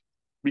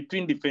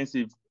between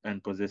defensive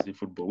and possessive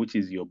football, which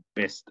is your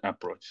best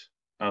approach?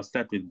 I'll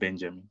start with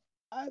Benjamin.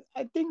 I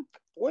think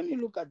when you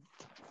look at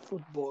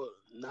football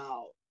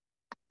now,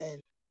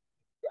 and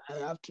I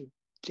have to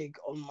take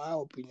on my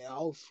opinion,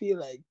 I'll feel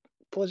like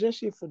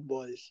possessive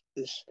football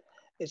is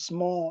it's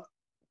more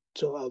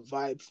to a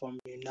vibe for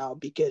me now,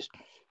 because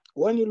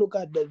when you look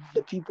at the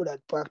people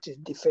that practice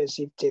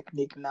defensive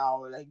technique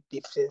now, like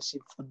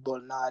defensive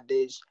football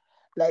nowadays,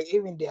 like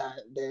even the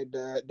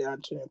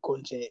Antonio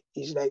Conte,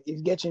 is like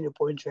it's getting to the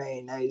point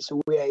where now it's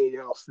way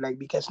off. Like,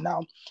 because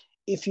now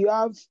if you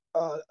have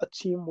a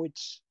team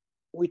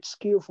with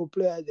skillful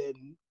players,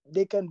 then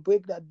they can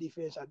break that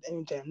defense at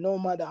any time, no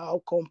matter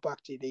how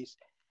compact it is.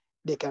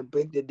 They can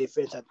break the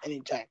defense at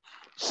any time.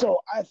 So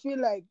I feel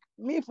like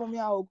for me,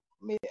 I'll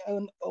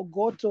a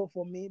go-to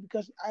for me,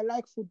 because I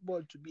like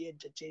football to be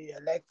entertaining. I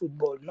like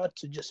football not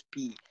to just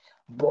be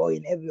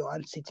boring,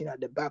 everyone sitting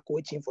at the back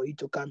waiting for you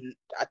to come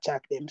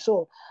attack them.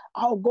 So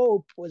I'll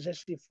go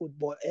possessive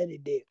football any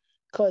day,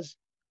 because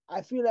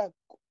I feel like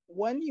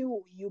when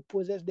you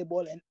possess the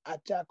ball and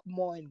attack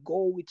more and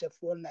go with a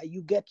front line,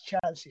 you get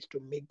chances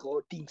to make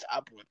things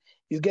happen.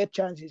 You get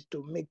chances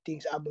to make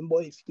things happen.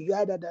 But if you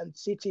rather than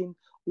sitting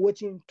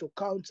waiting to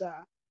counter,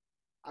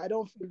 I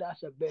don't feel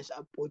that's the best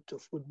approach to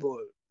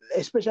football.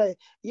 Especially,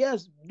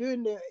 yes,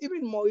 doing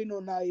even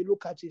Mourinho now, you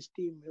look at his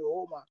team,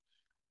 Roma,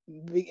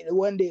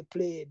 when they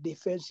play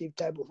defensive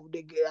type of,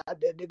 they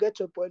get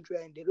to a point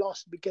where they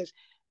lost, because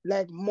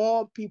like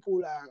more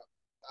people are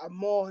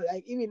more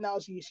like, even now,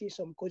 so you see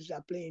some coaches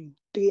are playing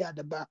three at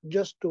the back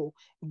just to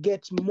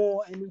get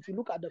more. And if you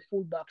look at the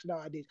fullbacks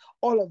nowadays,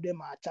 all of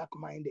them are attack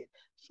minded.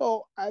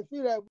 So I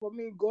feel like for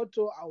me,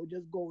 I would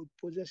just go with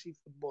possessive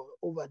football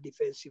over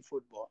defensive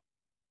football.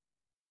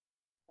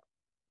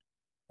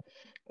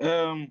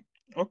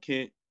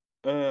 Okay.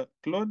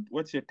 Claude,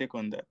 what's your take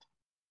on that?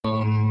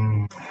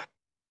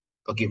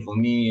 Okay, for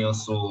me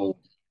also,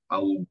 I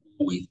will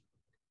go with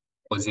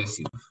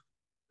possessive.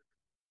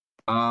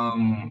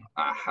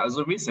 As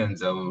of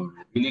recent, I've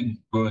really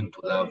grown to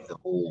love the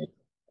whole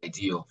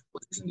idea of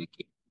possessing the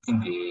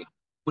game,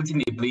 putting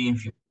the playing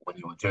field on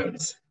your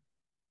terms.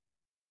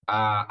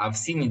 I've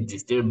seen it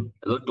disturb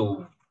a lot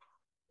of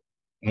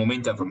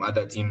momentum from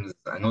other teams,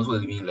 and also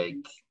even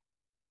like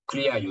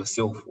clear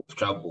yourself of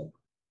trouble.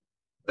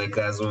 Like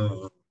as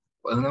of,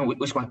 I don't know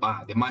which one.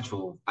 The match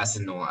of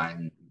Arsenal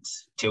and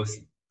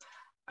Chelsea.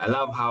 I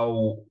love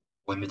how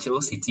when the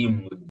Chelsea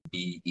team would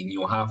be in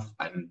your half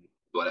and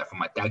you are like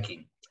from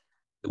attacking,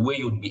 the way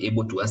you'd be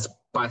able to just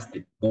pass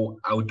the ball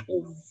out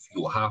of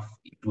your half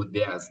into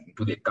theirs,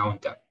 into the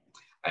counter.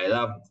 I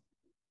love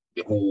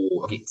the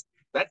whole, okay,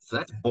 that's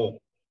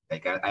ball.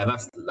 Like I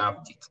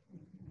loved it.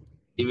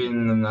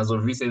 Even as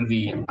of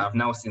recently, I've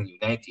now seen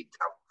United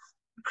have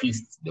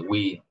increased the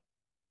way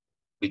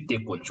they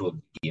take control of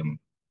the game.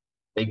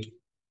 Like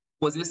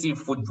possessive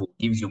football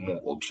gives you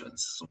more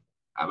options. So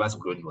I've just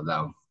grown to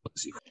love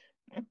possessive.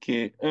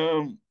 Okay.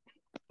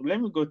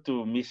 Let me go to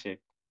Mishek.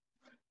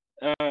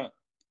 Uh,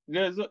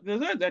 there's all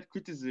that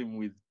criticism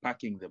with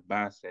parking the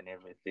bus and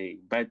everything,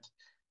 but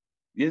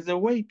there's a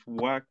way to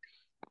work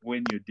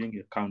when you're doing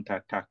a counter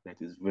attack that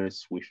is very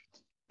swift.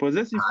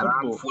 Possessive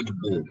Around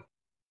football.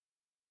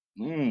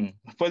 football.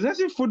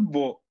 Possessive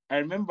football. I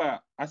remember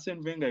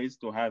Arsene Wenger used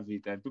to have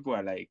it, and people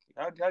are like,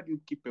 how do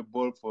you keep a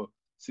ball for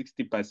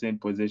 60%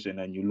 possession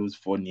and you lose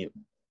 4-0?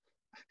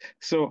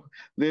 So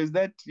there's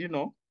that,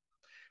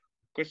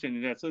 question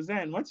in that. So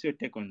Zion, what's your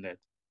take on that?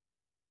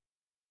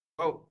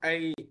 Well,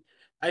 I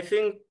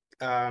think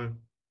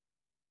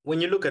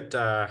when you look at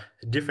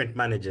different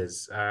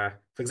managers,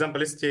 for example,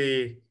 let's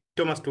say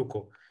Thomas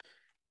Tuchel.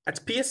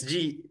 At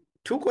PSG,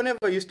 Tuchel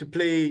never used to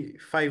play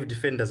five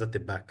defenders at the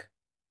back.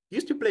 He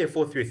used to play a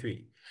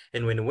 4-3-3.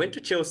 And when he went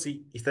to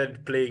Chelsea, he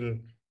started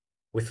playing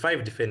with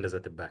five defenders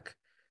at the back.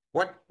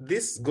 What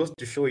this goes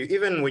to show you,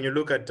 even when you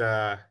look at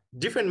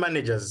different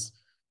managers,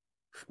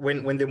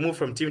 when they move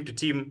from team to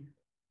team,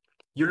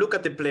 you look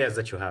at the players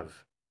that you have.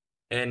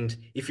 And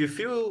if you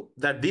feel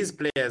that these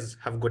players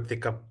have got the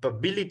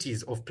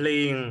capabilities of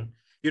playing,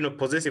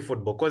 possessive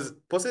football, because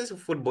possessive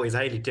football is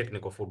highly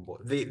technical football.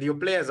 Your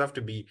players have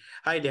to be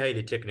highly,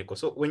 highly technical.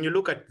 So when you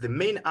look at the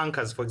main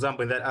anchors, for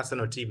example, in that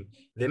Arsenal team,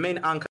 the main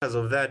anchors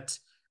of that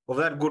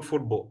good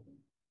football,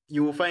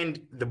 you will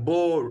find the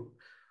ball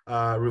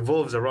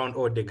revolves around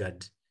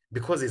Odegaard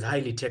because he's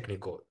highly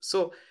technical.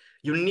 So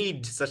you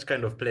need such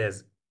kind of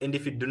players. And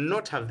if you do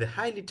not have the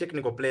highly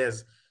technical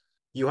players,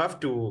 you have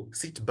to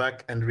sit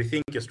back and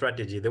rethink your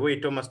strategy the way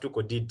Thomas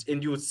Tuchel did.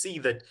 And you see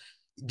that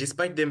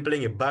despite them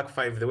playing a back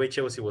five, the way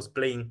Chelsea was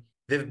playing,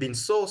 they've been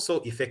so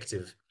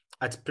effective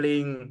at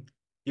playing,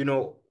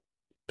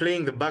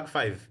 playing the back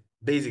five.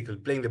 basically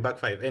playing the back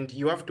five. And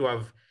you have to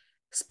have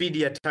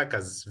speedy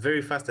attackers,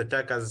 very fast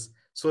attackers,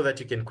 so that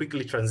you can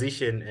quickly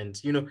transition and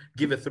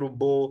give a through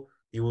ball.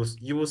 You will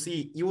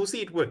see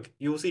it work.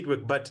 You will see it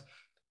work. But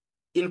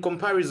in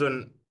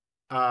comparison,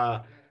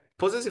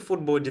 possessive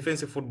football,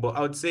 defensive football,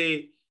 I would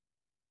say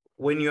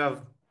when you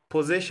have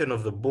possession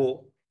of the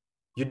ball,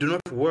 you do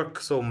not work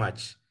so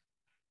much.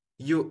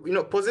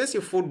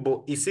 Possessive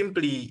football is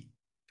simply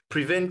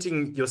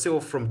preventing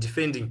yourself from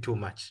defending too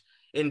much.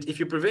 And if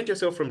you prevent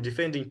yourself from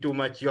defending too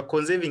much, you're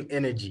conserving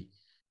energy.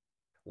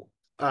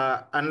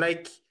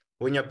 Unlike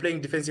when you're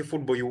playing defensive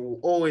football, you will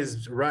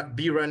always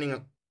be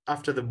running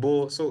after the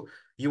ball. So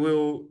you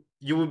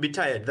will be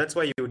tired. That's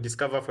why you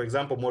discover, for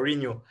example,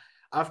 Mourinho,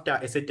 after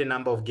a certain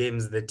number of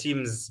games, the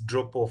teams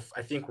drop off.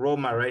 I think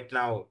Roma right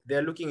now,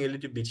 they're looking a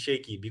little bit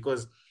shaky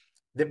because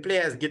the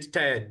players get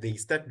tired, they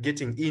start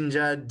getting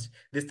injured,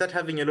 they start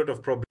having a lot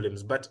of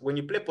problems. But when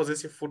you play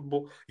possessive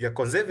football, you're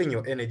conserving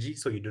your energy,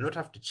 so you do not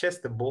have to chase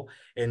the ball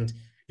and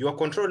you are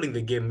controlling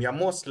the game. You're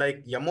more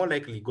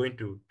likely going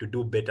to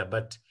do better.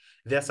 But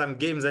there are some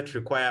games that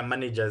require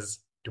managers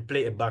to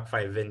play a back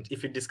five. And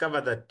if you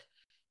discover that,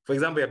 for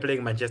example, you're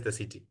playing Manchester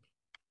City,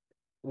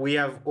 we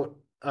have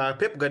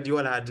Pep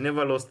Guardiola had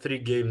never lost 3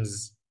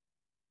 games.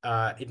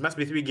 It must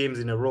be 3 games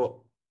in a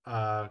row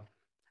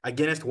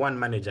against one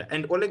manager.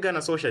 And Ole Gunnar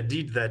Solskjaer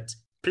did that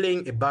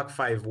playing a back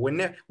five.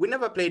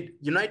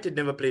 United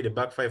never played a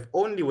back five,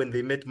 only when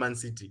they met Man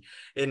City.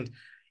 And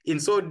in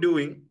so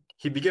doing,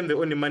 he became the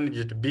only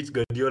manager to beat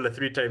Guardiola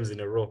 3 times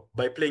in a row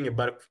by playing a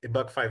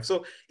back five.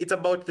 So it's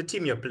about the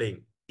team you're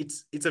playing.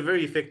 It's a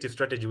very effective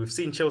strategy. We've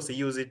seen Chelsea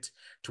use it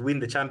to win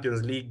the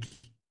Champions League.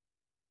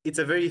 It's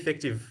a very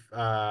effective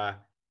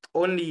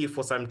only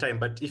for some time.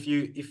 But if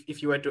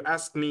you were to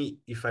ask me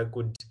if I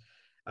could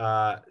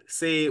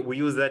say we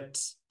use that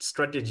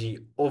strategy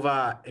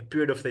over a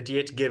period of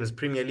 38 games,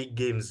 Premier League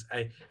games,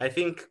 I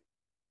think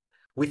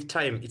with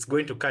time it's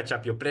going to catch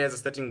up. Your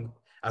players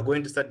are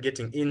going to start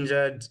getting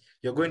injured.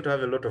 You're going to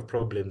have a lot of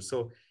problems.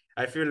 So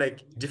I feel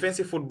like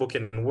defensive football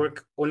can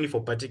work only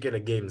for particular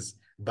games,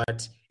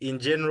 but in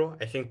general,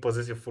 I think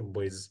possessive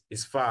football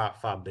is far,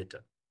 far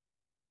better.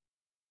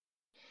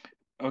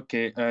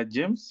 Okay,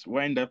 James,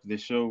 wind up the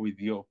show with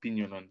your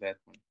opinion on that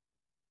one.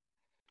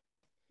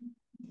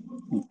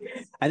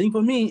 I think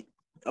for me,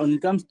 when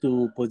it comes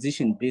to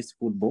position-based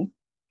football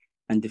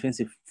and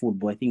defensive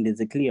football, I think there's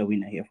a clear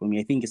winner here for me.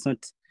 I think it's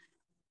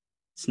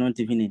not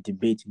even a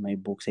debate in my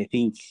books. I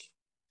think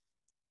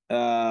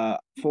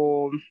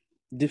for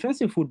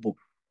defensive football,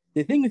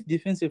 the thing with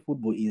defensive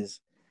football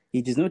is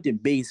it is not a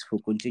base for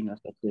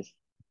continuous success.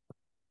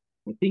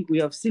 I think we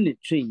have seen a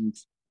trend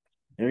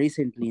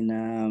recently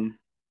in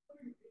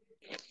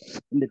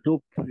the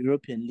top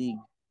European league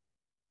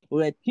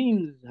where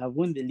teams have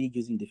won the league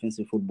using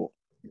defensive football.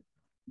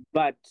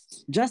 But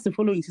just the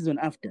following season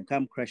after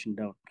come crashing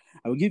down.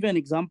 I will give you an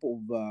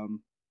example of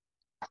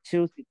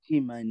Chelsea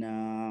team,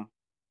 and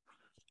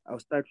I'll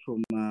start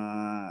from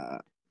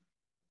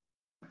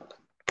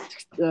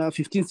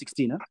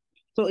 15-16.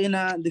 So in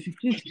the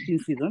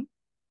 15-16 season,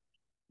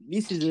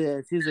 this is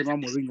a season where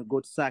Mourinho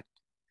got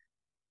sacked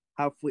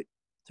halfway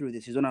through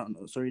the season.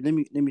 Sorry, let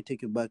me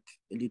take you back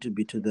a little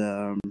bit to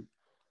the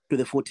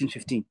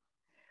 14-15.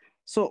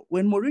 So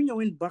when Mourinho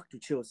went back to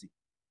Chelsea,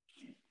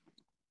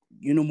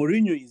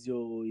 Mourinho is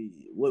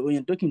when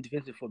you're talking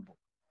defensive football,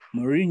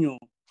 Mourinho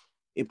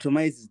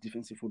epitomizes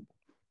defensive football.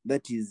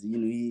 That is,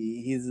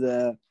 he's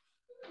the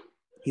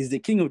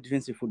king of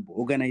defensive football,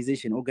 organized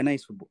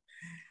football.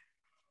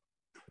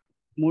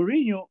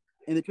 Mourinho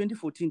in the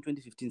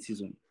 2014-2015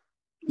 season,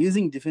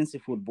 using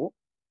defensive football,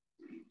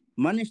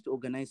 managed to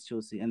organize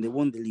Chelsea and they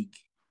won the league.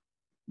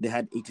 They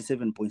had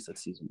 87 points that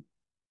season.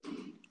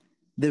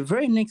 The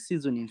very next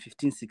season, in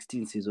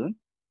 15-16 season,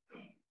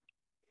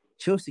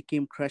 Chelsea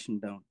came crashing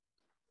down.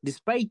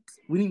 Despite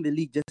winning the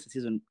league just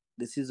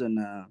the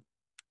season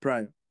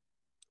prior,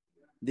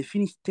 they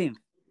finished 10th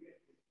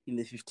in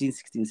the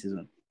 15-16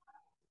 season.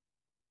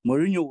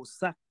 Mourinho was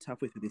sacked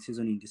halfway through the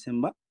season in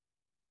December,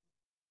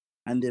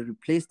 and they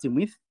replaced him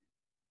with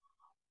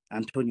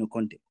Antonio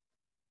Conte.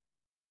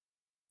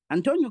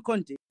 Antonio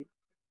Conte,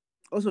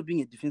 also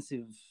being a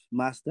defensive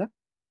master,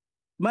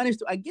 managed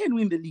to again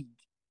win the league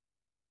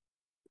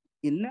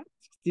in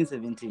the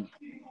 16-17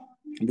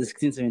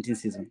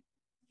 season.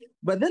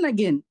 But then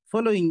again,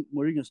 following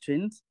Mourinho's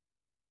trends,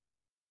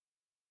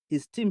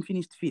 his team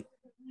finished 5th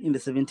in the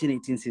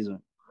 17-18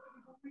 season.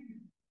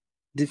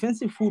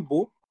 Defensive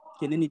football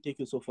can only take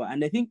you so far.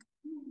 And I think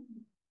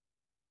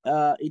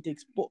the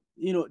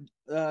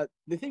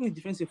thing with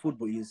defensive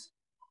football is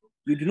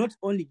you do not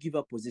only give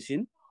up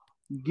position,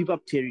 you give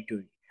up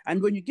territory.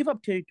 And when you give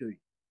up territory,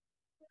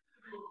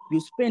 you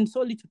spend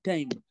so little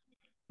time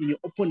in your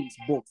opponent's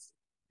box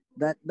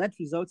that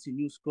results in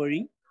you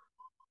scoring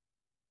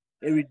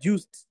a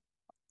reduced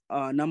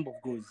number of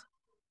goals.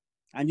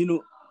 And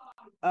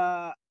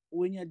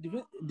when you're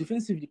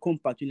defensively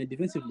compact, when you're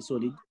defensively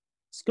solid,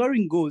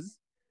 scoring goals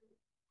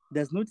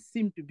does not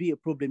seem to be a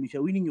problem if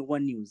you're winning your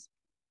 1-0.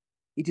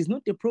 It is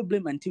not a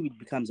problem until it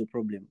becomes a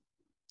problem.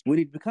 When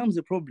it becomes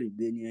a problem,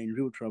 then you're in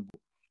real trouble.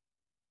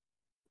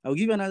 I'll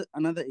give you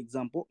another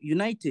example.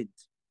 United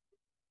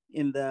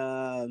in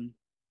the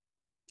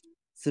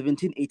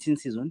 17-18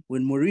 season,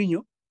 when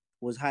Mourinho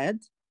was hired,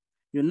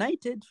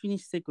 United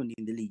finished second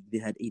in the league. They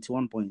had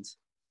 81 points.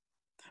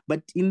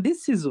 But in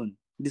this season,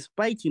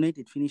 despite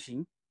United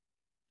finishing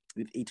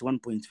with 81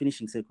 points,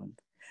 finishing second,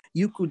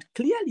 you could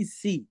clearly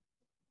see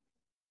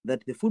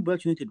that the football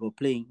United were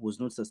playing was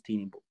not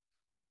sustainable.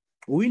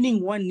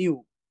 Winning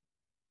 1-0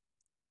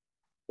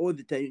 all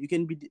the time, you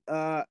can be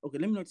okay.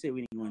 Let me not say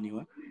winning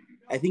 1-0.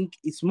 I think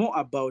it's more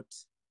about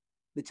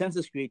the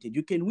chances created.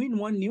 You can win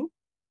 1-0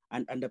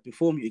 and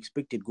underperform your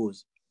expected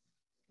goals,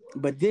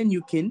 but then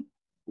you can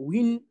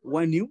win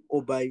 1-0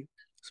 or by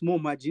small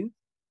margins,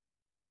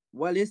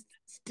 while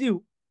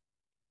still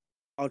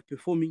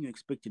outperforming your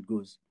expected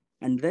goals,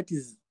 and that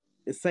is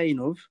a sign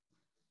of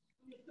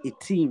a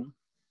team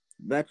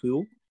that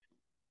will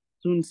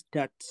soon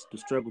start to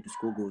struggle to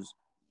score goals.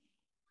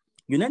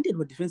 United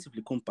were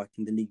defensively compact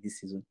in the league this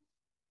season,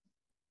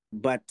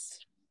 but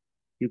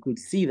you could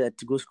see that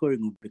goal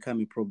scoring would become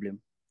a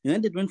problem.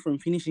 United went from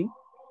finishing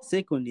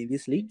second in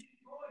this league,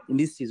 in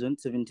this season,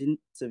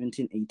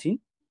 17-18,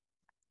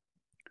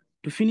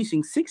 to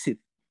finishing sixth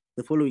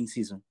the following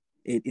season,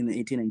 in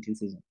the 18-19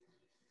 season.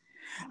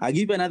 I'll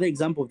give you another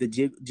example of the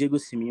Diego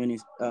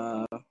Simeone's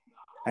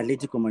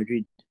Atletico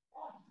Madrid.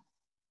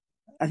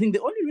 I think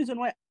the only reason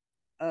why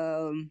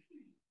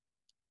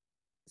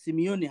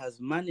Simeone has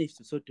managed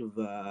to sort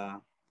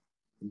of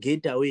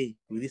get away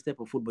with this type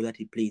of football that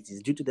he plays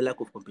is due to the lack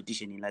of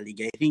competition in La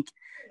Liga. I think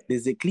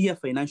there's a clear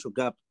financial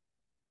gap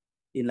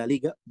in La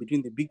Liga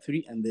between the big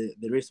three and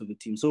the rest of the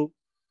team. So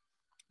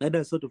that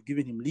has sort of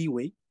given him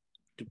leeway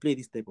to play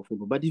this type of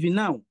football. But even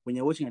now, when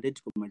you're watching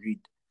Atletico Madrid,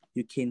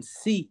 you can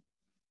see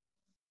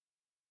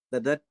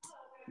that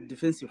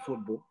defensive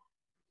football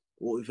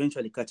will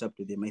eventually catch up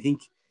to them. I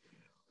think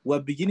we're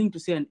beginning to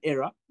see an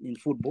era in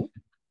football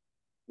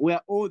where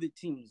all the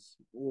teams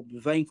will be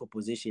vying for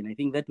possession. I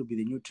think that will be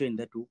the new trend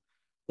that will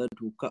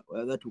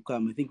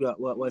come. I think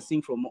we're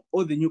seeing from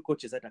all the new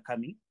coaches that are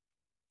coming,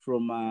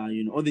 from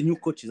all the new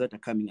coaches that are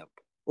coming up.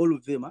 All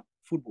of them are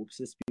football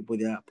obsessed people.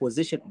 They are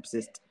possession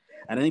obsessed,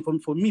 and I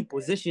think for me,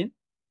 possession.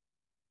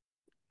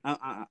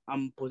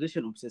 I'm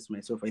possession obsessed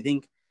myself. I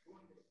think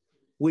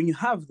when you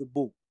have the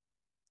ball,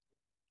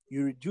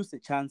 you reduce the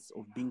chance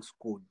of being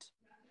scored.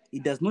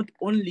 It does not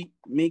only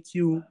make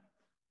you,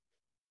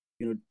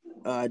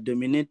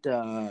 dominate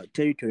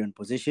territory and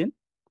possession,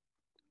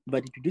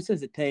 but it reduces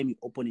the time your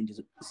opponent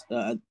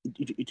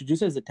it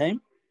reduces the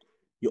time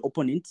your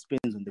opponent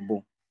spends on the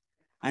ball.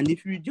 And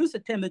if you reduce the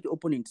time that your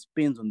opponent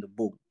spends on the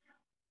ball,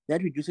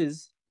 that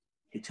reduces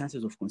the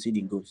chances of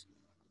conceding goals.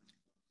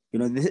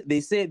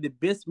 They say the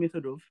best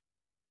method of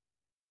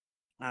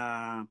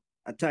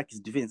attack is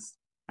defense,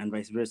 and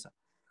vice versa.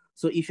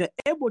 So if you're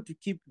able to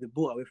keep the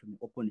ball away from the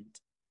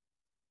opponent,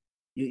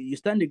 you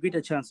stand a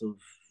greater chance of,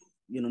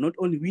 not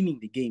only winning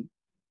the game,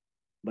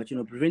 but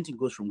preventing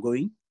goals from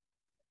going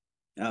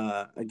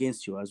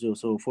against you as well.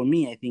 So for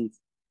me, I think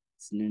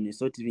it's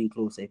not even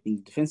close. I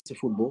think defensive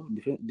football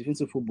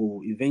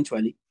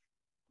eventually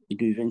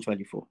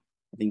fall.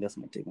 I think that's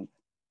my take on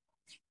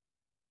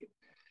that.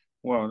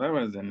 Wow, that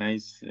was a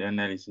nice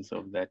analysis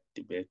of that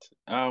debate.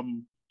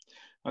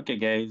 Okay,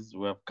 guys,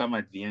 we have come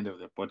at the end of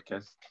the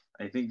podcast.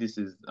 I think this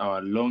is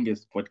our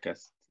longest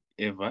podcast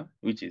ever,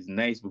 which is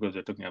nice because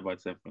we're talking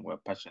about something we're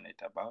passionate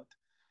about.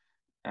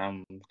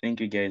 Thank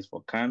you guys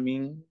for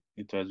coming.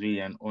 It was really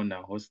an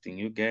honor hosting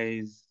you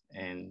guys.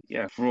 And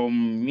yeah,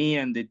 from me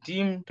and the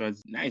team, it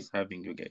was nice having you guys.